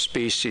shark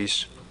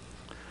species.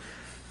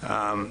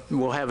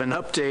 We'll have an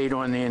update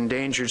on the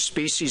Endangered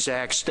Species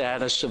Act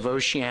status of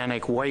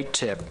oceanic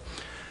whitetip.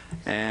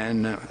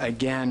 And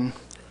again,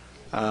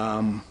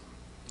 am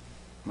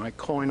I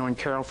calling on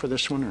Carol for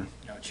this one? Or?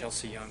 No,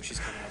 Chelsea Young,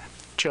 she's coming up.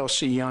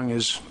 Chelsea Young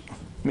is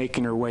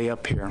making her way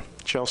up here.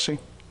 Chelsea?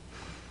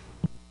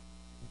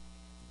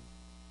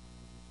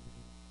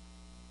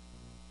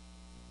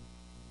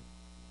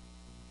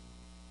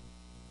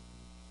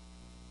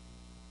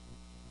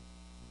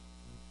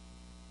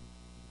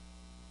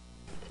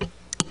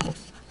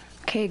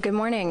 Okay, good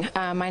morning.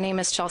 My name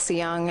is Chelsea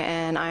Young,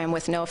 and I am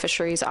with NOAA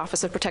Fisheries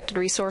Office of Protected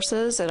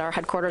Resources at our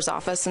headquarters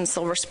office in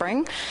Silver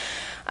Spring.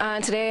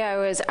 Today I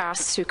was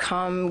asked to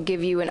come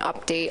give you an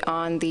update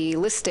on the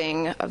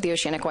listing of the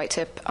oceanic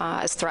whitetip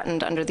as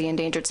threatened under the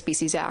Endangered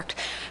Species Act.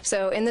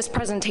 So in this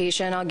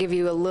presentation, I'll give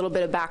you a little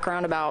bit of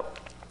background about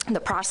the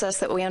process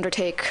that we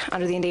undertake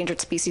under the Endangered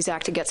Species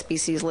Act to get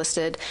species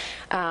listed,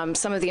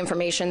 some of the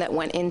information that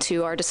went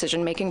into our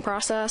decision-making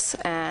process,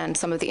 and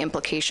some of the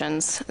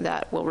implications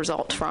that will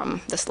result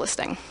from this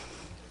listing.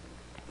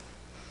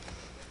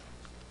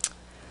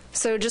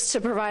 So just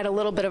to provide a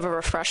little bit of a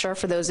refresher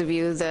for those of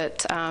you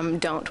that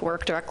don't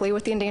work directly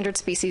with the Endangered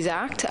Species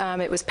Act,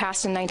 it was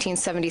passed in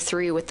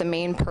 1973 with the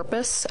main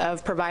purpose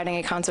of providing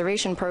a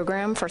conservation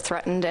program for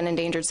threatened and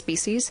endangered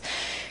species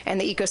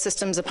and the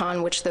ecosystems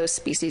upon which those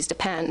species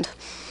depend.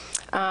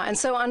 And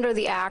so under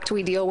the Act,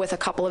 we deal with a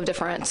couple of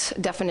different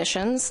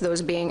definitions,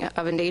 those being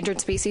of endangered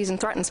species and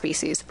threatened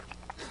species.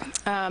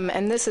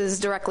 And this is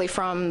directly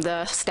from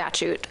the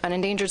statute. An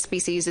endangered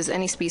species is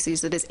any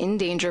species that is in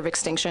danger of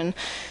extinction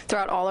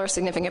throughout all or a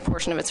significant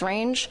portion of its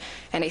range,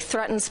 and a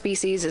threatened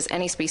species is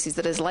any species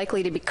that is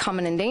likely to become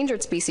an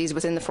endangered species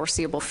within the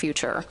foreseeable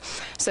future.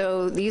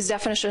 So these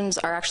definitions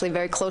are actually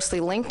very closely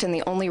linked, and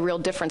the only real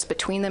difference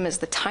between them is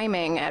the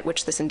timing at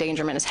which this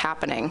endangerment is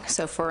happening.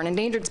 So for an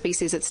endangered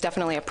species, it's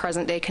definitely a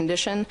present-day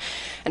condition,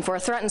 and for a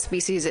threatened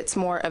species, it's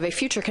more of a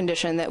future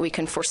condition that we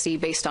can foresee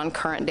based on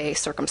current-day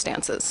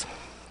circumstances.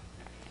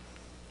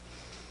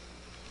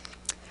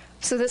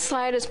 So this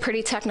slide is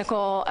pretty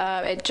technical.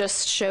 It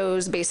just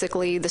shows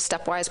basically the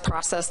stepwise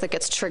process that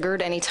gets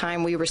triggered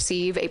anytime we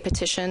receive a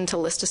petition to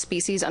list a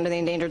species under the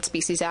Endangered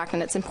Species Act.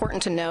 And it's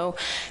important to know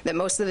that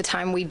most of the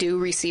time we do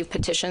receive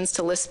petitions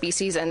to list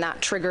species, and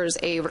that triggers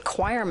a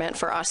requirement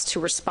for us to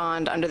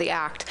respond under the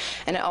Act.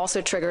 And it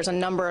also triggers a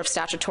number of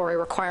statutory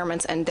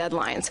requirements and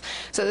deadlines.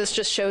 So this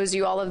just shows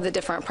you all of the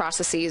different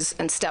processes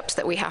and steps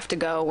that we have to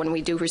go when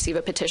we do receive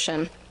a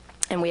petition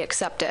and we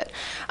accept it.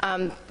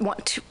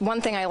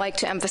 One thing I like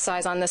to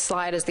emphasize on this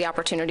slide is the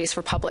opportunities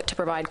for public to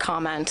provide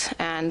comment.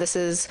 And this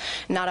is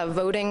not a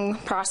voting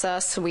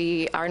process.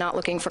 We are not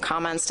looking for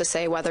comments to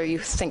say whether you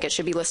think it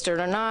should be listed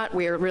or not.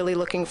 We are really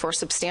looking for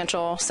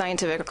substantial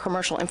scientific or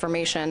commercial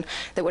information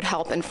that would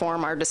help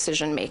inform our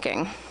decision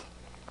making.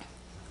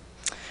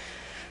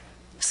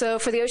 So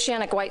for the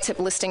oceanic whitetip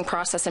listing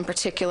process in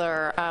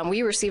particular,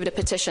 we received a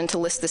petition to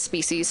list the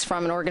species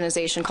from an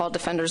organization called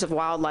Defenders of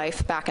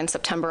Wildlife back in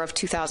September of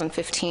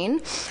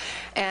 2015.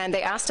 And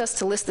they asked us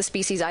to list the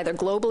species either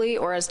globally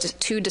or as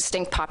two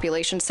distinct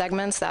population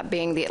segments, that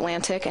being the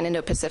Atlantic and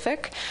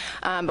Indo-Pacific.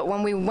 But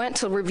when we went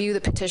to review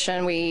the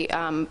petition, we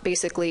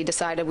basically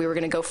decided we were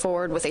going to go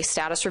forward with a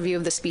status review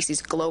of the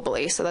species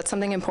globally. So that's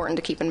something important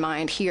to keep in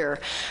mind here.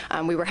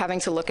 We were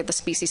having to look at the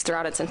species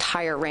throughout its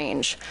entire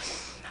range.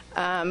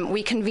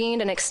 We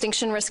convened an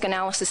extinction risk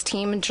analysis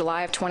team in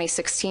July of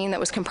 2016 that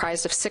was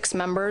comprised of 6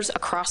 members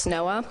across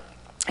NOAA,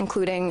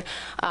 including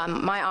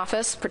my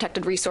office,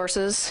 Protected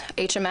Resources,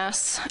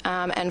 HMS,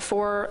 and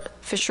 4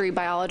 fishery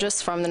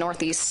biologists from the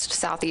Northeast,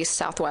 Southeast,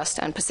 Southwest,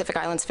 and Pacific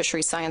Islands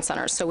Fisheries Science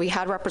Centers. So we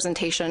had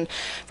representation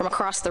from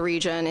across the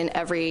region in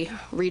every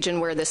region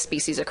where this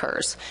species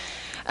occurs.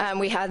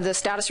 We had the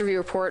status review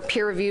report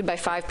peer-reviewed by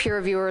 5 peer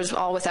reviewers,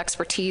 all with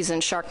expertise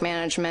in shark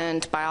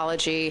management,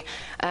 biology,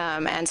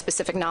 and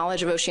specific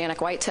knowledge of oceanic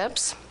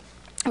whitetips.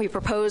 We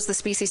proposed the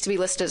species to be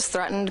listed as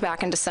threatened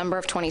back in December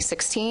of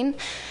 2016.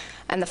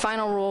 And the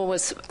final rule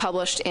was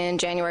published in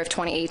January of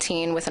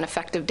 2018 with an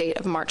effective date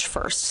of March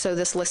 1st. So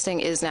this listing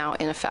is now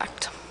in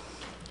effect.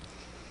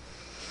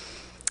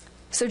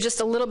 So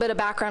just a little bit of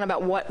background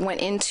about what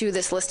went into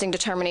this listing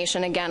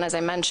determination. Again, as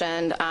I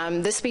mentioned,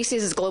 this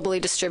species is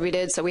globally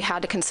distributed, so we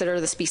had to consider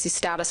the species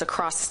status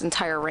across its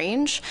entire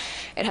range.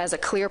 It has a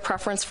clear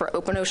preference for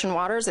open ocean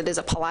waters. It is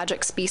a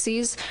pelagic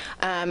species,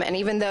 and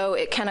even though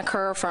it can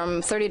occur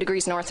from 30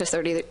 degrees north to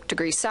 30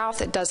 degrees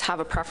south, it does have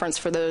a preference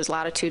for those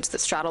latitudes that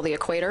straddle the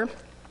equator.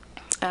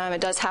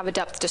 It does have a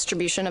depth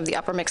distribution of the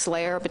upper mixed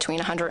layer between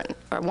 1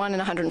 and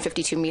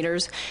 152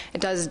 meters. It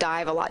does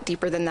dive a lot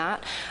deeper than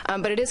that,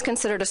 but it is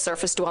considered a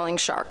surface-dwelling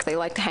shark. They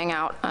like to hang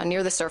out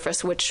near the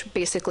surface, which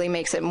basically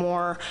makes it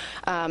more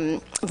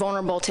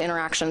vulnerable to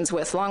interactions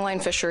with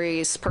longline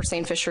fisheries, purse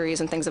seine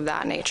fisheries, and things of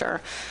that nature.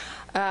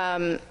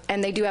 And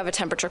they do have a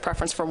temperature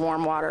preference for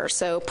warm water.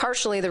 So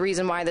partially the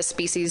reason why this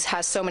species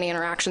has so many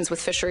interactions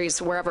with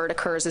fisheries wherever it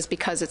occurs is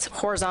because its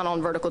horizontal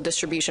and vertical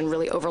distribution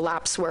really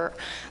overlaps where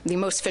the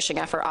most fishing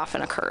effort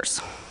often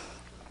occurs.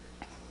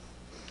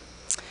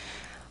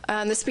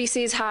 The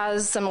species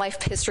has some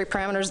life history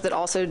parameters that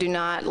also do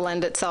not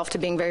lend itself to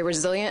being very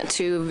resilient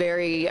to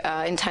very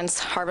intense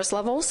harvest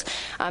levels.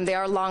 They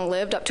are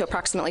long-lived, up to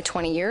approximately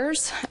 20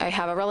 years. I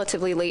have a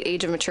relatively late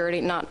age of maturity,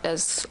 not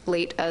as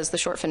late as the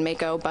short-fin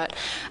mako, but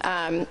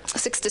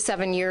 6 to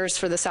 7 years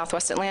for the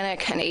Southwest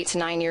Atlantic and 8 to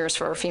 9 years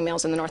for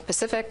females in the North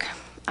Pacific.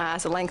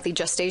 Has a lengthy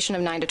gestation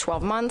of 9 to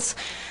 12 months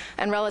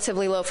and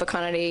relatively low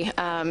fecundity.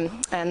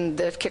 And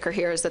the kicker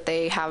here is that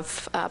they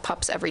have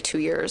pups every 2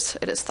 years,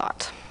 it is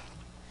thought.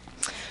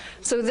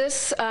 So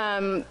this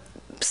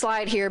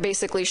slide here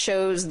basically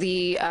shows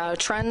the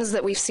trends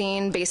that we've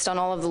seen based on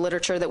all of the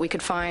literature that we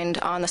could find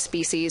on the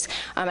species.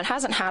 It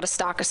hasn't had a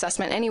stock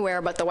assessment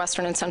anywhere but the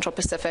Western and Central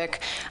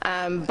Pacific.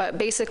 But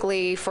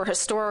basically for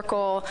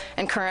historical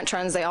and current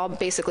trends, they all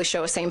basically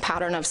show a same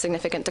pattern of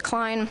significant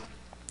decline.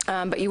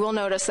 But you will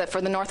notice that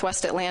for the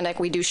Northwest Atlantic,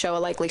 we do show a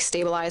likely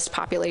stabilized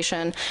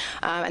population,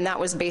 and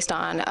that was based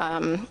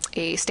on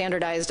a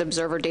standardized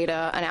observer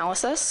data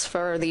analysis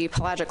for the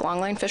pelagic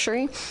longline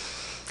fishery.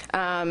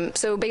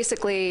 So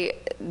basically,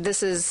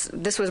 this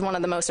was one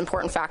of the most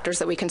important factors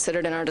that we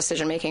considered in our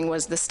decision making,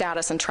 was the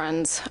status and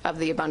trends of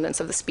the abundance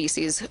of the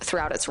species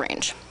throughout its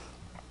range.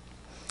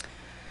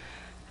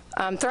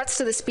 Threats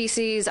to the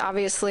species,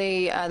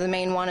 obviously, the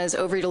main one is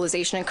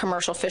overutilization in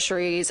commercial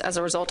fisheries as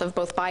a result of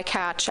both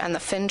bycatch and the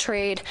fin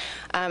trade.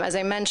 As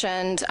I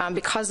mentioned,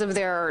 because of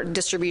their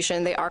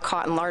distribution, they are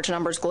caught in large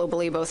numbers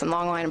globally, both in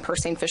longline and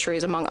purse seine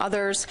fisheries, among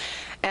others.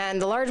 And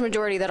the large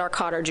majority that are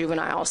caught are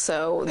juvenile,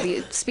 so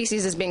the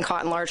species is being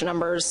caught in large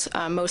numbers,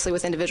 mostly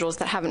with individuals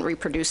that haven't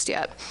reproduced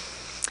yet.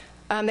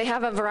 They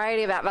have a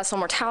variety of at-vessel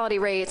mortality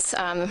rates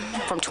from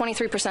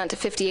 23% to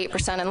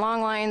 58% in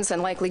longlines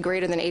and likely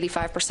greater than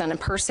 85% in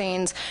purse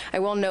seines. I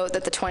will note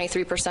that the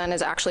 23%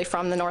 is actually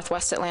from the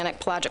Northwest Atlantic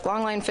pelagic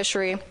longline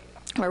fishery,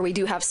 where we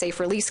do have safe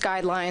release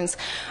guidelines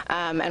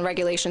and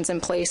regulations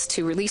in place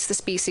to release the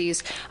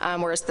species,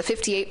 whereas the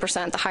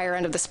 58%, the higher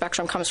end of the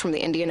spectrum, comes from the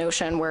Indian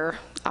Ocean, where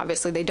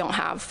obviously they don't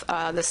have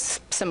the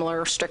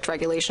similar strict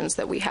regulations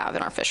that we have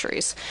in our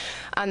fisheries.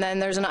 And then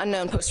there's an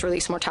unknown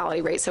post-release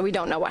mortality rate, so we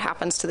don't know what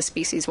happens to the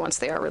species once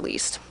they are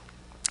released.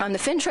 The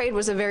fin trade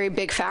was a very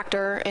big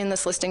factor in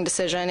this listing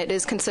decision. It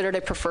is considered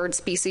a preferred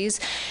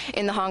species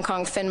in the Hong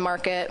Kong fin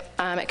market.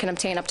 It can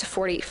obtain up to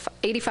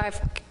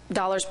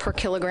 $85 per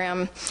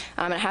kilogram.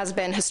 It has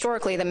been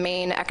historically the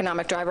main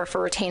economic driver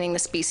for retaining the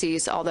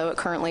species, although it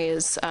currently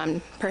is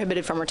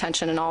prohibited from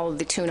retention in all of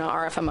the tuna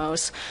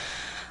RFMOs.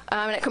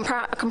 And it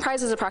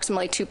comprises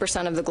approximately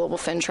 2% of the global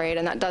fin trade,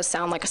 and that does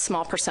sound like a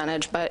small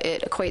percentage, but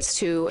it equates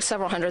to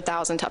several hundred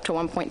thousand to up to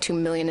 1.2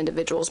 million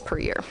individuals per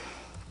year.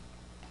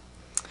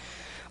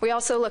 We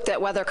also looked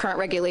at whether current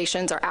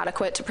regulations are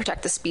adequate to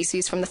protect the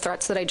species from the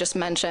threats that I just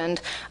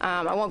mentioned.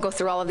 I won't go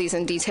through all of these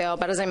in detail,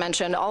 but as I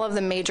mentioned, all of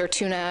the major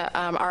tuna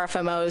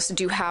RFMOs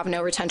do have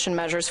no retention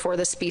measures for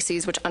the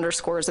species, which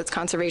underscores its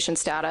conservation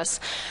status.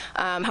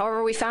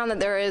 However, we found that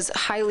there is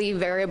highly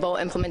variable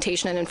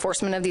implementation and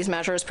enforcement of these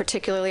measures,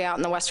 particularly out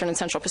in the Western and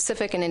Central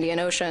Pacific and Indian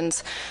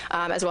Oceans,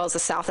 as well as the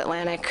South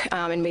Atlantic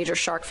in major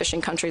shark fishing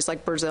countries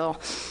like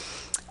Brazil.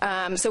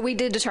 So we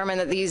did determine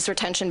that these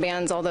retention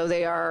bans, although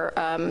they are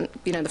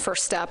the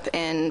first step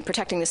in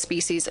protecting the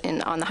species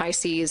on the high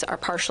seas, are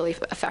partially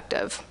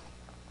effective.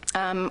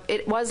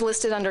 It was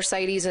listed under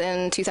CITES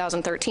in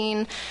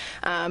 2013,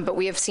 but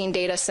we have seen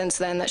data since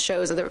then that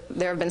shows that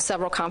there have been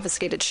several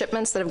confiscated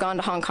shipments that have gone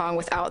to Hong Kong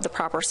without the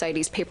proper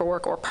CITES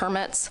paperwork or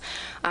permits.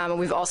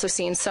 We've also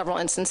seen several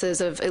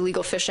instances of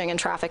illegal fishing and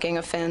trafficking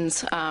of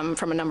fins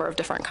from a number of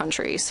different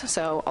countries.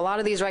 So a lot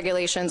of these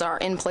regulations are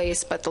in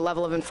place, but the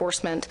level of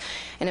enforcement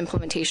and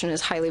implementation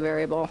is highly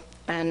variable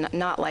and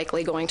not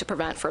likely going to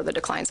prevent further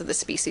declines of the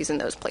species in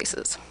those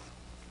places.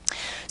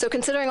 So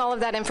considering all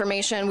of that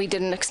information, we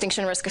did an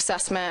extinction risk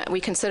assessment.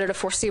 We considered a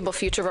foreseeable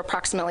future of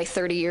approximately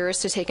 30 years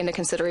to take into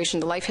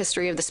consideration the life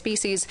history of the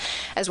species,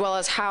 as well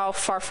as how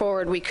far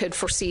forward we could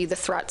foresee the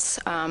threats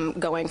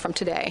going from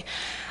today.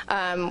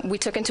 We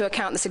took into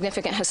account the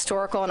significant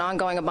historical and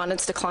ongoing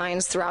abundance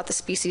declines throughout the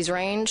species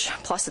range,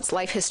 plus its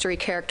life history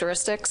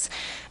characteristics,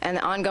 and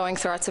the ongoing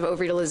threats of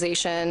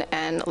overutilization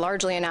and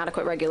largely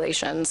inadequate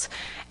regulations.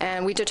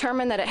 And we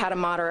determined that it had a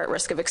moderate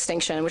risk of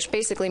extinction, which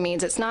basically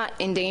means it's not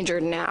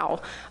endangered now,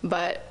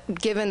 but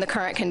given the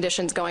current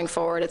conditions going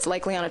forward, it's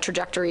likely on a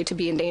trajectory to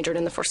be endangered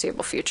in the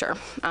foreseeable future.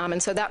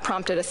 And so that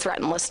prompted a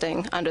threatened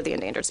listing under the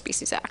Endangered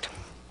Species Act.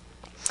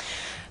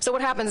 So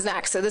what happens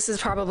next? So this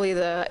is probably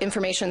the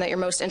information that you're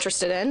most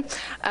interested in.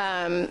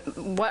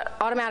 What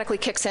automatically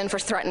kicks in for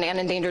threatened and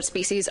endangered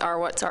species are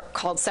what's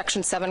called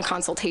Section 7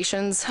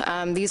 consultations.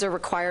 These are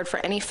required for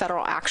any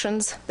federal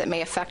actions that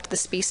may affect the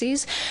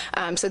species.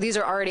 So these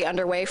are already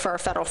underway for our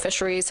federal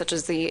fisheries, such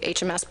as the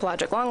HMS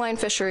pelagic longline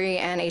fishery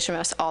and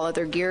HMS all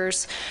other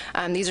gears.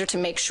 These are to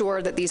make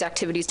sure that these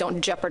activities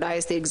don't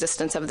jeopardize the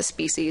existence of the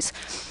species.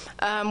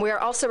 We are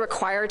also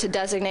required to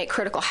designate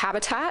critical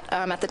habitat.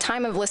 At the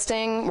time of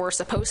listing, we're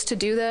supposed to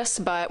do this,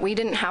 but we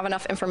didn't have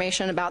enough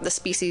information about the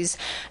species'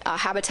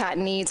 habitat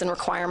needs and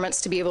requirements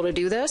to be able to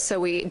do this, so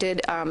we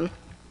did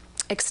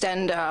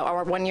extend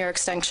our one-year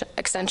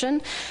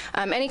extension.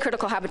 Any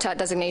critical habitat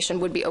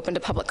designation would be open to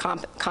public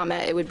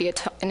comment. It would be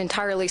an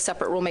entirely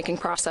separate rulemaking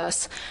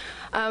process.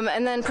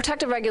 And then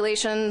protective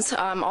regulations,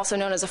 also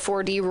known as a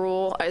 4D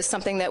rule, is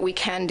something that we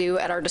can do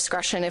at our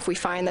discretion if we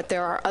find that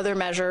there are other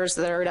measures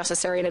that are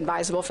necessary and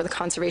advisable for the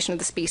conservation of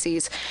the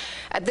species.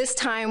 At this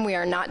time, we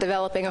are not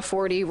developing a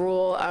 4D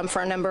rule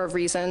for a number of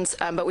reasons,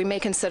 but we may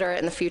consider it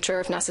in the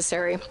future if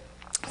necessary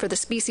for the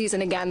species.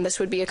 And again, this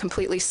would be a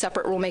completely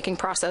separate rulemaking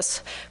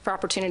process for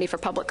opportunity for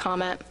public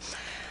comment.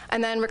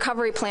 And then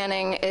recovery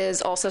planning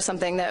is also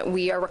something that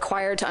we are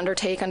required to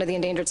undertake under the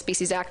Endangered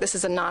Species Act. This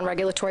is a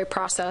non-regulatory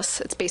process.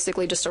 It's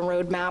basically just a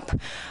roadmap,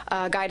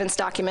 guidance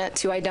document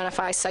to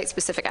identify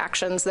site-specific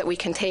actions that we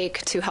can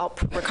take to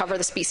help recover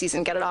the species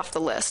and get it off the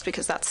list,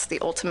 because that's the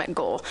ultimate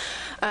goal.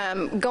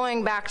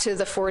 Going back to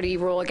the 4D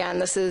rule again,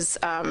 this is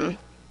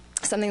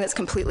something that's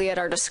completely at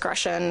our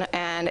discretion,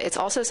 and it's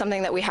also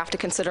something that we have to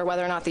consider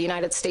whether or not the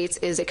United States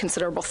is a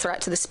considerable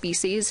threat to the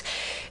species.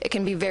 It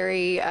can be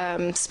very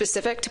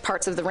specific to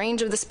parts of the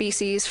range of the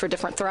species for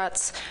different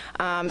threats.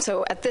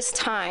 So at this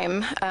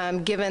time,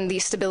 given the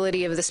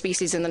stability of the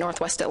species in the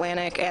Northwest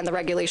Atlantic and the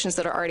regulations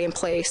that are already in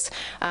place,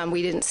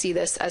 we didn't see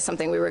this as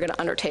something we were going to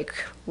undertake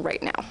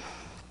right now.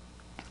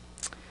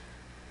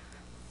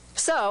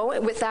 So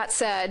with that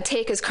said,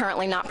 take is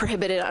currently not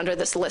prohibited under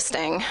this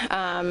listing.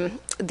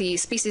 The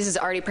species is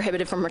already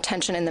prohibited from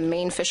retention in the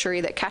main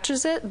fishery that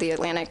catches it, the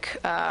Atlantic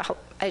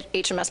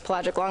HMS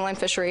pelagic longline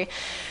fishery.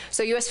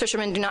 So U.S.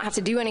 fishermen do not have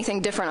to do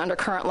anything different under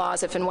current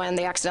laws if and when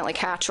they accidentally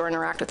catch or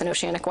interact with an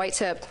oceanic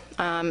whitetip.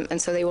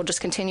 And so they will just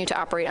continue to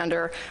operate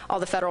under all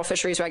the federal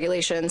fisheries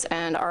regulations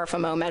and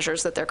RFMO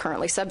measures that they're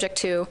currently subject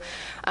to.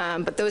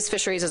 But those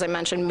fisheries, as I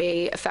mentioned,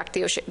 may affect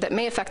the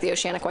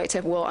oceanic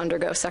whitetip will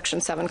undergo Section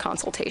 7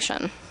 consultation.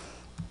 And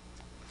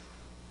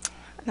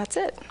that's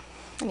it.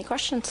 Any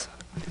questions?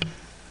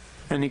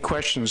 Any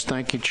questions?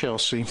 Thank you,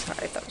 Chelsea.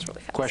 Sorry, that was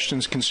really fast.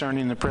 Questions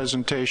concerning the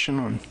presentation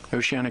on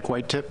oceanic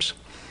whitetips?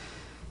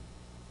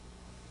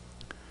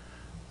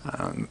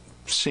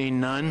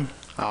 Seeing none,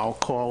 I'll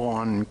call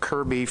on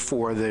Kirby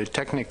for the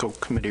technical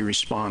committee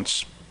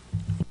response.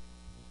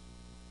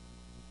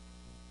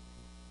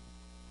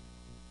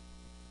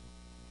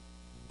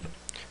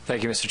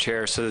 Thank you, Mr.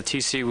 Chair. So the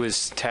TC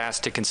was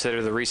tasked to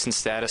consider the recent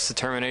status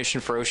determination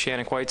for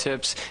oceanic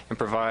whitetips and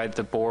provide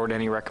the board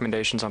any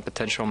recommendations on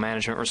potential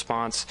management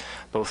response,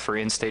 both for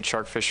in-state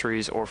shark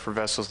fisheries or for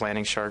vessels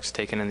landing sharks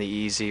taken in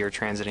the EEZ or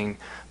transiting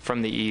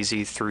from the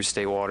EEZ through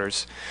state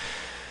waters.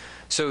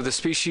 So the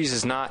species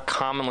is not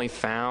commonly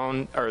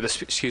found, or the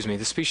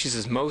species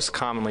is most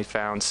commonly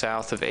found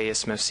south of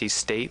ASMFC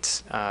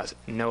states.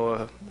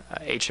 NOAA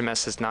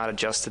HMS has not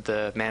adjusted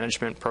the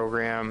management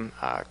program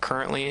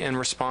currently in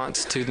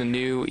response to the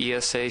new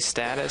ESA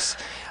status.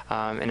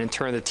 And in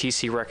turn, the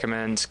TC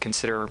recommends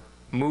consider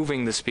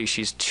moving the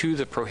species to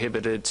the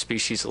prohibited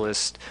species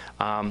list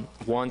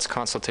once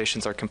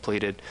consultations are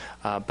completed,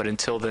 but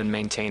until then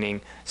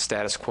maintaining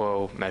status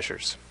quo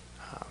measures.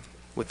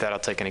 With that, I'll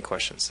take any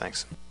questions.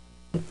 Thanks.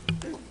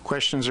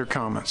 Questions or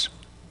comments?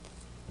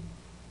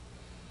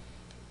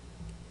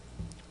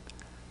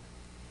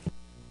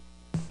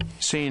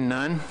 Seeing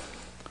none.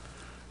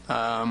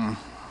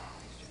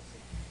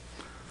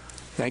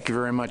 Thank you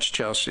very much,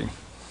 Chelsea.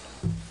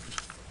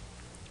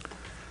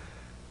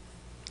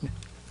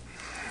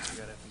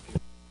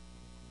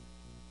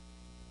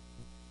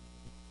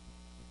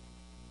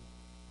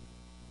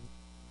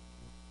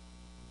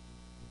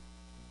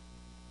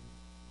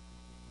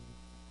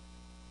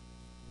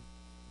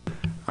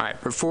 All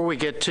right, before we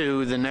get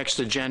to the next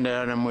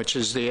agenda item, which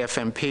is the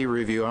FMP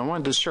review, I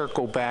wanted to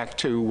circle back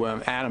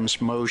to Adam's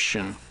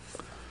motion.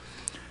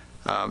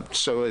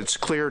 So it's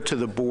clear to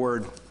the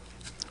board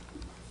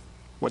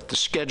what the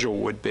schedule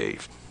would be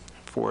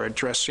for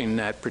addressing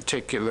that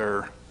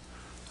particular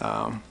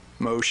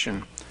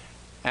motion.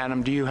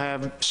 Adam, do you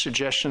have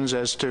suggestions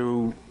as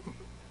to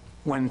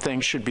when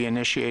things should be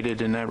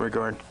initiated in that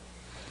regard?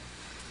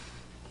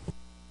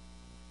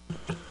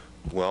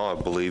 Well,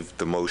 I believe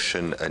the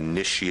motion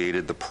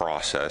initiated the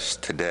process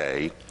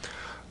today.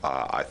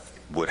 I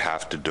would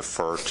have to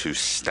defer to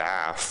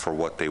staff for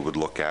what they would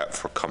look at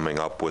for coming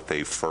up with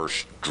a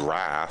first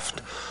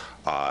draft.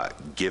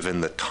 Given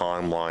the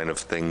timeline of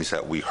things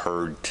that we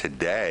heard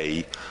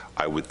today,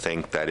 I would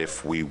think that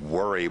if we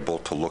were able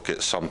to look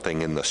at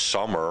something in the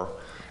summer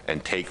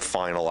and take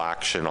final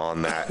action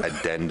on that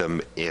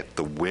addendum at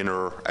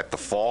the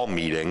fall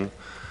meeting,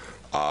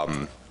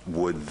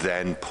 would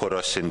then put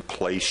us in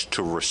place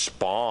to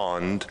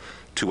respond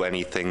to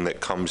anything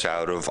that comes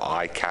out of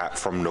ICAT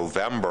from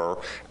November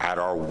at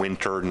our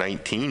winter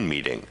 19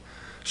 meeting.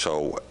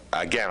 So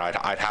again,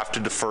 I'd have to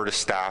defer to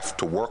staff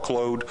to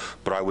workload,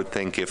 but I would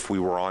think if we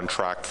were on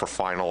track for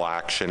final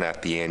action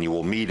at the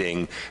annual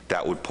meeting,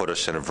 that would put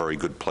us in a very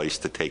good place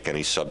to take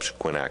any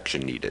subsequent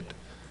action needed.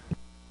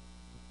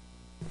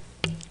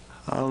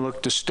 I'll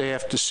look to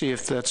staff to see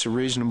if that's a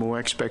reasonable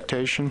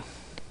expectation.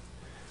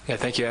 Yeah,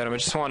 thank you, Adam. I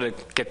just wanted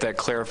to get that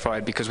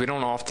clarified because we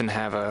don't often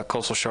have a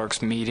Coastal Sharks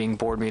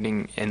board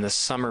meeting in the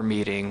summer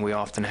meeting. We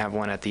often have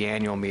one at the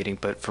annual meeting,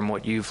 but from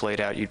what you've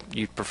laid out,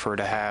 you'd prefer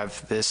to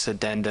have this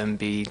addendum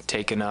be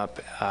taken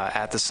up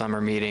at the summer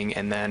meeting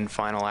and then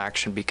final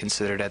action be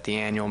considered at the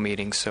annual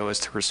meeting so as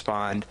to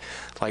respond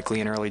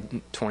likely in early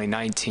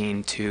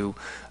 2019 to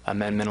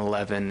Amendment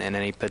 11 and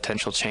any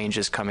potential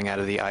changes coming out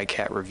of the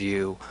ICAT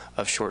review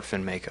of short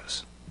fin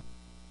makos.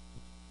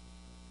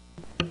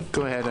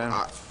 Go ahead,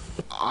 Adam.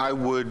 I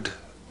would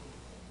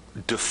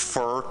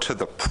defer to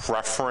the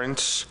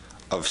preference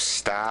of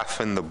staff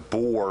and the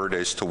board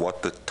as to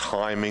what the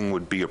timing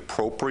would be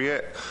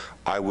appropriate.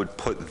 I would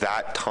put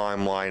that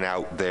timeline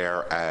out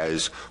there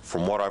as,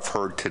 from what I've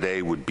heard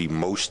today, would be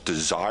most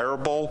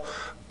desirable,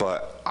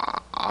 but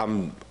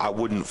I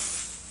wouldn't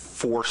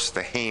force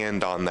the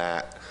hand on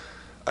that.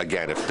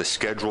 Again, if the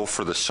schedule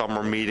for the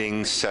summer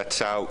meeting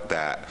sets out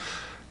that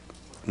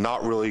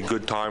not really a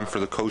good time for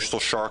the Coastal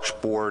Sharks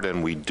Board,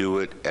 and we do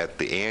it at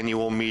the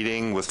annual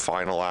meeting with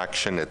final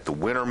action at the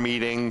winter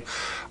meeting,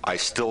 I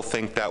still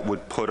think that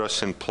would put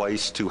us in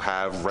place to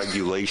have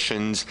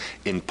regulations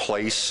in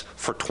place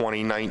for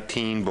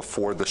 2019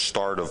 before the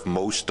start of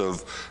most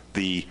of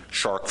the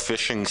shark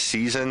fishing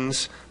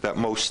seasons that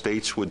most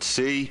states would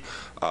see.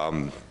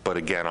 But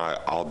again,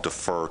 I'll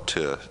defer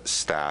to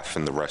staff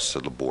and the rest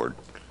of the board.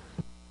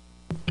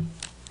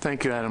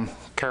 Thank you, Adam.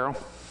 Carol?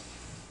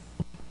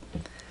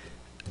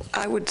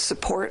 I would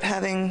support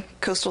having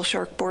Coastal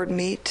Shark Board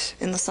meet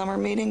in the summer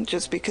meeting,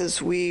 just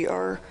because we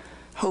are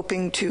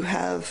hoping to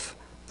have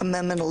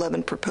Amendment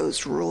 11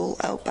 proposed rule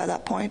out by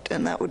that point,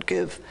 and that would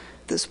give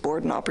this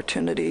board an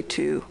opportunity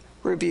to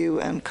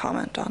review and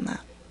comment on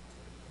that.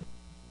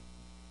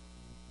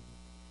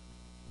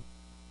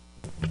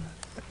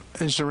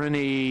 Is there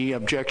any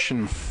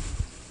objection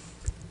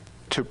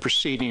to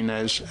proceeding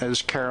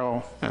as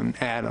Carol and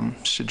Adam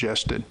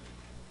suggested?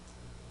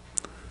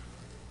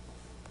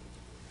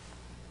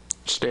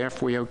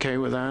 Staff, we okay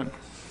with that?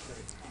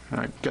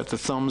 I got the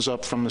thumbs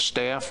up from the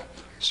staff,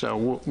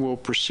 so we'll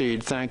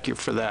proceed. Thank you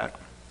for that.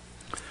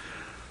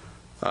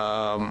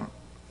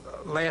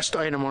 Last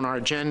item on our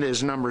agenda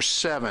is number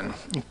 7.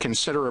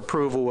 Consider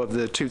approval of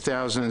the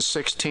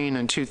 2016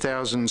 and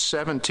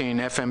 2017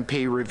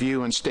 FMP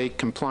review and state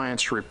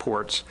compliance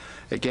reports.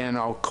 Again,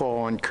 I'll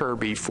call on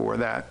Kirby for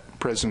that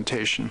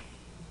presentation.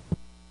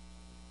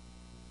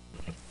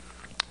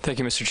 Thank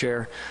you, Mr.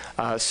 Chair.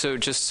 So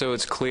just so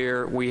it's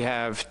clear, we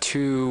have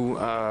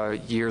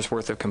 2 years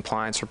worth of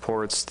compliance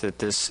reports that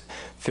this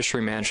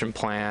fishery management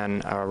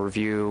plan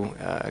review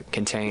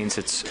contains.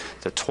 It's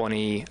the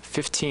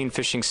 2015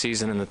 fishing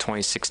season and the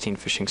 2016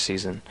 fishing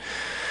season.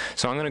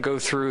 So I'm going to go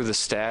through the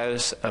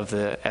status of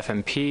the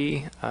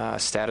FMP,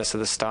 status of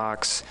the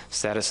stocks,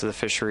 status of the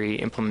fishery,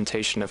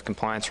 implementation of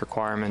compliance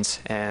requirements,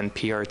 and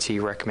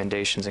PRT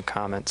recommendations and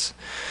comments.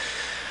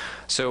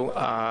 So,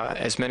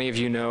 as many of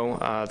you know,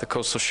 the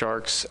Coastal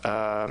Sharks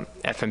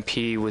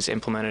FMP was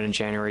implemented in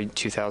January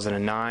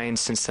 2009.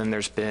 Since then,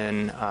 there's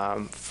been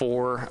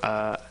 4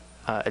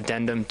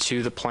 addendum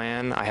to the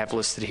plan. I have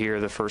listed here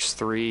the first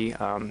 3.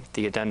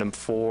 The addendum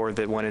 4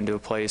 that went into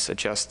place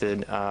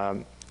adjusted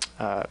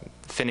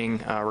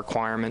finning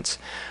requirements.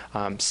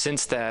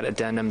 Since that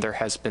addendum, there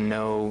has been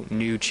no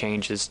new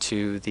changes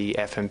to the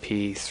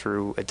FMP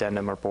through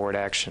addendum or board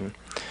action.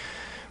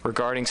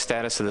 Regarding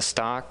status of the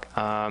stock,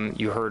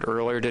 you heard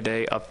earlier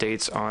today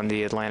updates on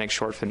the Atlantic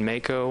shortfin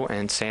mako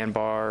and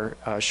sandbar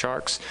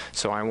sharks,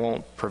 so I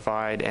won't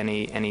provide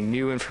any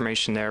new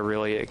information there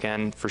really.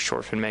 Again, for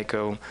shortfin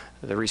mako,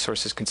 the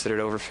resource is considered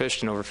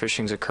overfished and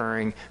overfishing is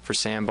occurring. For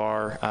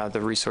sandbar,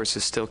 the resource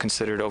is still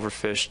considered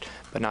overfished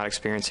but not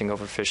experiencing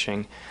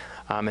overfishing.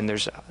 And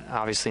there's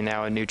obviously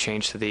now a new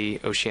change to the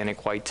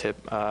oceanic whitetip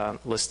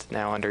listed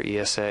now under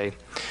ESA.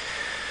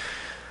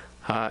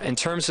 In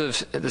terms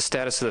of the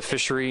status of the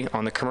fishery,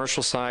 on the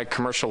commercial side,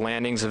 commercial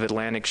landings of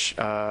Atlantic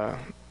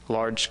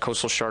large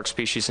coastal shark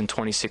species in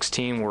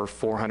 2016 were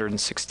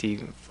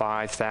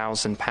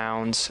 465,000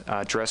 pounds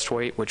dressed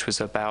weight, which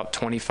was about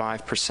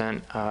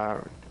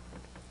 25%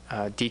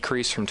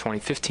 decrease from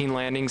 2015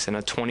 landings and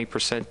a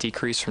 20%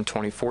 decrease from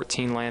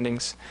 2014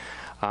 landings.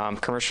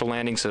 Commercial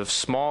landings of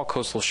small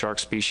coastal shark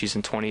species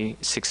in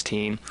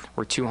 2016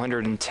 were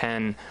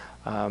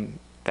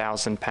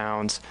 210,000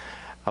 pounds,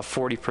 a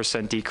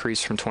 40%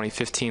 decrease from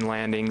 2015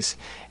 landings,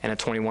 and a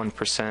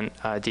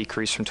 21%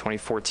 decrease from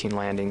 2014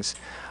 landings.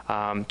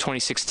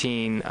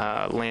 2016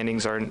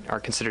 landings are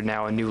considered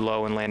now a new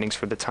low in landings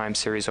for the time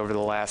series over the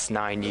last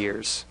 9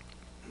 years.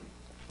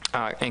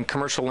 And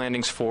commercial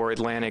landings for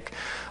Atlantic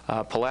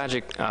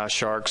pelagic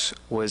sharks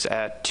was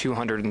at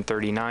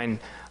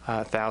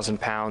 239,000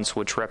 pounds,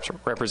 which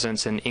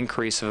represents an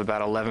increase of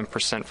about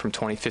 11% from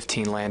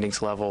 2015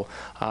 landings level,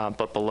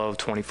 but below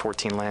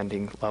 2014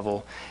 landing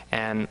level.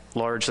 And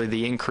largely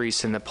the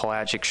increase in the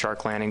pelagic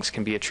shark landings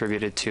can be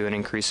attributed to an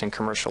increase in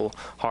commercial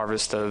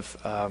harvest of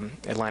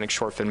Atlantic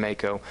shortfin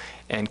mako.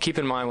 And keep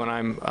in mind when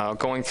I'm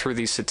going through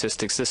these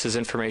statistics, this is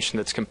information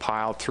that's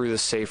compiled through the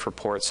SAFE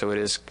report, so it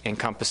is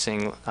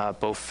encompassing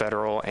both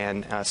federal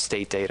and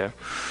state data.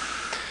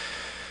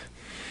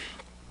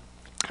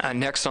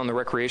 Next, on the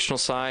recreational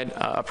side,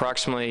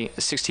 approximately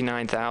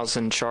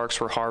 69,000 sharks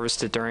were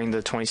harvested during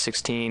the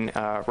 2016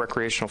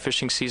 recreational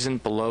fishing season,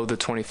 below the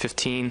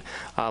 2015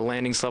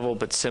 landings level,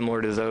 but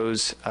similar to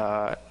those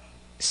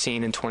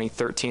seen in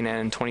 2013 and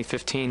in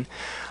 2015.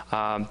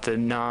 The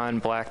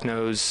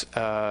non-blacknose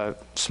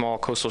small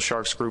coastal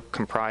sharks group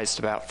comprised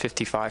about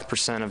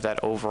 55% of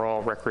that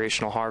overall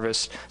recreational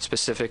harvest,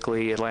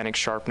 specifically Atlantic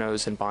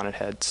sharpnose and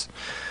bonnetheads.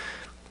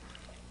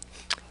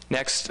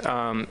 Next,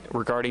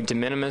 regarding de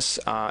minimis,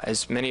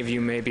 as many of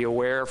you may be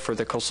aware, for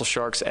the coastal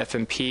sharks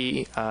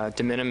FMP,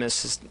 de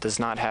minimis does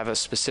not have a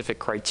specific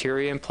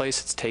criteria in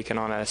place. It's taken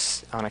on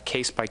a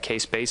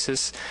case-by-case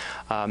basis.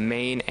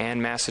 Maine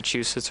and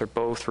Massachusetts are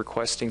both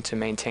requesting to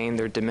maintain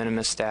their de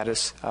minimis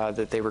status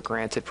that they were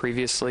granted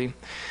previously.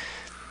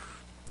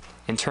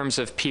 In terms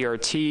of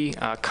PRT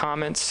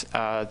comments,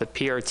 the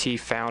PRT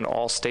found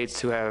all states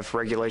to have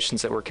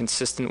regulations that were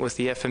consistent with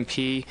the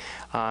FMP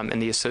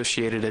and the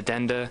associated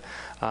addenda.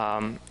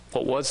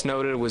 What was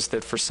noted was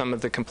that for some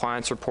of the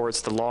compliance reports,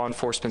 the law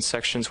enforcement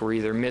sections were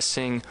either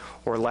missing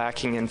or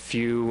lacking in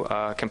few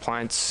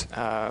compliance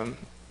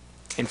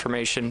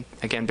information.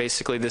 Again,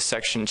 basically this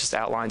section just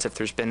outlines if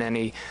there's been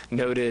any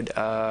noted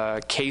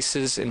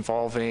cases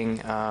involving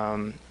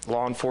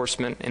law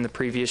enforcement in the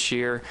previous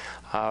year.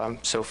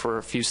 So for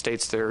a few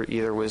states there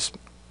either was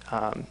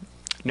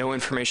no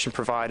information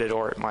provided,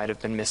 or it might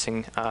have been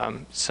missing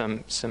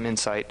some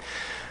insight.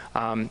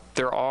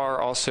 There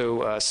are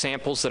also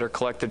samples that are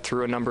collected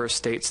through a number of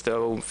states,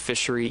 though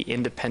fishery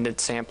independent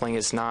sampling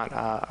is not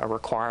a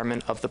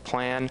requirement of the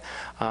plan.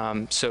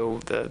 So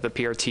the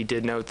PRT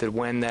did note that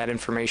when that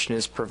information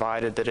is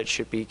provided, that it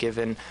should be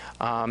given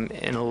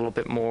in a little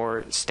bit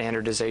more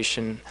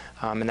standardization,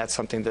 and that's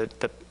something that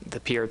the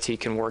PRT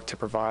can work to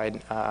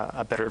provide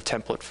a better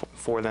template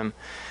for them.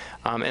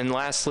 And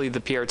lastly, the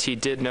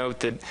PRT did note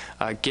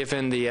that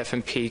given the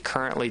FMP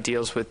currently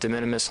deals with de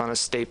minimis on a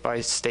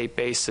state-by-state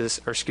basis,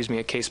 or excuse me,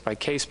 a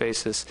case-by-case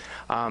basis,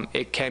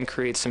 it can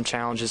create some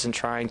challenges in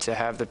trying to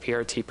have the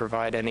PRT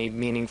provide any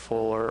meaningful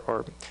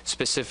or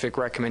specific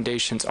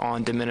recommendations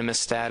on de minimis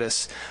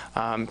status,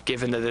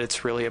 given that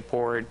it's really a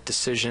board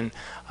decision.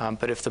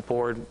 But if the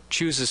board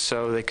chooses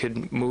so, they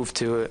could move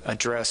to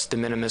address de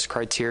minimis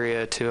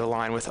criteria to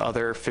align with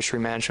other fishery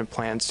management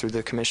plans through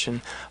the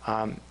Commission.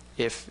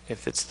 If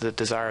it's the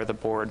desire of the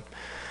board.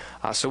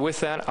 So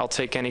with that, I'll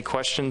take any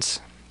questions.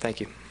 Thank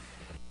you.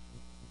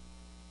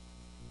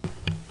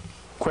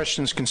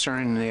 Questions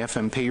concerning the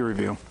FMP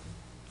review?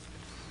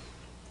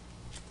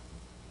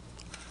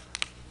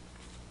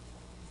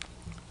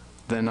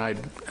 Then I'd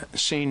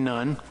see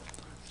none.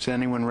 Is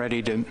anyone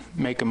ready to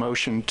make a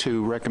motion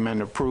to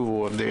recommend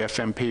approval of the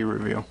FMP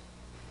review?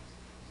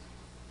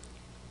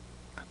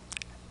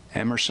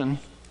 Emerson?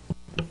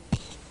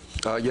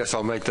 Yes,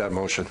 I'll make that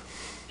motion.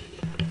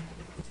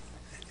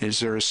 Is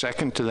there a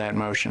second to that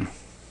motion?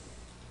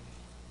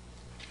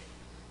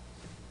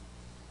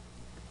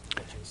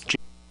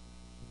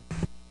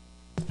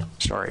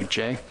 Sorry,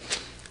 Jay.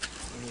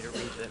 We need to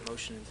read that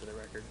motion into the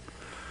record.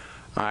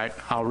 All right,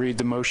 I'll read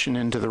the motion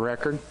into the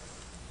record.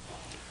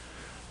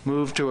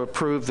 Move to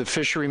approve the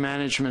fishery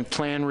management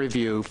plan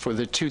review for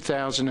the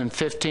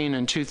 2015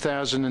 and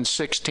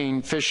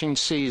 2016 fishing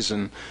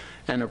season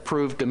and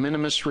approve de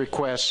minimis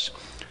requests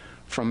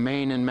from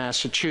Maine and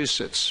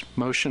Massachusetts.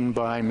 Motion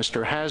by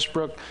Mr.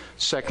 Hasbrook,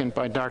 second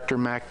by Dr.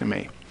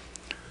 McNamee.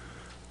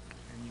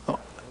 Oh.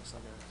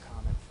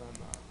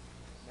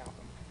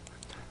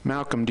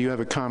 Malcolm, do you have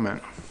a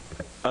comment?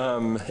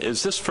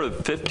 Is this for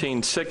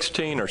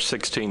 15-16 or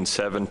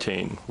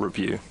 16-17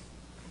 review?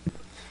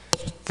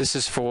 This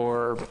is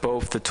for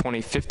both the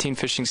 2015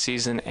 fishing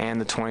season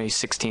and the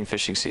 2016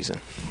 fishing season.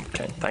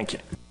 Okay, thank you.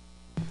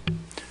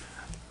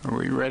 Are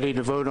we ready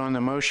to vote on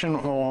the motion?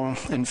 All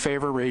in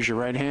favor, raise your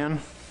right hand.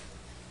 1,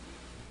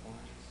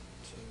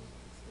 2,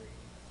 3,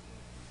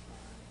 4,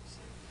 5, 6,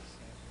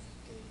 7,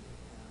 8,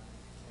 9,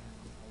 10,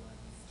 11,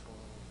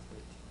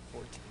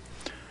 12,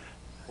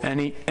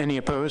 13, 14. Any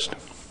opposed?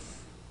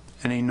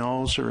 Any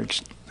nulls or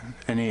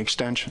any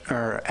extension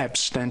or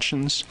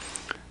abstentions?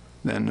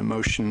 Then the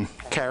motion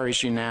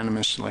carries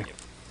unanimously.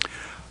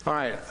 All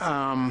right.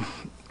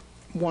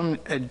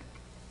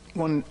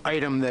 One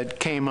item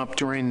that came up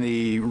during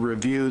the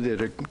review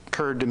that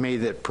occurred to me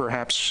that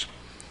perhaps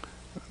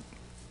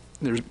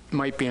there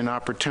might be an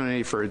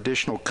opportunity for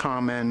additional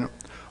comment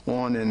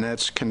on, and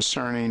that's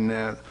concerning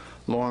the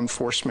Law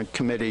Enforcement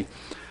Committee.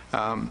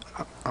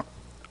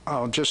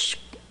 I'll just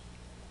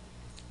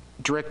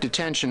direct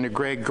attention to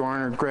Greg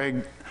Garner.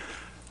 Greg,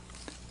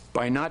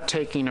 by not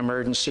taking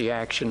emergency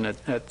action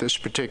at this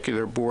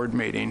particular board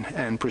meeting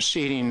and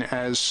proceeding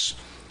as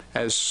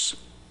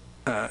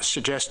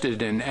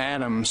suggested in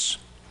Adam's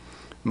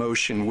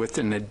motion with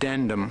an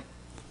addendum,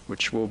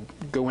 which will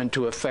go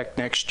into effect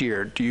next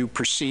year, do you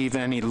perceive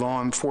any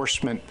law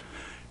enforcement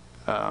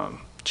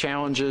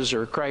challenges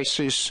or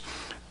crises,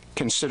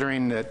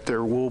 considering that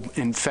there will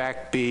in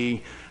fact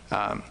be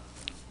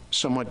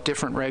somewhat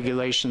different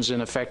regulations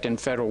in effect in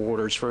federal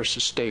waters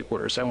versus state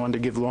waters? I wanted to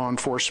give law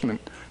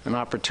enforcement an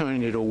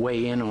opportunity to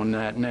weigh in on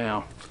that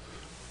now.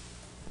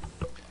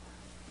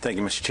 Thank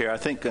you, Mr. Chair. I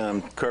think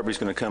Kirby's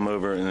going to come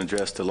over and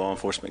address the Law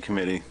Enforcement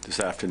Committee this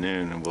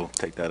afternoon, and we'll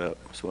take that up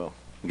as well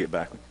and get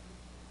back.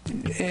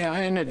 Yeah,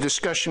 in a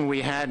discussion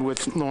we had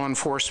with law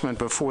enforcement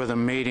before the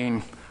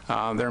meeting,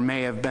 there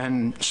may have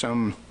been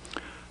some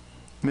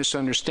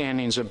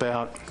misunderstandings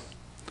about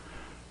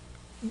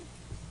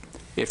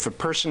if a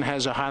person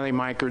has a highly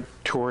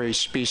migratory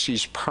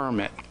species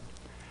permit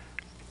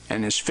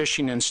and is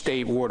fishing in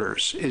state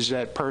waters, is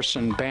that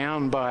person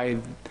bound by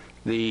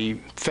the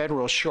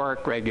federal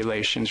shark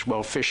regulations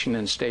while fishing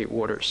in state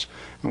waters?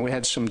 And we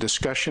had some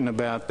discussion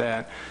about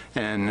that,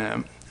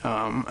 and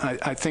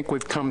I think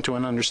we've come to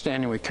an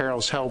understanding with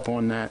Carol's help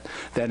on that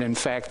in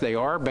fact they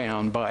are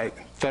bound by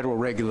federal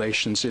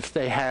regulations if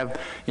they have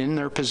in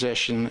their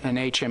possession an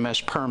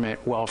HMS permit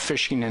while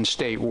fishing in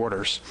state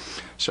waters.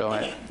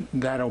 So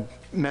that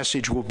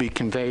message will be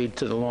conveyed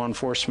to the law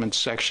enforcement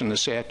section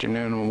this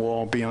afternoon, and we'll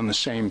all be on the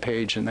same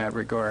page in that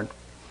regard.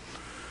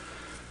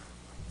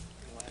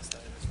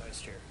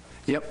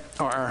 Yep.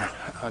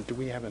 Do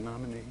we have a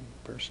nominating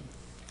person?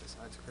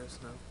 Besides Chris,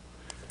 no.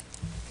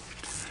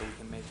 So we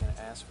can make an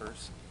ask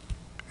first.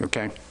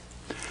 Okay.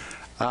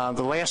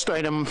 The last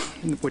item,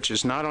 which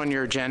is not on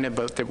your agenda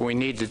but that we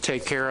need to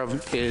take care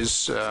of,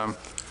 is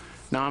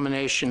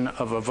nomination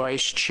of a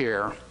vice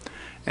chair.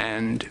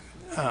 And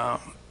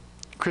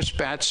Chris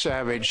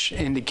Batsavage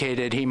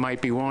indicated he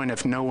might be willing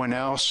if no one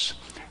else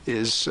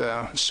is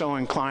so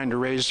inclined to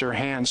raise their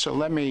hand. So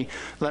let me,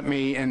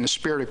 in the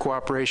spirit of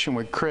cooperation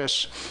with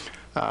Chris,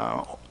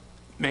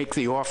 make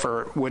the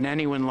offer. Would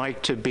anyone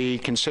like to be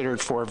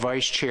considered for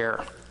vice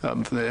chair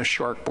of the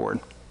Shark Board?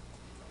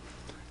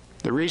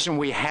 The reason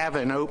we have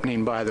an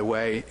opening, by the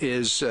way,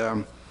 is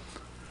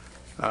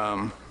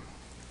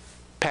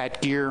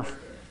Pat Gear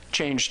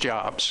changed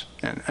jobs,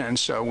 and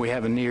so we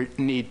have a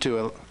need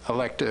to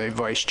elect a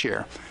vice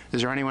chair.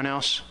 Is there anyone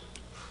else?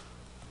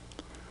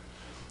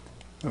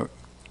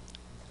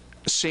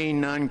 Seeing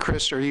none,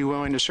 Chris, are you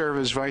willing to serve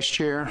as vice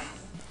chair?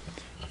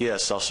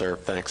 Yes, I'll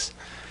serve. Thanks.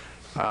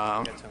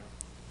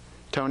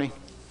 Tony?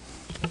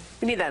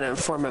 We need that in the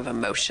form of a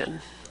motion,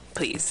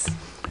 please.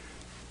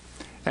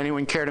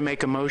 Anyone care to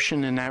make a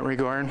motion in that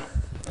regard?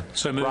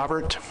 So moved.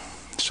 Robert?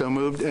 So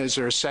moved. Is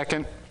there a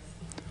second?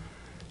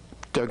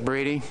 Doug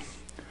Brady?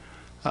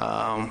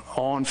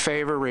 All in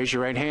favor, raise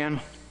your right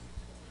hand.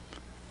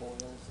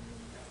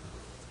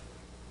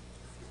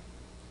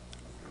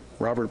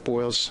 Robert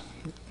Boyles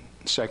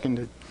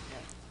seconded.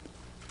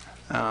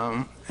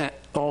 All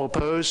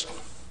opposed?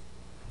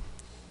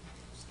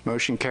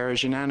 Motion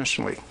carries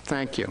unanimously.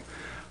 Thank you.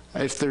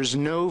 If there's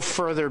no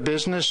further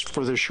business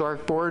for the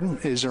Shark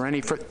Board, is there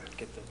any... Get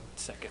the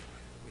second.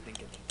 We didn't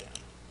get it down.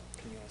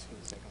 Can you ask who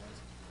the second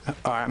was?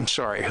 I'm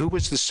sorry. Who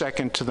was the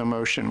second to the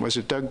motion? Was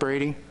it Doug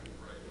Brady?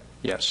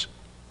 Yes.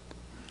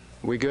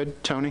 We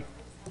good, Tony?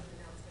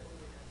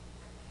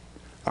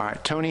 All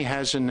right. Tony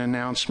has an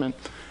announcement.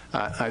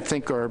 I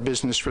think our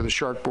business for the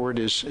Shark Board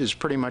is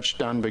pretty much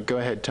done, but go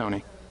ahead,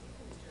 Tony.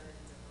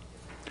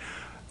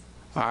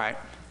 All right.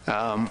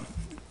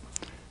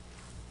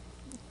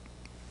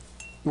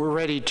 We're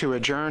ready to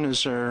adjourn.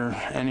 Is there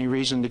any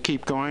reason to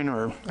keep going,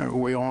 or are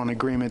we all in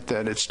agreement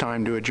that it's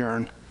time to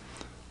adjourn?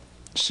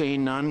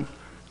 Seeing none,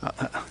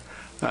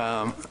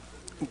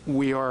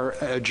 we are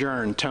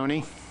adjourned.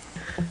 Tony?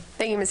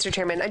 Thank you, Mr.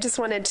 Chairman. I just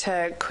wanted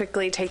to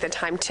quickly take the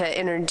time to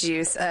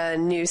introduce a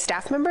new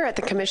staff member at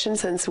the Commission,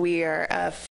 since we are